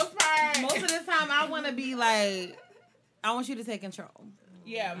the most part. Most of the time, I want to be like, I want you to take control.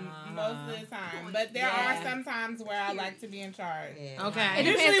 Yeah, most of the time. But there are some times where I like to be in charge. Yeah. Okay. It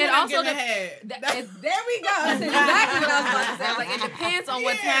depends. It also there we go. That's exactly what I was about to say. Like, it depends on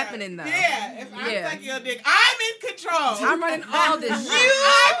what's happening, though. Yeah. If I'm sucking your dick, I'm in control. I'm running all this shit. You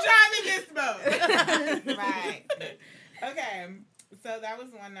are driving this boat. Right. Okay. So that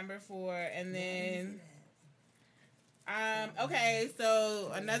was one, number 4. And then... okay,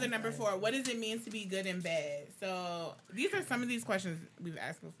 so another number 4. What does it mean to be good in bed? So these are some of these questions we've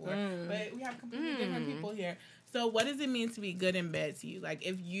asked before, but we have completely different people here. So what does it mean to be good in bed to you? Like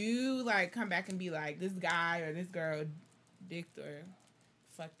if you like come back and be like, this guy or this girl dicked or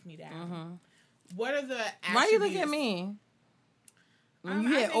fucked me down. What are the attributes? Why you look at me?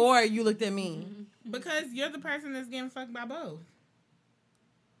 You looked at me. Because you're the person that's getting fucked by both.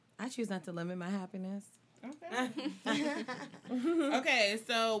 I choose not to limit my happiness. Okay. Okay,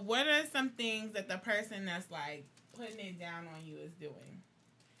 so what are some things that the person that's like putting it down on you is doing?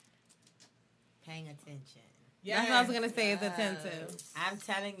 Paying attention. Yeah, that's what I was gonna say. Is attentive. I'm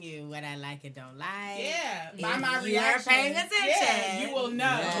telling you what I like and don't like. Yeah, by my reaction. You're paying attention. Yeah, you will know.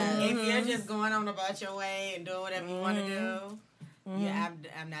 Yeah. If you're just going on about your way and doing whatever you want to do, yeah,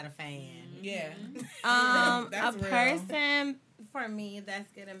 I'm not a fan. Yeah. A person for me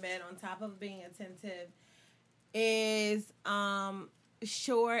that's good in bed on top of being attentive is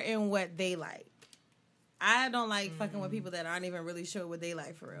sure in what they like. I don't like fucking with people that aren't even really sure what they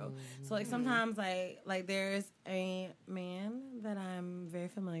like for real. So like sometimes like there's a man that I'm very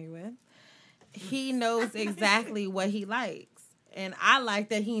familiar with. He knows exactly what he likes. And I like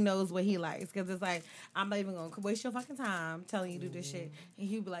that he knows what he likes. Because it's like, I'm not even going to waste your fucking time telling you to do this shit. And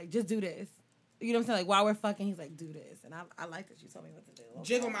he'd be like, just do this. You know what I'm saying? Like, while we're fucking, he's like, do this. And I like that you told me what to do.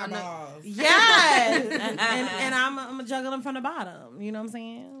 Jiggle my balls. Yes! and I'm going to juggle them from the bottom. You know what I'm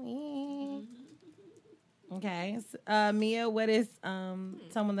saying? Okay. Mia, what is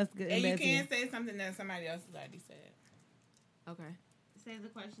someone that's good in And bed you to you? can't say something that somebody else has already said. Okay. Say the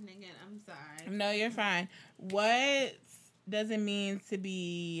question again. I'm sorry. No, you're fine. What does it mean to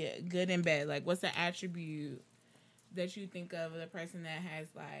be good in bed? Like, what's the attribute that you think of the person that has,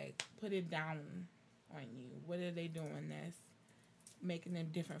 like, put it down on you? What are they doing that's making them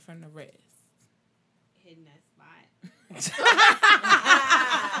different from the rest? Hitting that spot.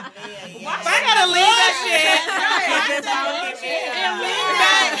 I gotta lean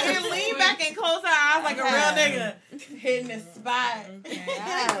back and lean back and close our eyes like a real nigga hitting the spot.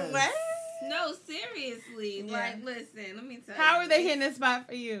 What? No, seriously. Yeah. Like, listen, let me tell you. How are they hitting the spot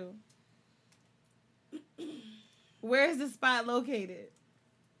for you? Where is the spot located?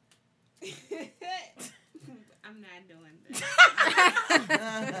 I'm not doing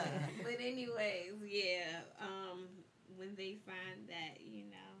that. But anyways, yeah. When they find that, you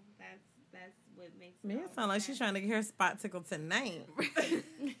know, that's what makes Man, it sounds like she's trying to get her spot tickled tonight.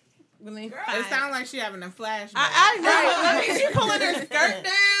 When they It find- sounds like she having a flashback. I know. I mean, she pulling her skirt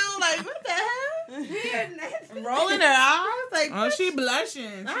down. Like, what the hell? Rolling her eyes. Like, Oh, she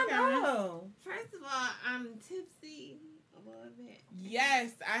blushing. I know. First of all, I'm tipsy a little bit.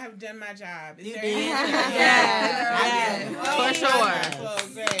 Yes, I have done my job. Is there did. anything- Yes. Oh, For sure.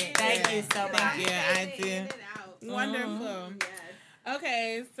 wonderful. Great. Thank you so much. Thank you. I Figured did. it out. Wonderful. Yes.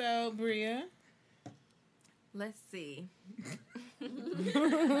 Okay, so Bria. Let's see.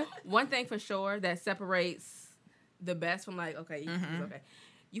 One thing for sure that separates the best from like, okay, okay.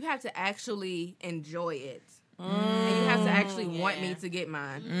 You have to actually enjoy it. And you have to actually want me to get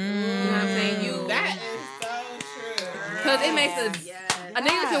mine. You know what I'm saying? That is so true. Because it makes a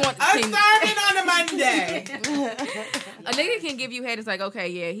nigga can want A sermon on a Monday. a nigga can give you head. It's like, okay,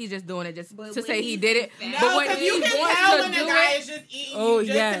 yeah, he's just doing it just But to when say he he's did it. fat- But No, when because he you can wants tell to when do a guy it, is just eating Oh, you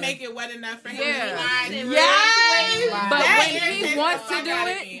just yes. to make it wet enough for him Yeah. to ride. Yes. but That when irritates he the wants to fuck do out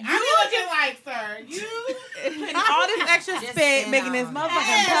of it, me. I be looking like, sir, you Putting all this extra Just spit, spin making this off.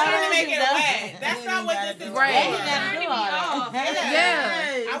 motherfucking trying to purge. make it wet. That's not what this is Right. for. You gotta do all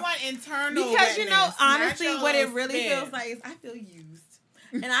that. Yeah. I want internal Because you know, wetness, honestly, not your what it little really spit. feels like is I feel used.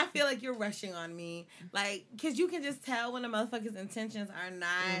 And I feel like you're rushing on me. Like, because you can just tell when the motherfucker's intentions are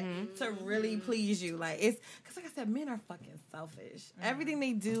not to really please you. Like, it's, because like I said, men are fucking selfish. Everything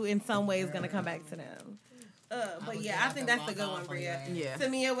they do in some way is going to come back to them. But yeah, I think that's a good one, Bria. Yeah.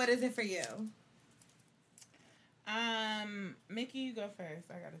 Tamia, what is it for you? Mickey, you go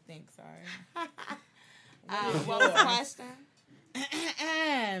first. I gotta think. Sorry. What was the question?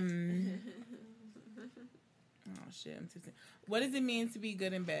 Oh shit! I'm too sick. What does it mean to be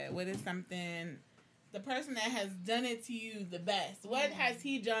good in bed? What is something? The person that has done it to you the best. What has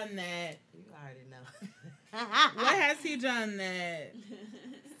he done that? You already know. What has he done that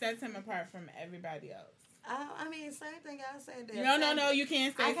sets him apart from everybody else? I mean, same thing y'all said there. No. You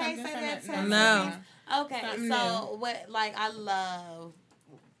can't say I can't something. say that. from No. Okay, Something so what? Like I love,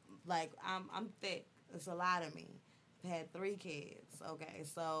 like I'm thick. It's a lot of me. I've had 3 kids. Okay,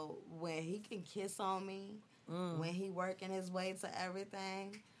 so when he can kiss on me, when he working his way to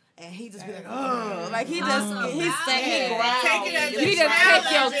everything. And he just be like, oh, like he just, he ground. You just take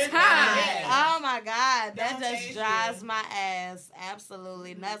your time. Oh my God, that Don't just say drives shit. my ass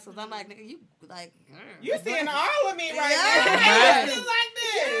absolutely nuts. Cause I'm like, nigga, you like, You seeing all of me right Yeah. now. Right. You like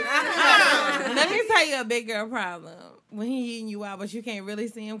this. Let me tell you a big girl problem. When he eating you out, but you can't really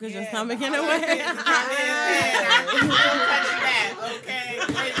see him because your stomach in the all I way. see is the top of his head. Don't touch that, okay?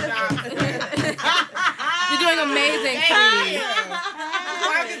 Great job. you're doing amazing, Thank sweetie. you. As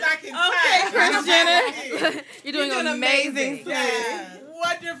long as I can Okay, touch. Kris Jenner. You're doing doing amazing. amazing. Yeah.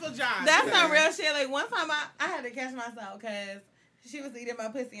 Wonderful job. That's sir. some real shit. Like one time I had to catch myself because she was eating my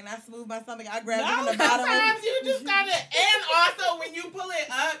pussy and I smoothed my stomach. I grabbed it No, from the bottom. sometimes you just gotta, and also when you pull it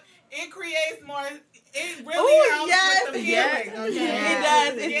up, it creates more. It really Ooh, helps yes. with the Yes. feeling. Okay? It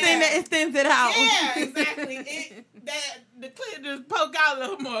does. It thins it out. Yeah, exactly. The clit just poke out a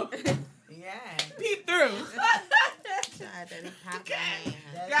little more. Yeah. Peep through.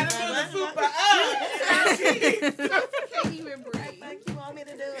 Gotta move the fupa up. can't even breathe. Like you want me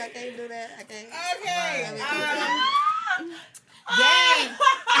to do? I can't do that. I can't. Okay. Dang.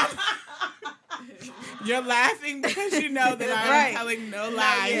 You're laughing because you know that I'm telling no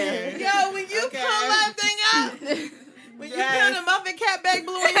lie here. Yo, when you pull that thing out, when you put the muffin cap back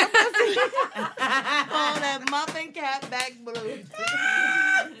blue in your pussy. Oh, that muffin cap back blue.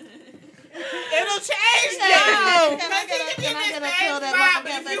 It'll change Can now. I get a feel that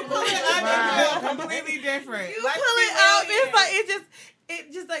If you muffin pull cap it back up, blue? it feels completely different. You pull it out, it's like it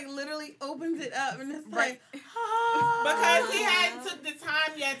just just like literally opens it up and it's like, because he hadn't took the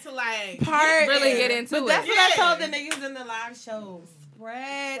time yet to like really get into but it. That's what I told the niggas in the live shows.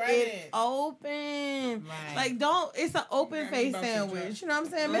 Spread it open. Right. Like, don't, it's an open face sandwich. You know what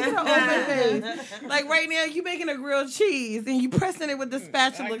I'm saying? Make it an open face. Like, right now, you making a grilled cheese and you pressing it with the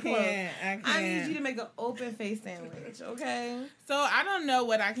spatula close. I need you to make an open face sandwich, okay? So, I don't know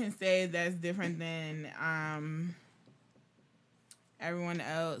what I can say that's different than everyone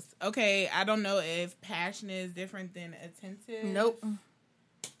else. Okay, I don't know if passionate is different than attentive. Nope.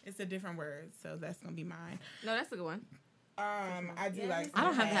 It's a different word, so that's going to be mine. No, that's a good one. I do like. I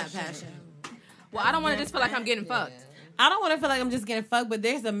don't have to have passion. Well, I don't want to just feel like I'm getting fucked. I don't want to feel like I'm just getting fucked, but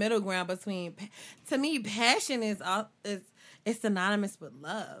there's a middle ground between. To me, passion is synonymous with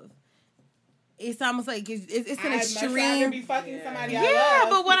love. It's almost like it's an extreme. I'd much rather be fucking somebody I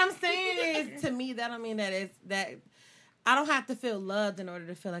love. But what I'm saying is, to me, that don't mean that it's that. I don't have to feel loved in order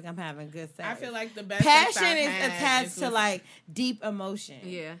to feel like I'm having good sex. I feel like the best passion is attached to like deep emotion.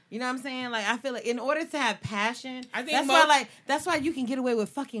 Yeah, you know what I'm saying. Like I feel like in order to have passion, I think that's why you can get away with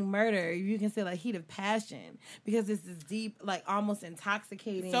fucking murder. You can say like heat of passion because it's this deep, like almost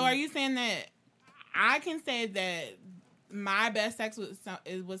intoxicating. So are you saying that I can say that my best sex was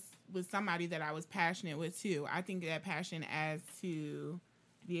somebody that I was passionate with too? I think that passion adds to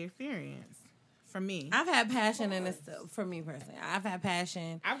the experience. For me, I've had passion, and it's still for me personally. I've had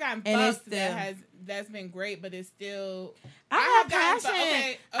passion. I've gotten fucked that's been great, but it's still. I have passion.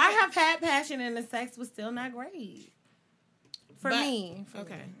 Okay. I have had passion, and the sex was still not great for me.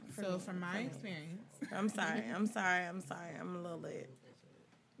 From my experience, I'm sorry. I'm a little lit.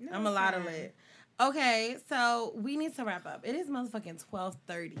 No, I'm a lot of lit. Okay, so we need to wrap up. It is motherfucking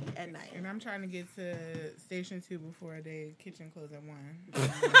 12:30 at night. And I'm trying to get to Station 2 before the kitchen closes at 1.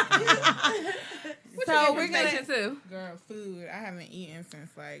 So we're going Station 2? Girl, food. I haven't eaten since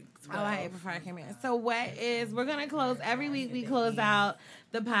like 12. Oh, I ate before I came here. So we're going to close, every week we close out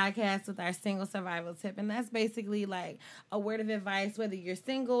the podcast with our single survival tip. And that's basically like a word of advice, whether you're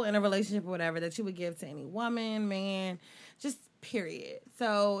single, in a relationship or whatever, that you would give to any woman, man, just period.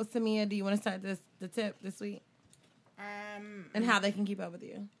 So, Samia, do you want to start the tip this week? And how they can keep up with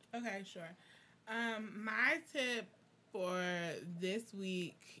you. Okay, sure. My tip for this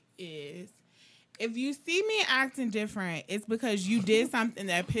week is, if you see me acting different, it's because you did something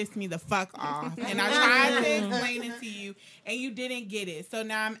that pissed me the fuck off. And I tried to explain it to you, and you didn't get it. So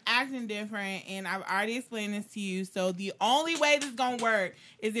now I'm acting different, and I've already explained this to you. So the only way this is going to work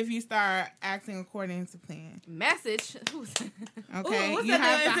is if you start acting according to plan. Message. Okay. Ooh, what's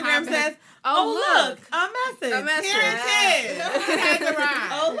that Instagram says? Oh, look, a message. A message. Here it is. It has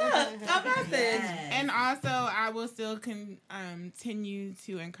arrived. Oh, look, a message. Yes. And also, I will still continue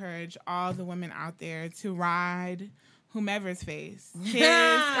to encourage all the women out there to ride whomever's face.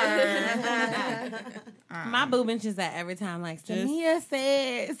 Cheers. My boo mentions that every time. Like, Samia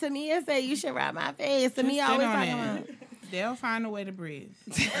said you should ride my face. Samia always talking about. They'll find a way to breathe.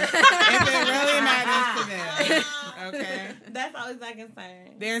 If it really matters to them. Okay? That's always my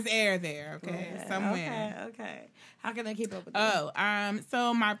concern. There's air there, okay? Somewhere. Okay. How can I keep up with you?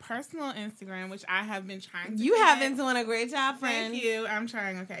 So my personal Instagram, which I have been trying to You have been doing a great job, friend. Thank you. I'm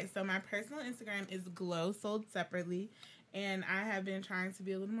trying. Okay, so my personal Instagram is Glow Sold Separately, and I have been trying to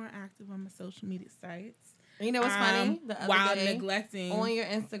be a little more active on my social media sites. You know what's funny? The other while day, neglecting on your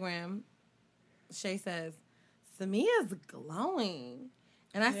Instagram, Shay says, Samia's glowing.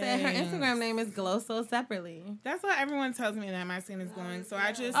 And I said her Instagram name is Glow Sold Separately. That's what everyone tells me, that my skin is glowing. So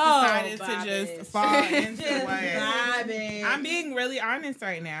I just decided to just fall into what. I'm being really honest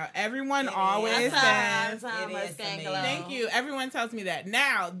right now. Everyone always says. Thank you. Everyone tells me that.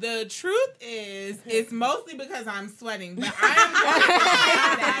 Now, the truth is, it's mostly because I'm sweating. But I am going to say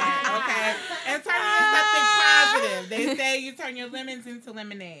that, okay? And turn it into something positive. They say you turn your lemons into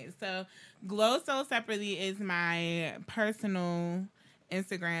lemonade. So Glow Sold Separately is my personal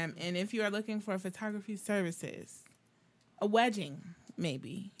Instagram, and if you are looking for photography services, a wedding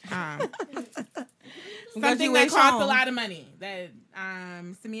maybe, something that costs a lot of money, that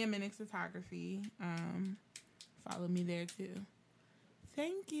Samia Minix Photography, follow me there too.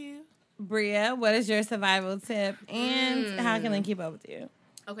 Thank you. Bria, what is your survival tip, and how can they keep up with you?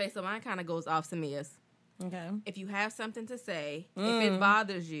 Okay, so mine kind of goes off Samia's. Okay. If you have something to say, if it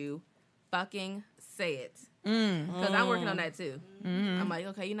bothers you, fucking say it. Because I'm working on that too. I'm like,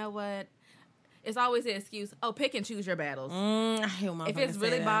 okay, you know what? It's always the excuse. Oh, pick and choose your battles. I hate when if it's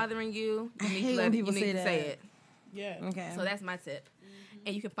really bothering you, you need to say it. Yeah. Okay. So that's my tip.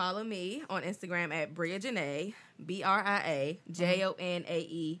 And you can follow me on Instagram at Bria Janae, BriaJonaee.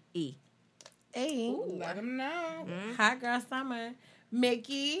 Hey, let them know. Hot girl summer.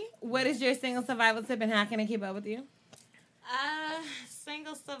 Mickey, what is your single survival tip and how can I keep up with you?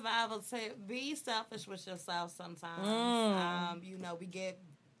 Single survival tip: be selfish with yourself. Sometimes, we get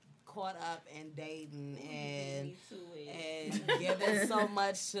caught up in dating and giving so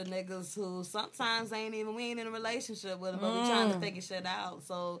much to niggas who sometimes we ain't in a relationship with them, but we trying to figure shit out.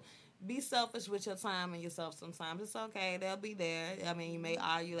 So be selfish with your time and yourself sometimes. It's okay. They'll be there. I mean, you may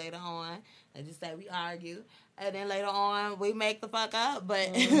argue later on. I just say we argue. And then later on, we make the fuck up.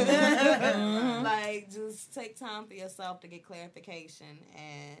 But, just take time for yourself to get clarification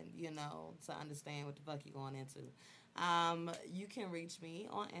and, to understand what the fuck you're going into. You can reach me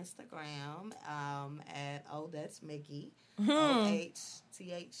on Instagram at that's Mickey.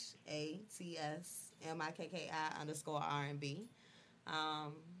 OHTHATSMIKKI_RNB.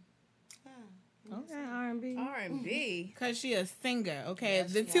 Okay, R&B. R&B. Because she a singer, okay?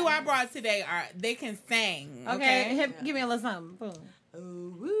 Yes, the two I brought today, they can sing, okay? Give me a little something. Boom.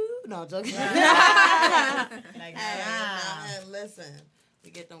 Ooh, woo. No, joking. Listen. We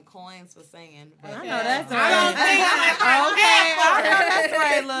get them coins for singing. I know that's right. I know that's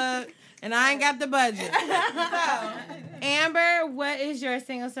right, look. And I ain't got the budget. So, Amber, what is your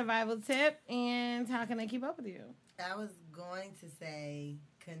single survival tip and how can I keep up with you? I was going to say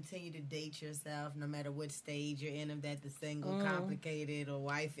continue to date yourself no matter what stage you're in of that, the single, complicated, or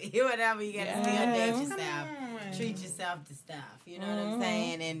wifey, whatever. You got to still date yourself. Treat yourself to stuff. You know what I'm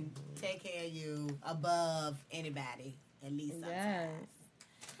saying? And take care of you above anybody, at least sometimes.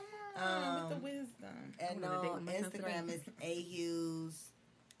 With the wisdom. And on Instagram, it's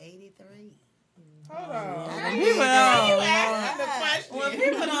ahughes83. Hold on. When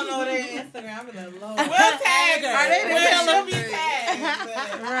people don't know their Instagram, I'm like, Lord. We'll tag her. Are they She'll be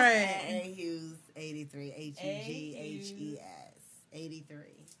tagged. Right. ahughes83. HUGHES 83.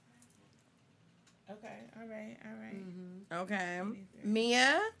 Okay. All right. Okay.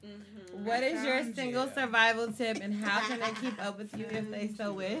 Mia, what is your single survival tip and how can they keep up with you if they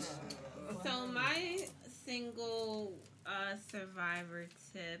so wish? So my single survivor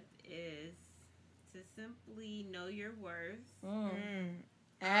tip is to simply know your worth.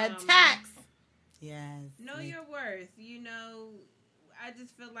 Add tax. Yes. Know your worth. I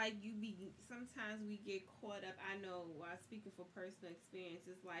just feel like sometimes we get caught up. I know, speaking for personal experience,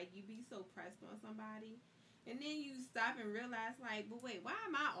 it's like you be so pressed on somebody. And then you stop and realize, but wait, why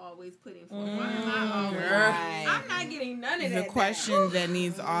am I always putting forth? Why am I always? I'm not getting none of that. The question that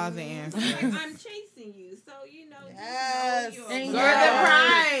needs all the answers. I'm chasing you, so Yes. And you're the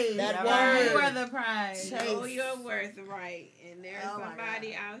prize. You are the prize. Know your worth, right? And there's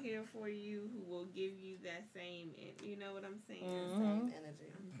somebody out here for you who will give you that same. You know what I'm saying? Same energy.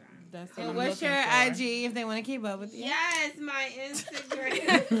 That's what and I'm what's your for. IG if they want to keep up with you? Yes, my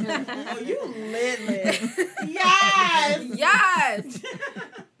Instagram. Oh, you lit. Yes.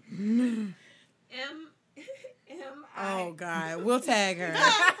 Oh God, we'll tag her.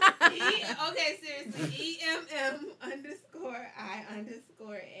 Okay, seriously.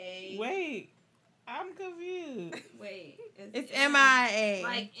 EMM_I_A. Wait, I'm confused. Wait, it's MIA.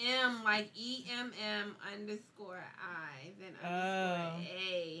 Like EMM_I, then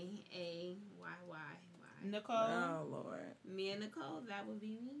 _A_YY. Nicole. Oh Lord. Me and Nicole, that would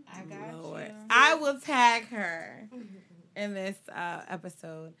be me. I got you. I will tag her in this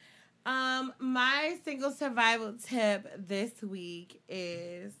episode. My single survival tip this week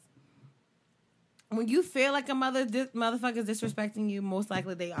is when you feel like a motherfucker's disrespecting you, most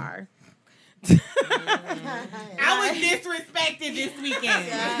likely they are. I was disrespected this weekend.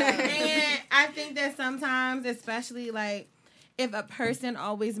 And I think that sometimes, especially if a person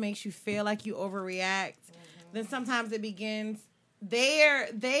always makes you feel like you overreact, then sometimes it begins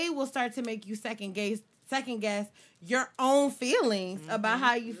they will start to make you second guess your own feelings about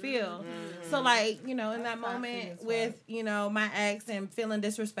how you feel. So in that moment with, my ex and feeling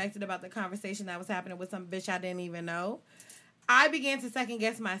disrespected about the conversation that was happening with some bitch I didn't even know, I began to second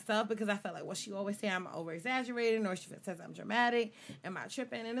guess myself because I felt like, well, she always say I'm over exaggerating or she says I'm dramatic. Am I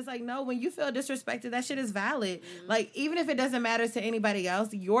tripping? And it's like, no, when you feel disrespected, that shit is valid. Even if it doesn't matter to anybody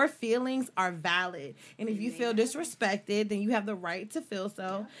else, your feelings are valid. And if you feel disrespected, then you have the right to feel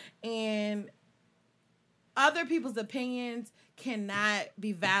so. And other people's opinions cannot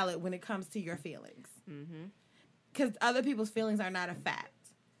be valid when it comes to your feelings. Because other people's feelings are not a fact.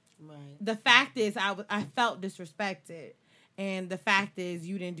 Right. The fact is I felt disrespected. And the fact is,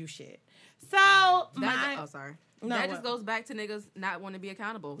 you didn't do shit. So, sorry. No, that just goes back to niggas not wanting to be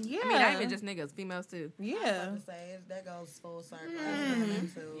accountable. Yeah. I mean, not even just niggas, females too. Yeah. I was about to say, that goes full circle.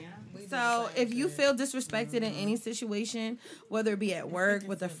 So, if you feel disrespected in any situation, whether it be at work,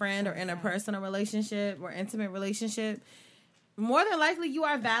 with a friend, or in a personal relationship or intimate relationship, more than likely you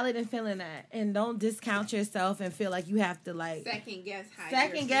are valid in feeling that, and don't discount yourself and feel like you have to like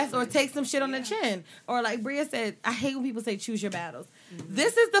second guess or take some shit on the chin, or like Bria said, I hate when people say choose your battles.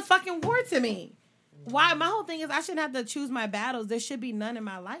 This is the fucking war to me. Why? My whole thing is I shouldn't have to choose my battles. There should be none in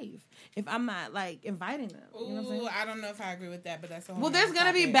my life if I'm not like inviting them. Ooh, you know what I'm saying? I don't know if I agree with that, but that's a whole. Well, there's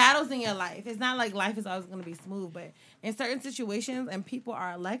gonna be battles in your life. It's not like life is always gonna be smooth, but in certain situations, and people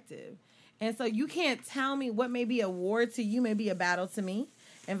are elective, and so you can't tell me what may be a war to you may be a battle to me,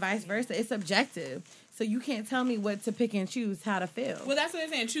 and vice versa. It's subjective, so you can't tell me what to pick and choose, how to feel. Well, that's what they're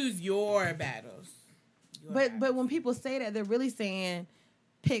saying. Choose your battles. But when people say that, they're really saying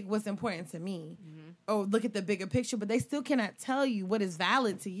pick what's important to me. Or look at the bigger picture, but they still cannot tell you what is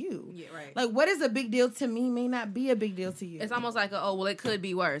valid to you. Yeah, right. Like, what is a big deal to me may not be a big deal to you. It's almost like, it could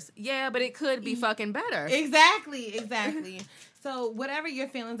be worse. Yeah, but it could be fucking better. Exactly. So, whatever your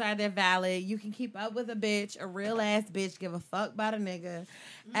feelings are, they're valid. You can keep up with a bitch, a real ass bitch, give a fuck about a nigga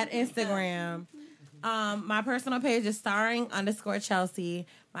at Instagram. My personal page is starring_Chelsea.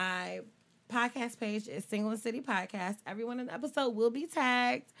 My podcast page is Single and City Podcast. Everyone in the episode will be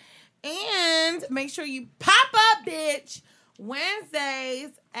tagged. And make sure you pop up, bitch, Wednesdays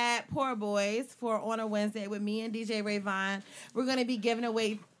at Poor Boys for On a Wednesday with me and DJ Rayvon. We're going to be giving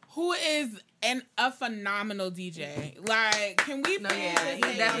away... Who is a phenomenal DJ. Like, can we he's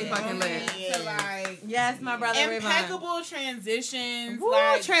definitely fucking lit. To, like, yes, my brother impeccable Rayvon. Transitions. Woo,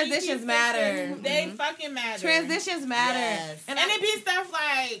 like, transitions matter. They fucking matter. Transitions matter. Yes. And it be stuff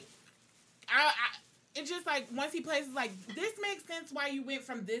like... It's just like once he plays, it's like this makes sense why you went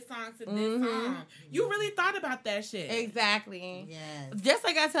from this song to this song. You really thought about that shit. Exactly. Yes. Just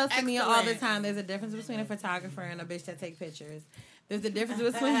like I tell Samia all the time, there's a difference between a photographer and a bitch that take pictures. There's a difference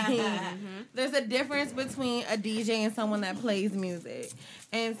between there's a difference between a DJ and someone that plays music.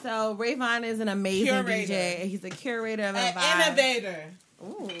 And so Rayvon is an amazing Curator. DJ. He's a curator of an vibe. Innovator.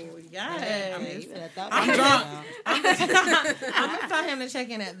 Ooh, yes. I'm drunk. I'm gonna tell him to check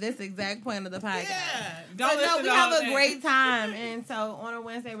in at this exact point of the podcast. Yeah, we have a great time, and so on a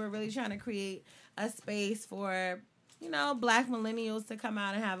Wednesday, we're really trying to create a space for Black millennials to come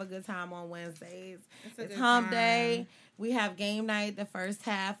out and have a good time on Wednesdays. It's hump day. We have game night the first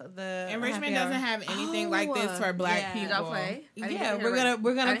half of the. And Richmond doesn't have anything like this for Black people. Y'all play? Yeah,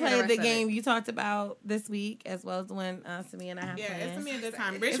 we're gonna play the game you talked about this week, as well as when Samia and I have plans. Yeah, it's Samia this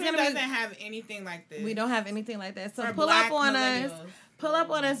time. Richmond doesn't have anything like this. We don't have anything like that. So for pull Black up on millennials. us. Pull up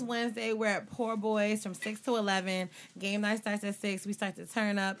on us Wednesday. We're at Poor Boys from 6 to 11. Game night starts at 6. We start to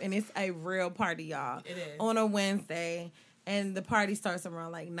turn up, and it's a real party, y'all. It is. On a Wednesday, and the party starts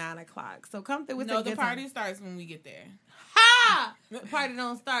around like 9 o'clock. So come through with the party starts when we get there. Ha! The party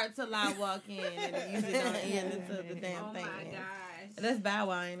don't start till I walk in, and it usually don't end until the damn thing. Oh my gosh. That's Bow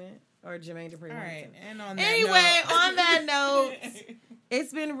Wow, ain't it? Or Jermaine Dupri. All right. And on that anyway, note. on that note,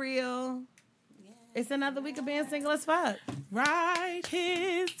 it's been real. It's another week of being single as fuck. Ride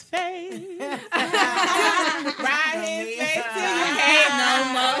his face. Ride his face till you can't no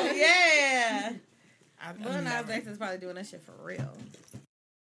more. Yeah. Lil Nas X is probably doing that shit for real.